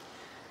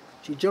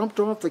 She jumped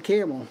off the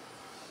camel.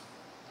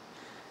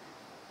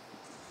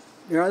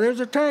 Now there's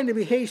a time to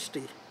be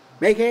hasty.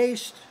 Make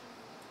haste.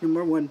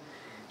 Remember when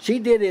she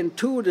did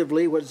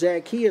intuitively what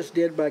Zacchaeus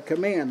did by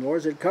command. The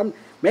Lord said, "Come,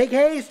 make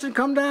haste and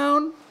come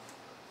down."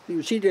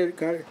 She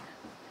did it.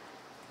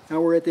 Now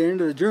we're at the end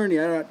of the journey.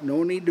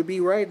 No need to be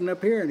riding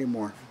up here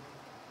anymore.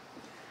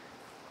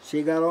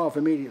 She got off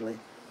immediately.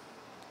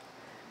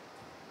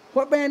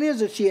 "What man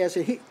is it?" she asked.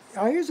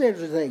 Here's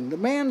the thing. The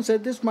man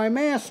said, "This is my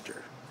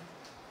master."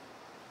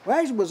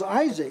 Well, it was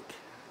Isaac.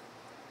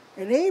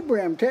 And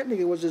Abraham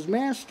technically was his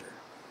master.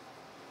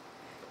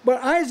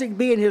 But Isaac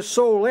being his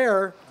sole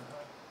heir,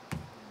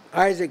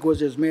 Isaac was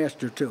his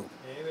master too.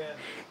 Amen.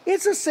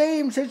 It's the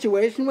same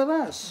situation with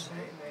us.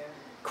 Amen.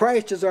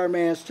 Christ is our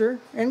master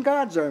and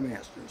God's our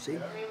master, see?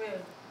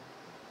 Amen.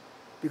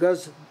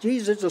 Because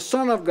Jesus is the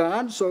Son of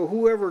God, so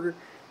whoever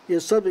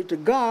is subject to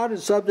God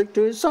is subject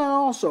to his Son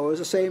also. It's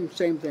the same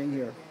thing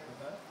here.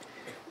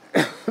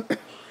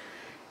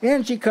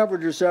 And she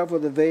covered herself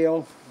with a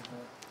veil.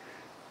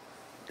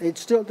 They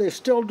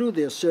still do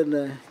this in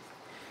the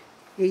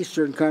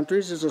Eastern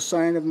countries as a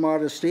sign of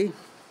modesty.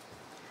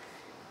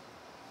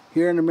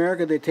 Here in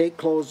America, they take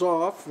clothes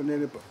off, and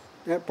then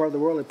that part of the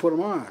world, they put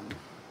them on.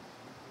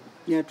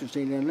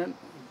 Interesting, isn't it?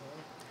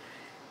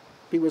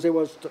 People say,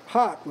 "Well, it's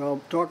hot."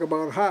 Well, talk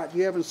about hot.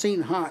 You haven't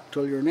seen hot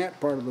till you're in that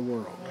part of the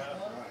world.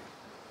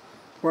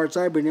 Parts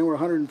I've been in were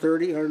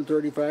 130,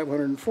 135,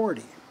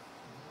 140.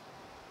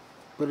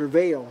 But her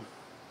veil.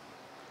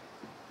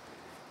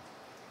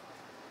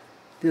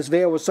 This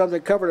veil was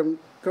something that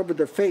covered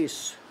their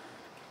face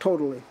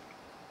totally.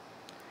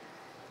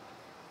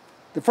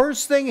 The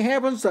first thing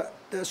happens,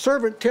 the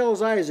servant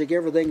tells Isaac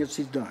everything that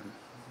he's done.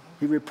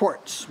 He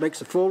reports, makes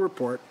a full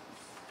report.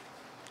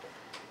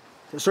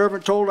 The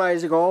servant told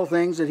Isaac all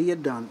things that he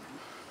had done.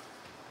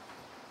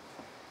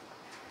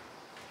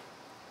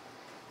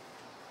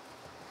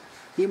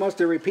 He must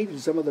have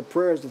repeated some of the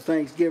prayers of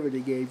thanksgiving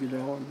he gave,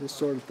 and this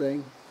sort of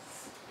thing.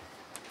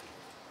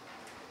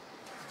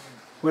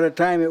 What a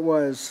time it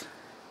was.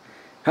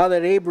 How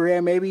that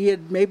Abraham,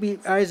 maybe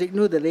Isaac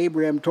knew that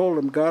Abraham told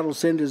him God will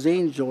send his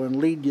angel and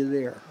lead you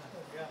there.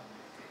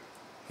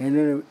 And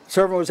then the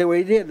servant would say, "Well,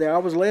 he did. I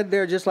was led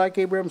there just like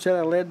Abraham said.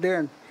 I led there,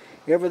 and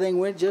everything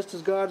went just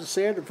as God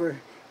said.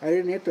 I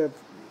didn't have to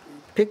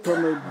pick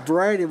from a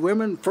variety of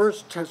women.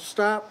 First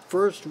stop,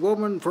 first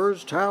woman,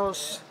 first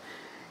house.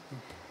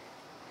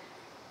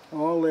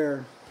 All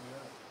there."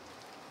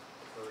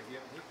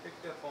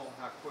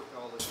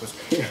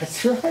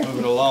 That's right.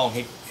 Moving along,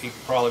 he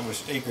probably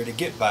was eager to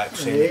get back,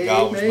 seeing that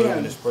God was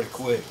moving this pretty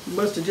quick. It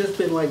must have just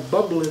been like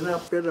bubbling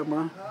up in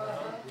him,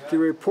 to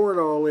report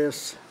all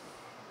this.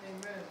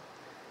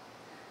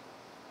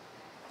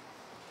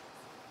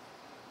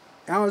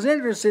 I was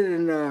interested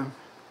in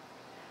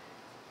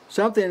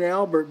something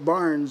Albert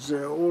Barnes,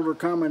 older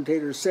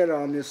commentator, said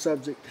on this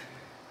subject.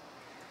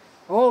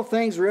 All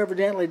things were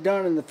evidently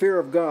done in the fear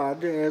of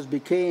God, as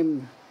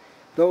became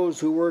those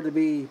who were to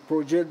be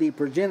the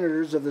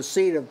progenitors of the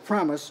seed of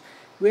promise.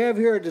 We have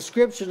here a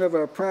description of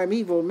a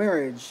primeval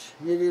marriage.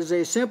 It is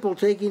a simple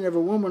taking of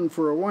a woman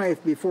for a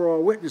wife before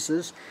all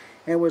witnesses,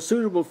 and with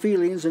suitable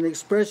feelings and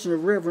expression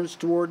of reverence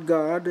toward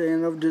God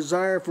and of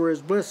desire for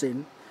his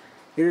blessing.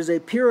 It is a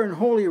pure and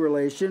holy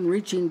relation,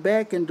 reaching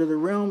back into the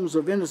realms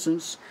of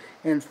innocence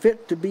and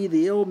fit to be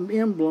the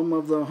emblem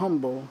of the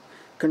humble,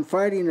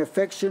 confiding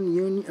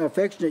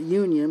affectionate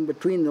union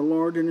between the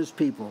Lord and his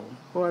people.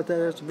 Well, I thought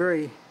that's a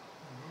very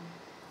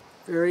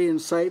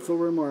insightful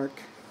remark.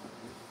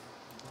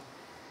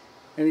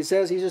 And he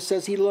just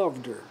says he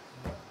loved her.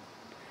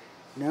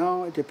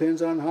 Now, it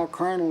depends on how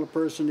carnal a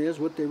person is,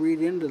 what they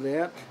read into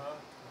that.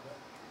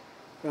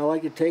 I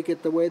like to take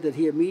it the way that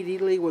he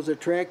immediately was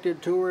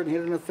attracted to her and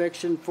had an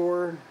affection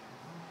for her.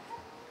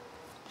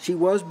 She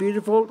was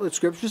beautiful. The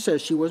scripture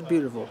says she was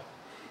beautiful.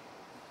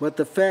 But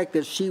the fact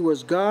that she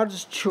was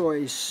God's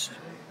choice,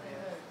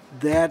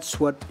 that's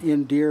what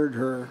endeared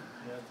her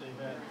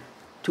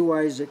to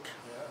Isaac.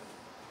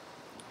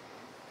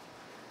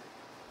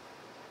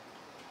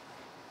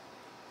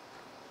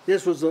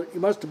 This was, he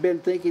must have been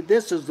thinking,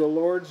 this is the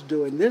Lord's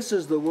doing. This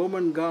is the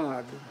woman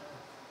God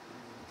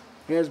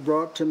has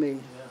brought to me.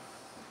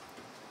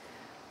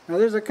 Now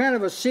there's a kind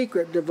of a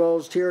secret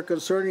divulged here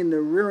concerning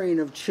the rearing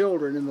of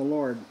children in the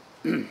Lord.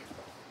 We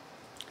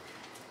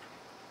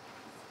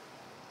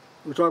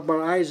talk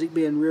about Isaac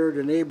being reared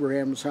in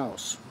Abraham's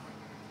house.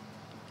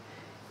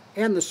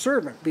 And the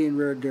servant being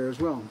reared there as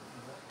well.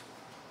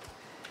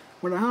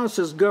 When a house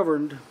is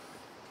governed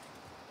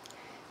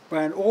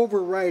by an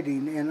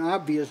overriding and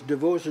obvious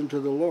devotion to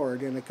the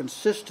Lord and a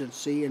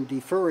consistency in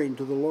deferring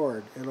to the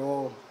Lord at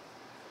all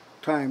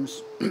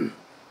times,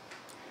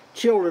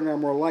 children are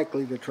more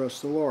likely to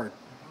trust the Lord.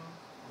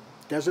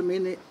 It doesn't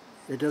mean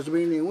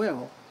they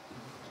will.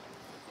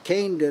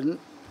 Cain didn't.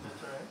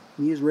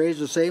 He was raised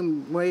the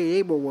same way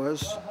Abel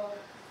was.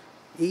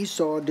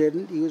 Esau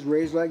didn't. He was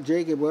raised like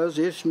Jacob was.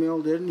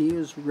 Ishmael didn't. He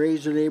was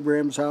raised in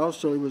Abraham's house,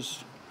 so he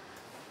was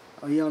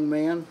a young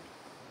man.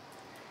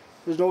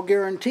 There's no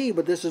guarantee,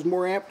 but this is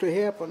more apt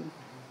to happen.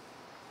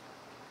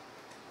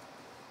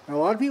 Now, a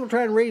lot of people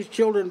try and raise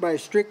children by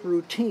strict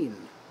routine.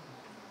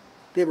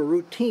 They have a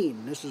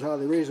routine. This is how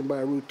they raise them, by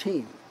a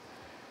routine.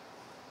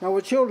 Now,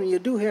 with children, you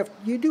do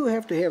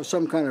have to have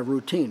some kind of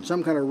routine,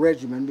 some kind of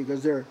regimen,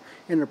 because they're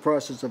in the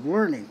process of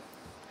learning.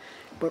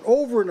 But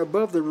over and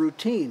above the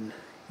routine,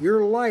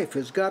 your life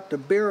has got to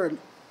bear an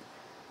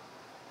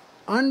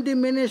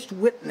undiminished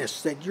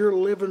witness that you're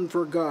living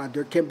for God.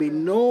 There can be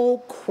no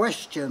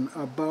question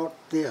about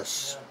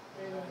this.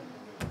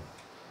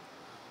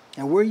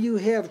 And where you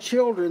have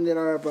children that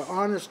are of an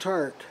honest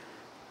heart,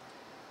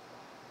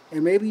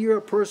 and maybe you're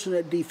a person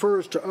that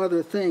defers to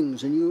other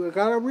things, and you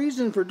got a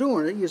reason for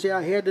doing it. You say,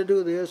 I had to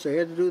do this, I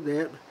had to do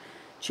that.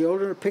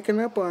 Children are picking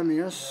up on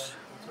this.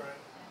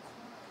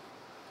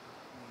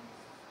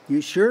 You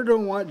sure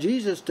don't want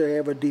Jesus to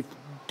have a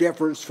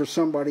deference for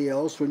somebody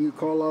else when you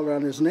call out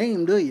on his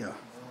name, do you?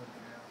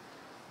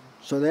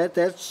 So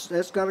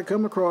that's got to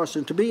come across.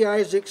 And to me,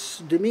 Isaac's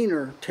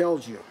demeanor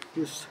tells you,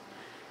 just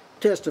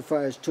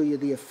testifies to you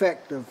the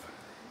effect of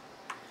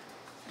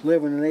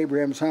living in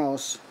Abraham's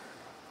house.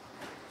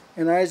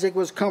 And Isaac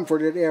was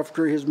comforted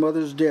after his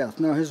mother's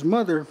death. Now his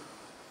mother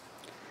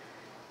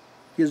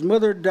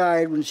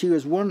died when she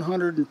was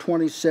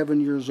 127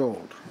 years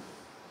old.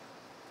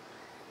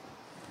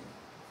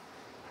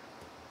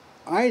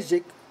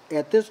 Isaac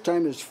at this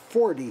time is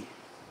 40,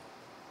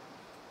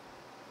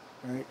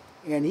 right?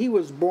 And he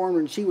was born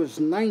when she was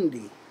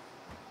 90.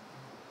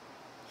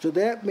 So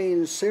that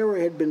means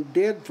Sarah had been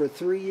dead for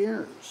 3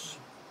 years,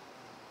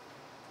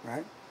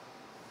 right?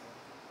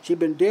 She'd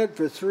been dead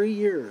for 3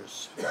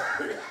 years.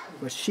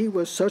 But she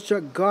was such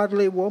a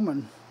godly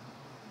woman.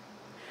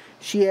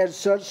 She had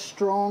such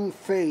strong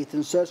faith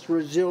and such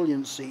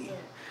resiliency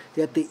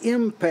that the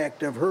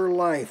impact of her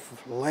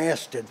life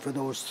lasted for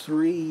those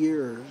 3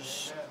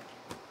 years.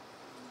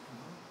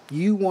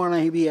 You want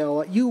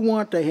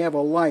to have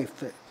a life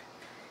that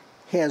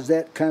has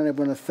that kind of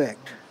an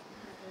effect.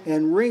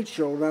 And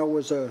Rachel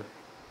now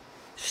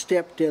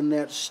stepped in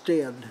that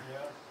stead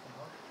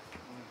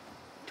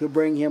to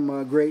bring him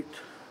a great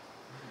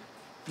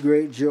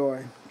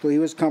joy. So he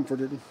was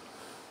comforted.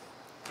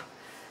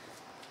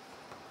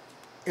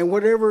 And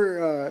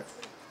whatever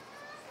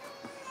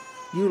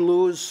you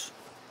lose,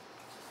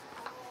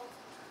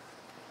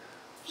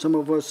 some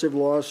of us have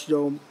lost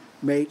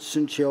mates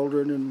and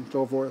children and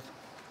so forth.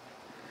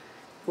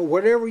 But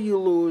whatever you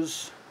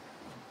lose,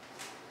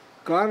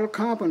 God will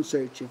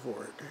compensate you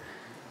for it.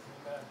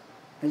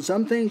 And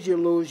some things you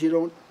lose, you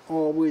don't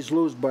always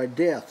lose by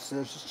death.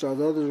 There's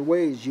other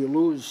ways you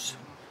lose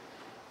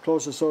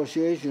close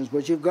associations.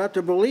 But you've got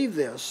to believe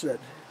this, that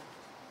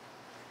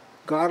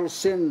God will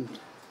send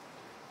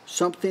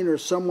something or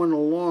someone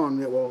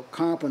along that will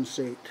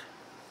compensate.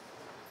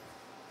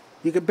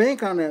 You can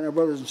bank on that,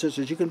 brothers and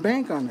sisters. You can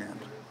bank on that.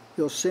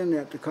 He'll send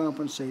that to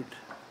compensate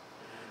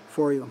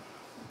for you.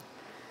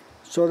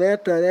 So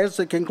that's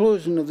the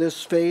conclusion of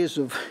this phase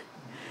of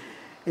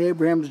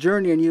Abraham's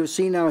journey. And you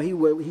see now he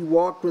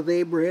walked with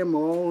Abraham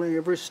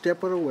every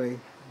step of the way,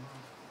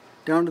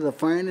 down to the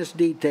finest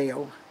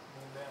detail.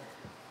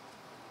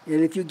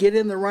 And if you get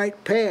in the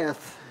right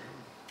path,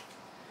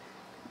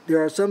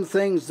 there are some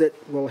things that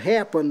will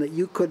happen that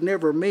you could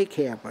never make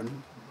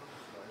happen,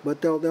 but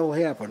they'll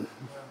happen.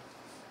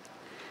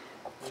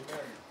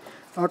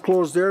 I'll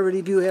close there. Any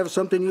of you have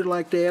something you'd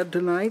like to add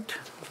tonight?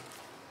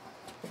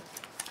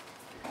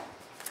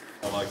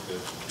 I like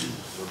that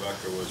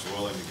Rebecca was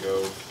willing to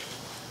go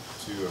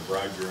to a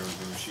bridegroom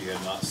whom she had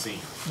not seen,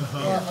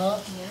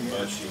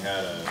 but she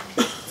had a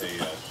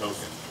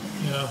token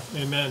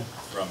Amen.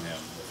 from him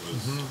that was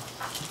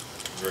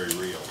very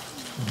real.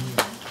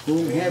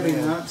 Whom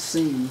having not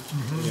seen.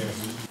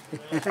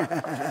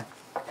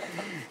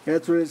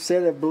 That's what it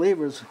said of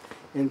believers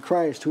in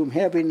Christ, whom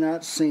having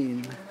not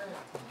seen.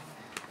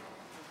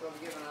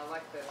 I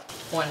like the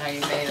point how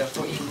you made of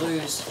what you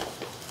lose,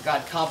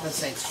 God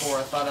compensates for.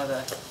 I thought of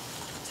the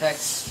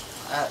text,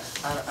 I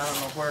don't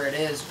know where it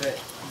is, but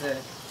the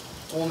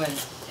woman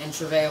in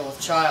travail with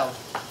child,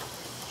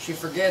 she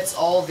forgets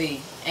all the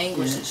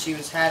anguish that she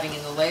was having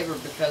in the labor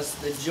because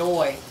the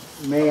joy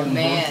of a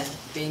man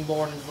being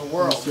born into the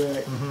world.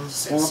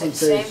 That's right.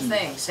 Same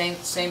thing,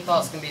 same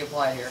thoughts can be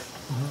applied here.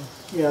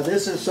 Yeah,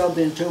 this is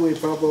something too we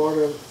probably ought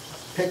to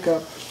pick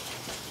up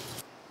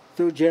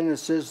through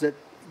Genesis, that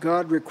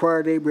God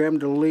required Abraham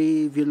to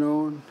leave, you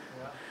know, and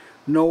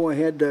Noah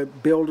had to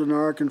build an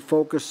ark and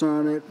focus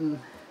on it,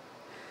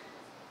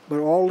 but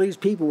all these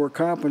people were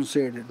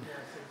compensated.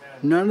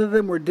 None of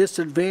them were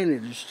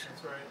disadvantaged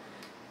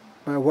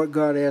by what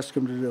God asked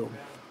them to do.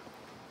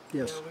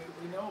 Yes.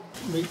 We know,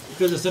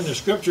 because it's in the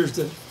scriptures,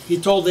 that he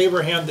told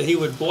Abraham that he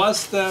would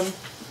bless them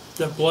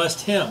that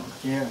blessed him.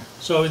 Yeah.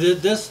 So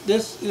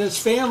this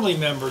family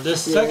member,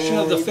 this section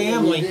of the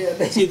family,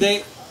 see,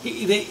 they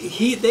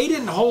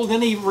didn't hold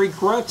any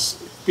regrets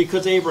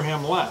because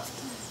Abraham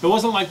left. It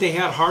wasn't like they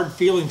had hard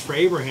feelings for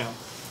Abraham.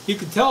 You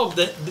could tell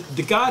that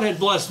the God had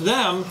blessed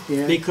them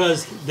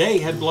because they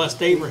had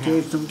blessed Abraham.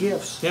 He gave them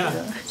gifts.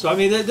 Yeah. So I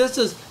mean, this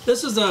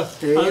is a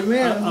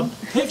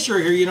picture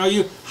here. You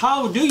know,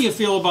 how do you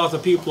feel about the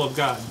people of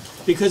God?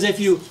 Because if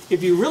you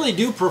really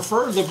do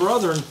prefer the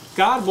brethren,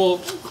 God will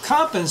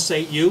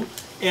compensate you,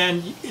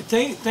 and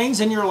things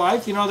in your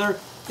life, you know,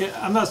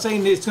 I'm not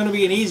saying it's going to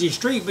be an easy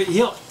street, but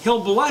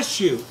He'll bless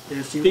you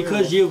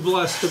because you've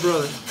blessed the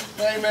brethren.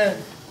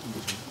 Amen.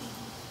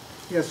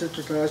 Yes,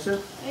 Sister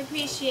Tasha? I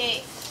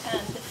appreciate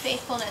the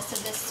faithfulness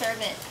of this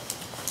servant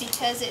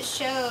because it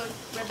showed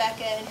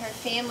Rebecca and her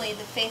family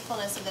the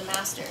faithfulness of the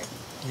master.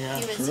 Yeah,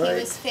 he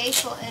was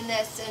faithful in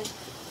this, and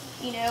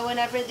you know,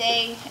 whenever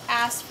they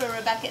asked for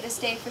Rebecca to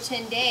stay for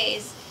 10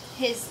 days,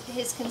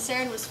 his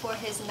concern was for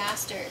his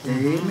master.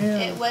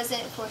 Amen. It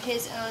wasn't for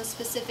his own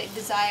specific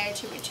desire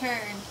to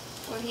return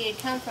where he had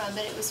come from,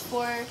 but it was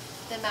for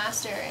the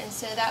master. And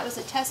so that was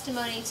a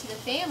testimony to the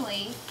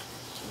family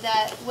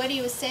that what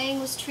he was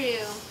saying was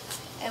true,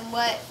 and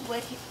what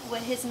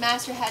his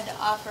master had to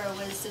offer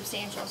was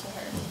substantial to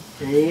her.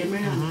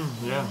 Amen.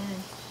 Yeah.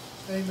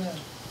 Amen.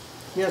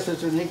 Yes,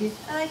 Sister Nikki?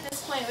 I like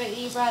this point that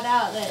you brought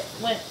out, that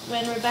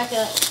when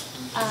Rebecca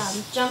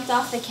jumped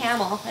off the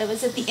camel, it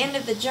was at the end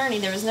of the journey.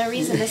 There was no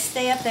reason to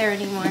stay up there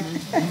anymore.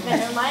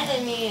 It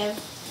reminded me of,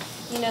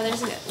 you know,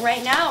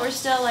 right now we're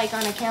still like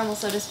on a camel,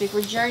 so to speak.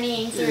 We're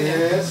journeying through.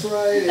 That's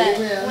right. But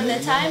Amen. when the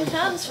time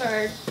comes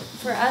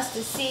for us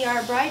to see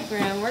our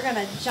bridegroom, we're going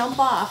to jump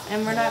off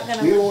and we're not going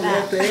to You look won't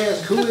have back. to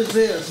ask, who is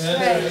this?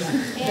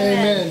 Right.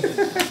 Amen.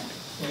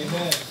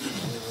 Amen.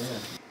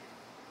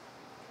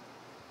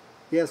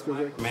 Yes,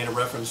 brother. Made a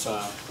reference,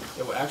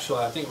 actually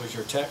I think it was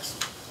your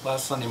text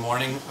last Sunday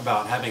morning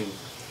about having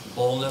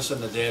boldness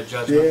in the day of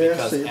judgment, Yes,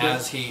 because amen.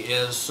 as he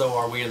is, so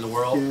are we in the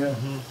world. Yeah.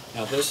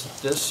 Now this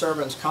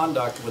servant's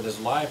conduct with his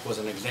life was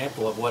an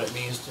example of what it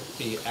means to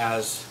be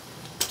as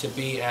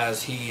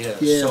he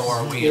is, Yes. so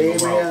are we in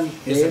the world. Amen.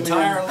 His Amen.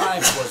 entire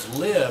life was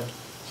lived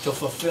to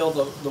fulfill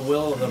the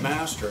will of the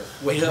master,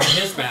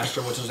 his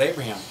master, which was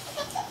Abraham.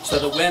 So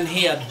that when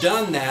he had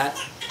done that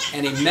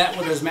and he met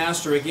with his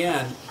master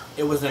again,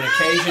 it was an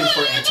occasion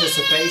for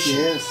anticipation.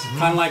 Yes.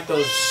 Kind of like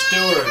those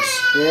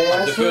stewards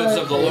of the goods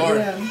of the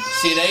Lord.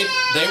 See,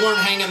 they weren't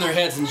hanging their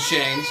heads in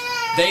shames.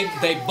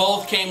 They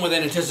both came with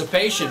an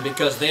anticipation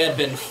because they had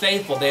been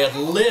faithful. They had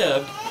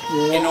lived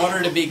in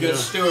order to be good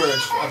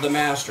stewards of the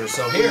master.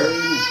 So here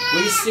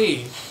we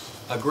see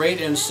a great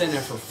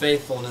incentive for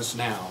faithfulness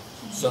now,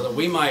 so that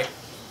we might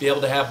be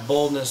able to have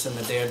boldness in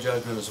the day of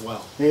judgment as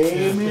well.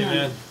 Amen.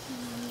 Amen.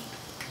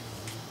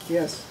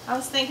 Yes. I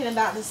was thinking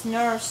about this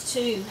nurse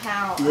too,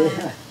 how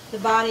the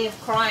body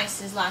of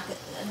Christ is like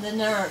the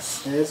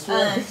nurse. That's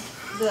right.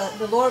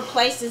 The Lord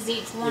places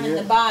each one in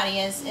the body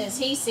as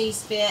He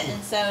sees fit,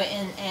 and so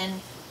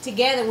and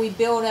together we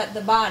build up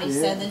the body.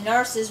 So the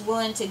nurse is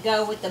willing to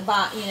go with the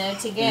body, you know,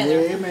 together.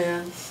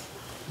 Amen.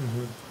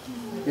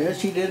 Yes,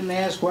 she didn't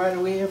ask, why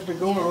do we have to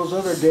go to those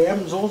other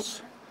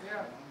damsels?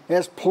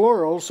 That's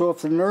plural, so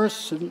if the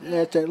nurse,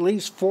 that's at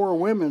least 4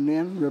 women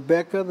then,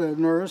 Rebecca, the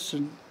nurse,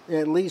 and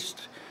at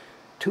least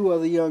 2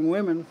 other young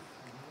women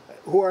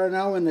who are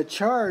now in the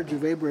charge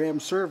of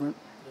Abraham's servant,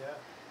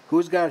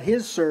 who's got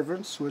his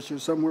servants, which are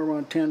somewhere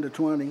around 10 to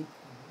 20.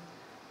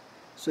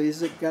 So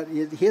he's got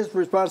his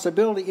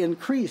responsibility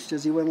increased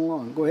as he went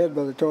along. Go ahead,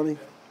 Brother Tony.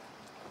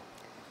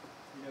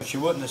 She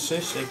wasn't a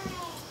sissy,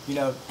 you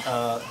know.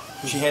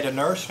 She had a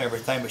nurse and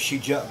everything, but she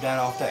jumped down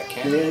off that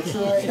camel. That's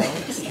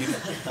right. You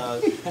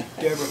know,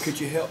 Deborah, could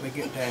you help me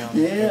get down?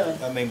 Yeah.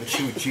 I mean, but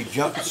she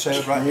jumped and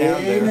sat right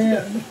down there.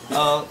 Amen.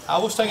 I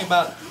was thinking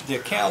about the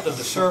account of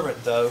the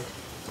servant, though,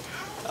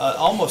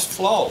 almost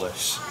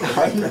flawless.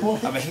 I know.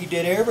 I mean, he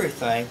did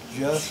everything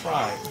just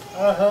right.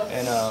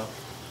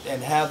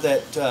 And how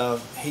that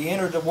he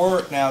entered the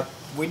work. Now,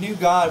 we knew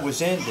God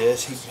was in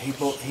this. He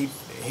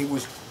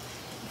was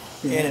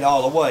in it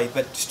all the way.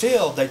 But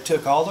still, they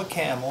took all the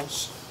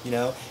camels you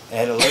know,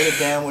 and had loaded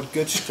down with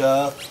good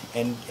stuff,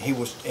 and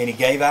he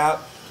gave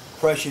out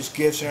precious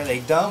gifts and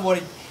everything. He done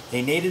what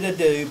he needed to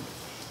do,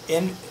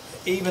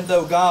 even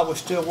though God was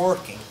still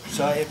working.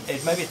 So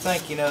it made me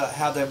think, you know,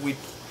 how that we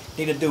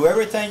need to do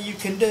everything you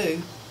can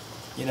do,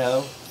 you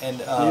know,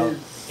 and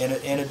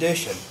in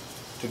addition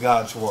to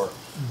God's work.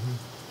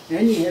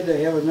 And you had to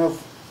have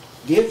enough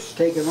gifts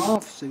taken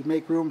off to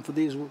make room for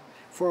these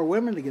 4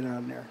 women to get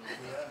on there.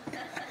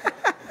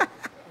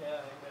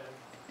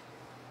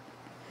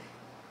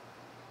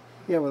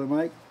 Yeah, with a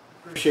mic.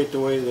 Appreciate the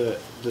way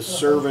the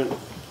servant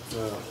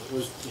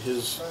was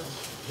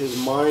his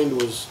mind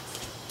was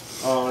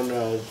on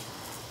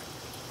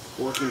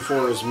working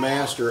for his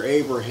master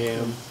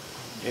Abraham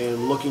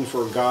and looking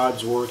for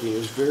God's work. It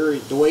was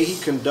the way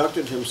he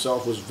conducted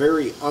himself was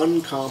very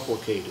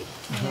uncomplicated.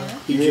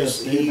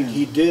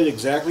 He did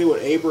exactly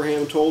what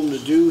Abraham told him to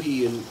do.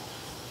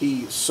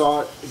 He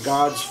sought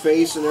God's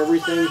face and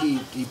everything.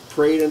 He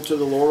prayed unto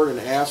the Lord and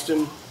asked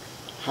him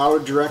how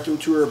to direct him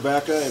to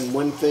Rebekah, and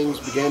when things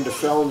began to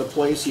fall into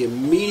place, he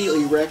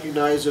immediately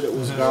recognized that it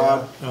was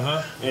God,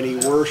 and he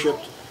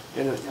worshipped.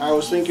 And I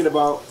was thinking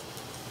about,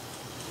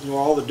 you know,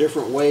 all the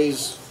different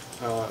ways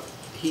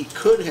he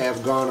could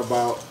have gone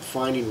about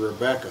finding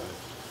Rebekah.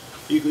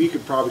 You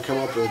could probably come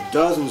up with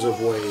dozens of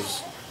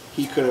ways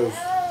he could have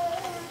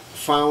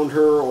found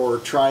her or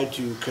tried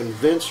to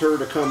convince her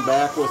to come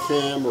back with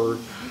him, or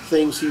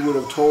things he would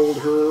have told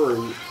her,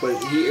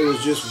 but it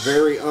was just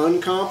very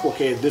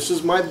uncomplicated. This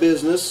is my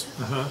business.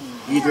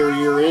 Either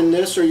you're in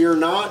this or you're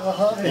not.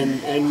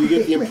 And you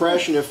get the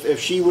impression if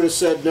she would have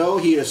said no,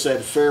 he'd have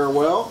said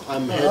farewell,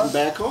 I'm heading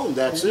back home,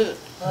 that's it.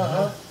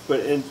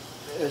 But it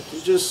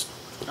just,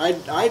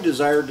 I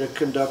desired to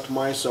conduct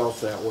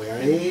myself that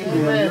way.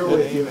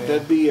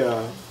 That'd be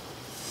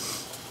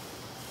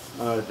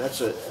that's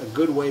a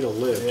good way to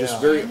live.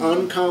 Just very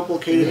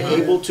uncomplicated,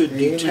 able to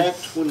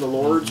detect when the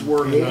Lord's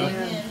working,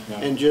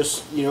 and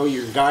just, you know,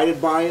 you're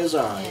guided by His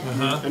eye.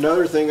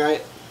 Another thing,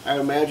 I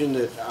imagine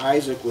that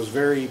Isaac was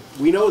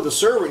we know the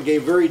servant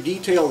gave very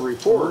detailed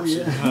reports,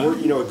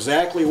 you know,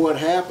 exactly what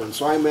happened.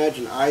 So I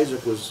imagine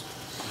Isaac was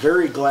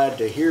very glad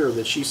to hear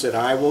that she said,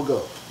 I will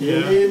go.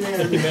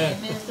 Amen.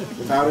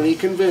 Without any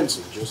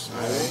convincing, just,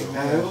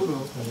 I will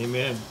go.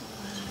 Amen.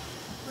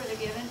 Brother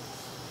Given?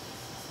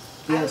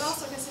 Yes. I was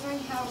also considering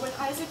how when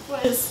Isaac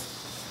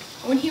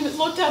when he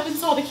looked up and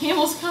saw the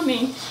camels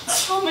coming,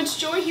 how much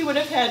joy he would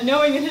have had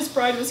knowing that his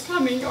bride was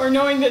coming, or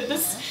knowing that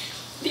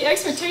the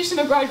expectation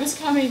of a bride was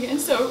coming, and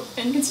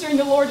considering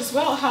the Lord as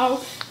well, how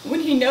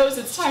when he knows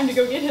it's time to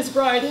go get his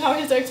bride, how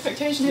his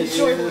expectation, his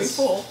joy will be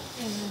full.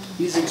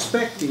 He's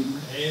expecting.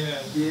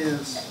 Amen.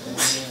 Yes.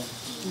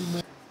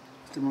 Amen.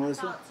 Mr.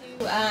 Melissa?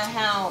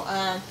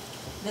 How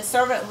the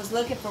servant was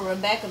looking for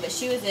Rebekah, but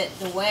she was at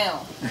the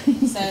well.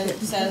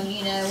 So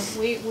you know,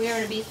 we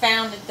are to be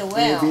found at the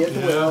well. Be at the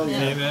well.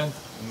 Yeah. Amen.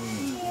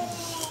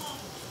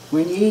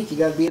 When you eat, you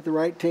got to be at the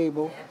right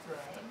table.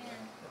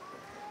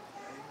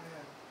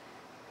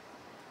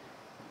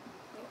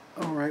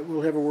 All right,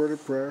 we'll have a word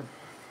of prayer.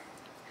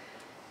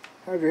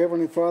 Our dear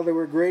Heavenly Father,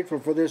 we're grateful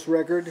for this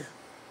record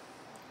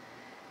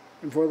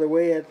and for the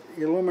way it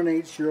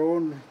illuminates your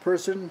own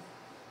person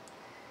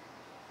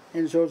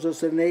and shows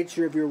us the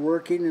nature of your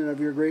working and of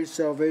your great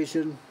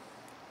salvation.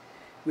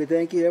 We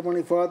thank you,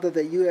 Heavenly Father,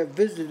 that you have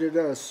visited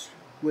us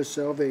with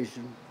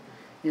salvation.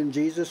 In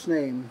Jesus'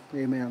 name,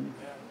 amen.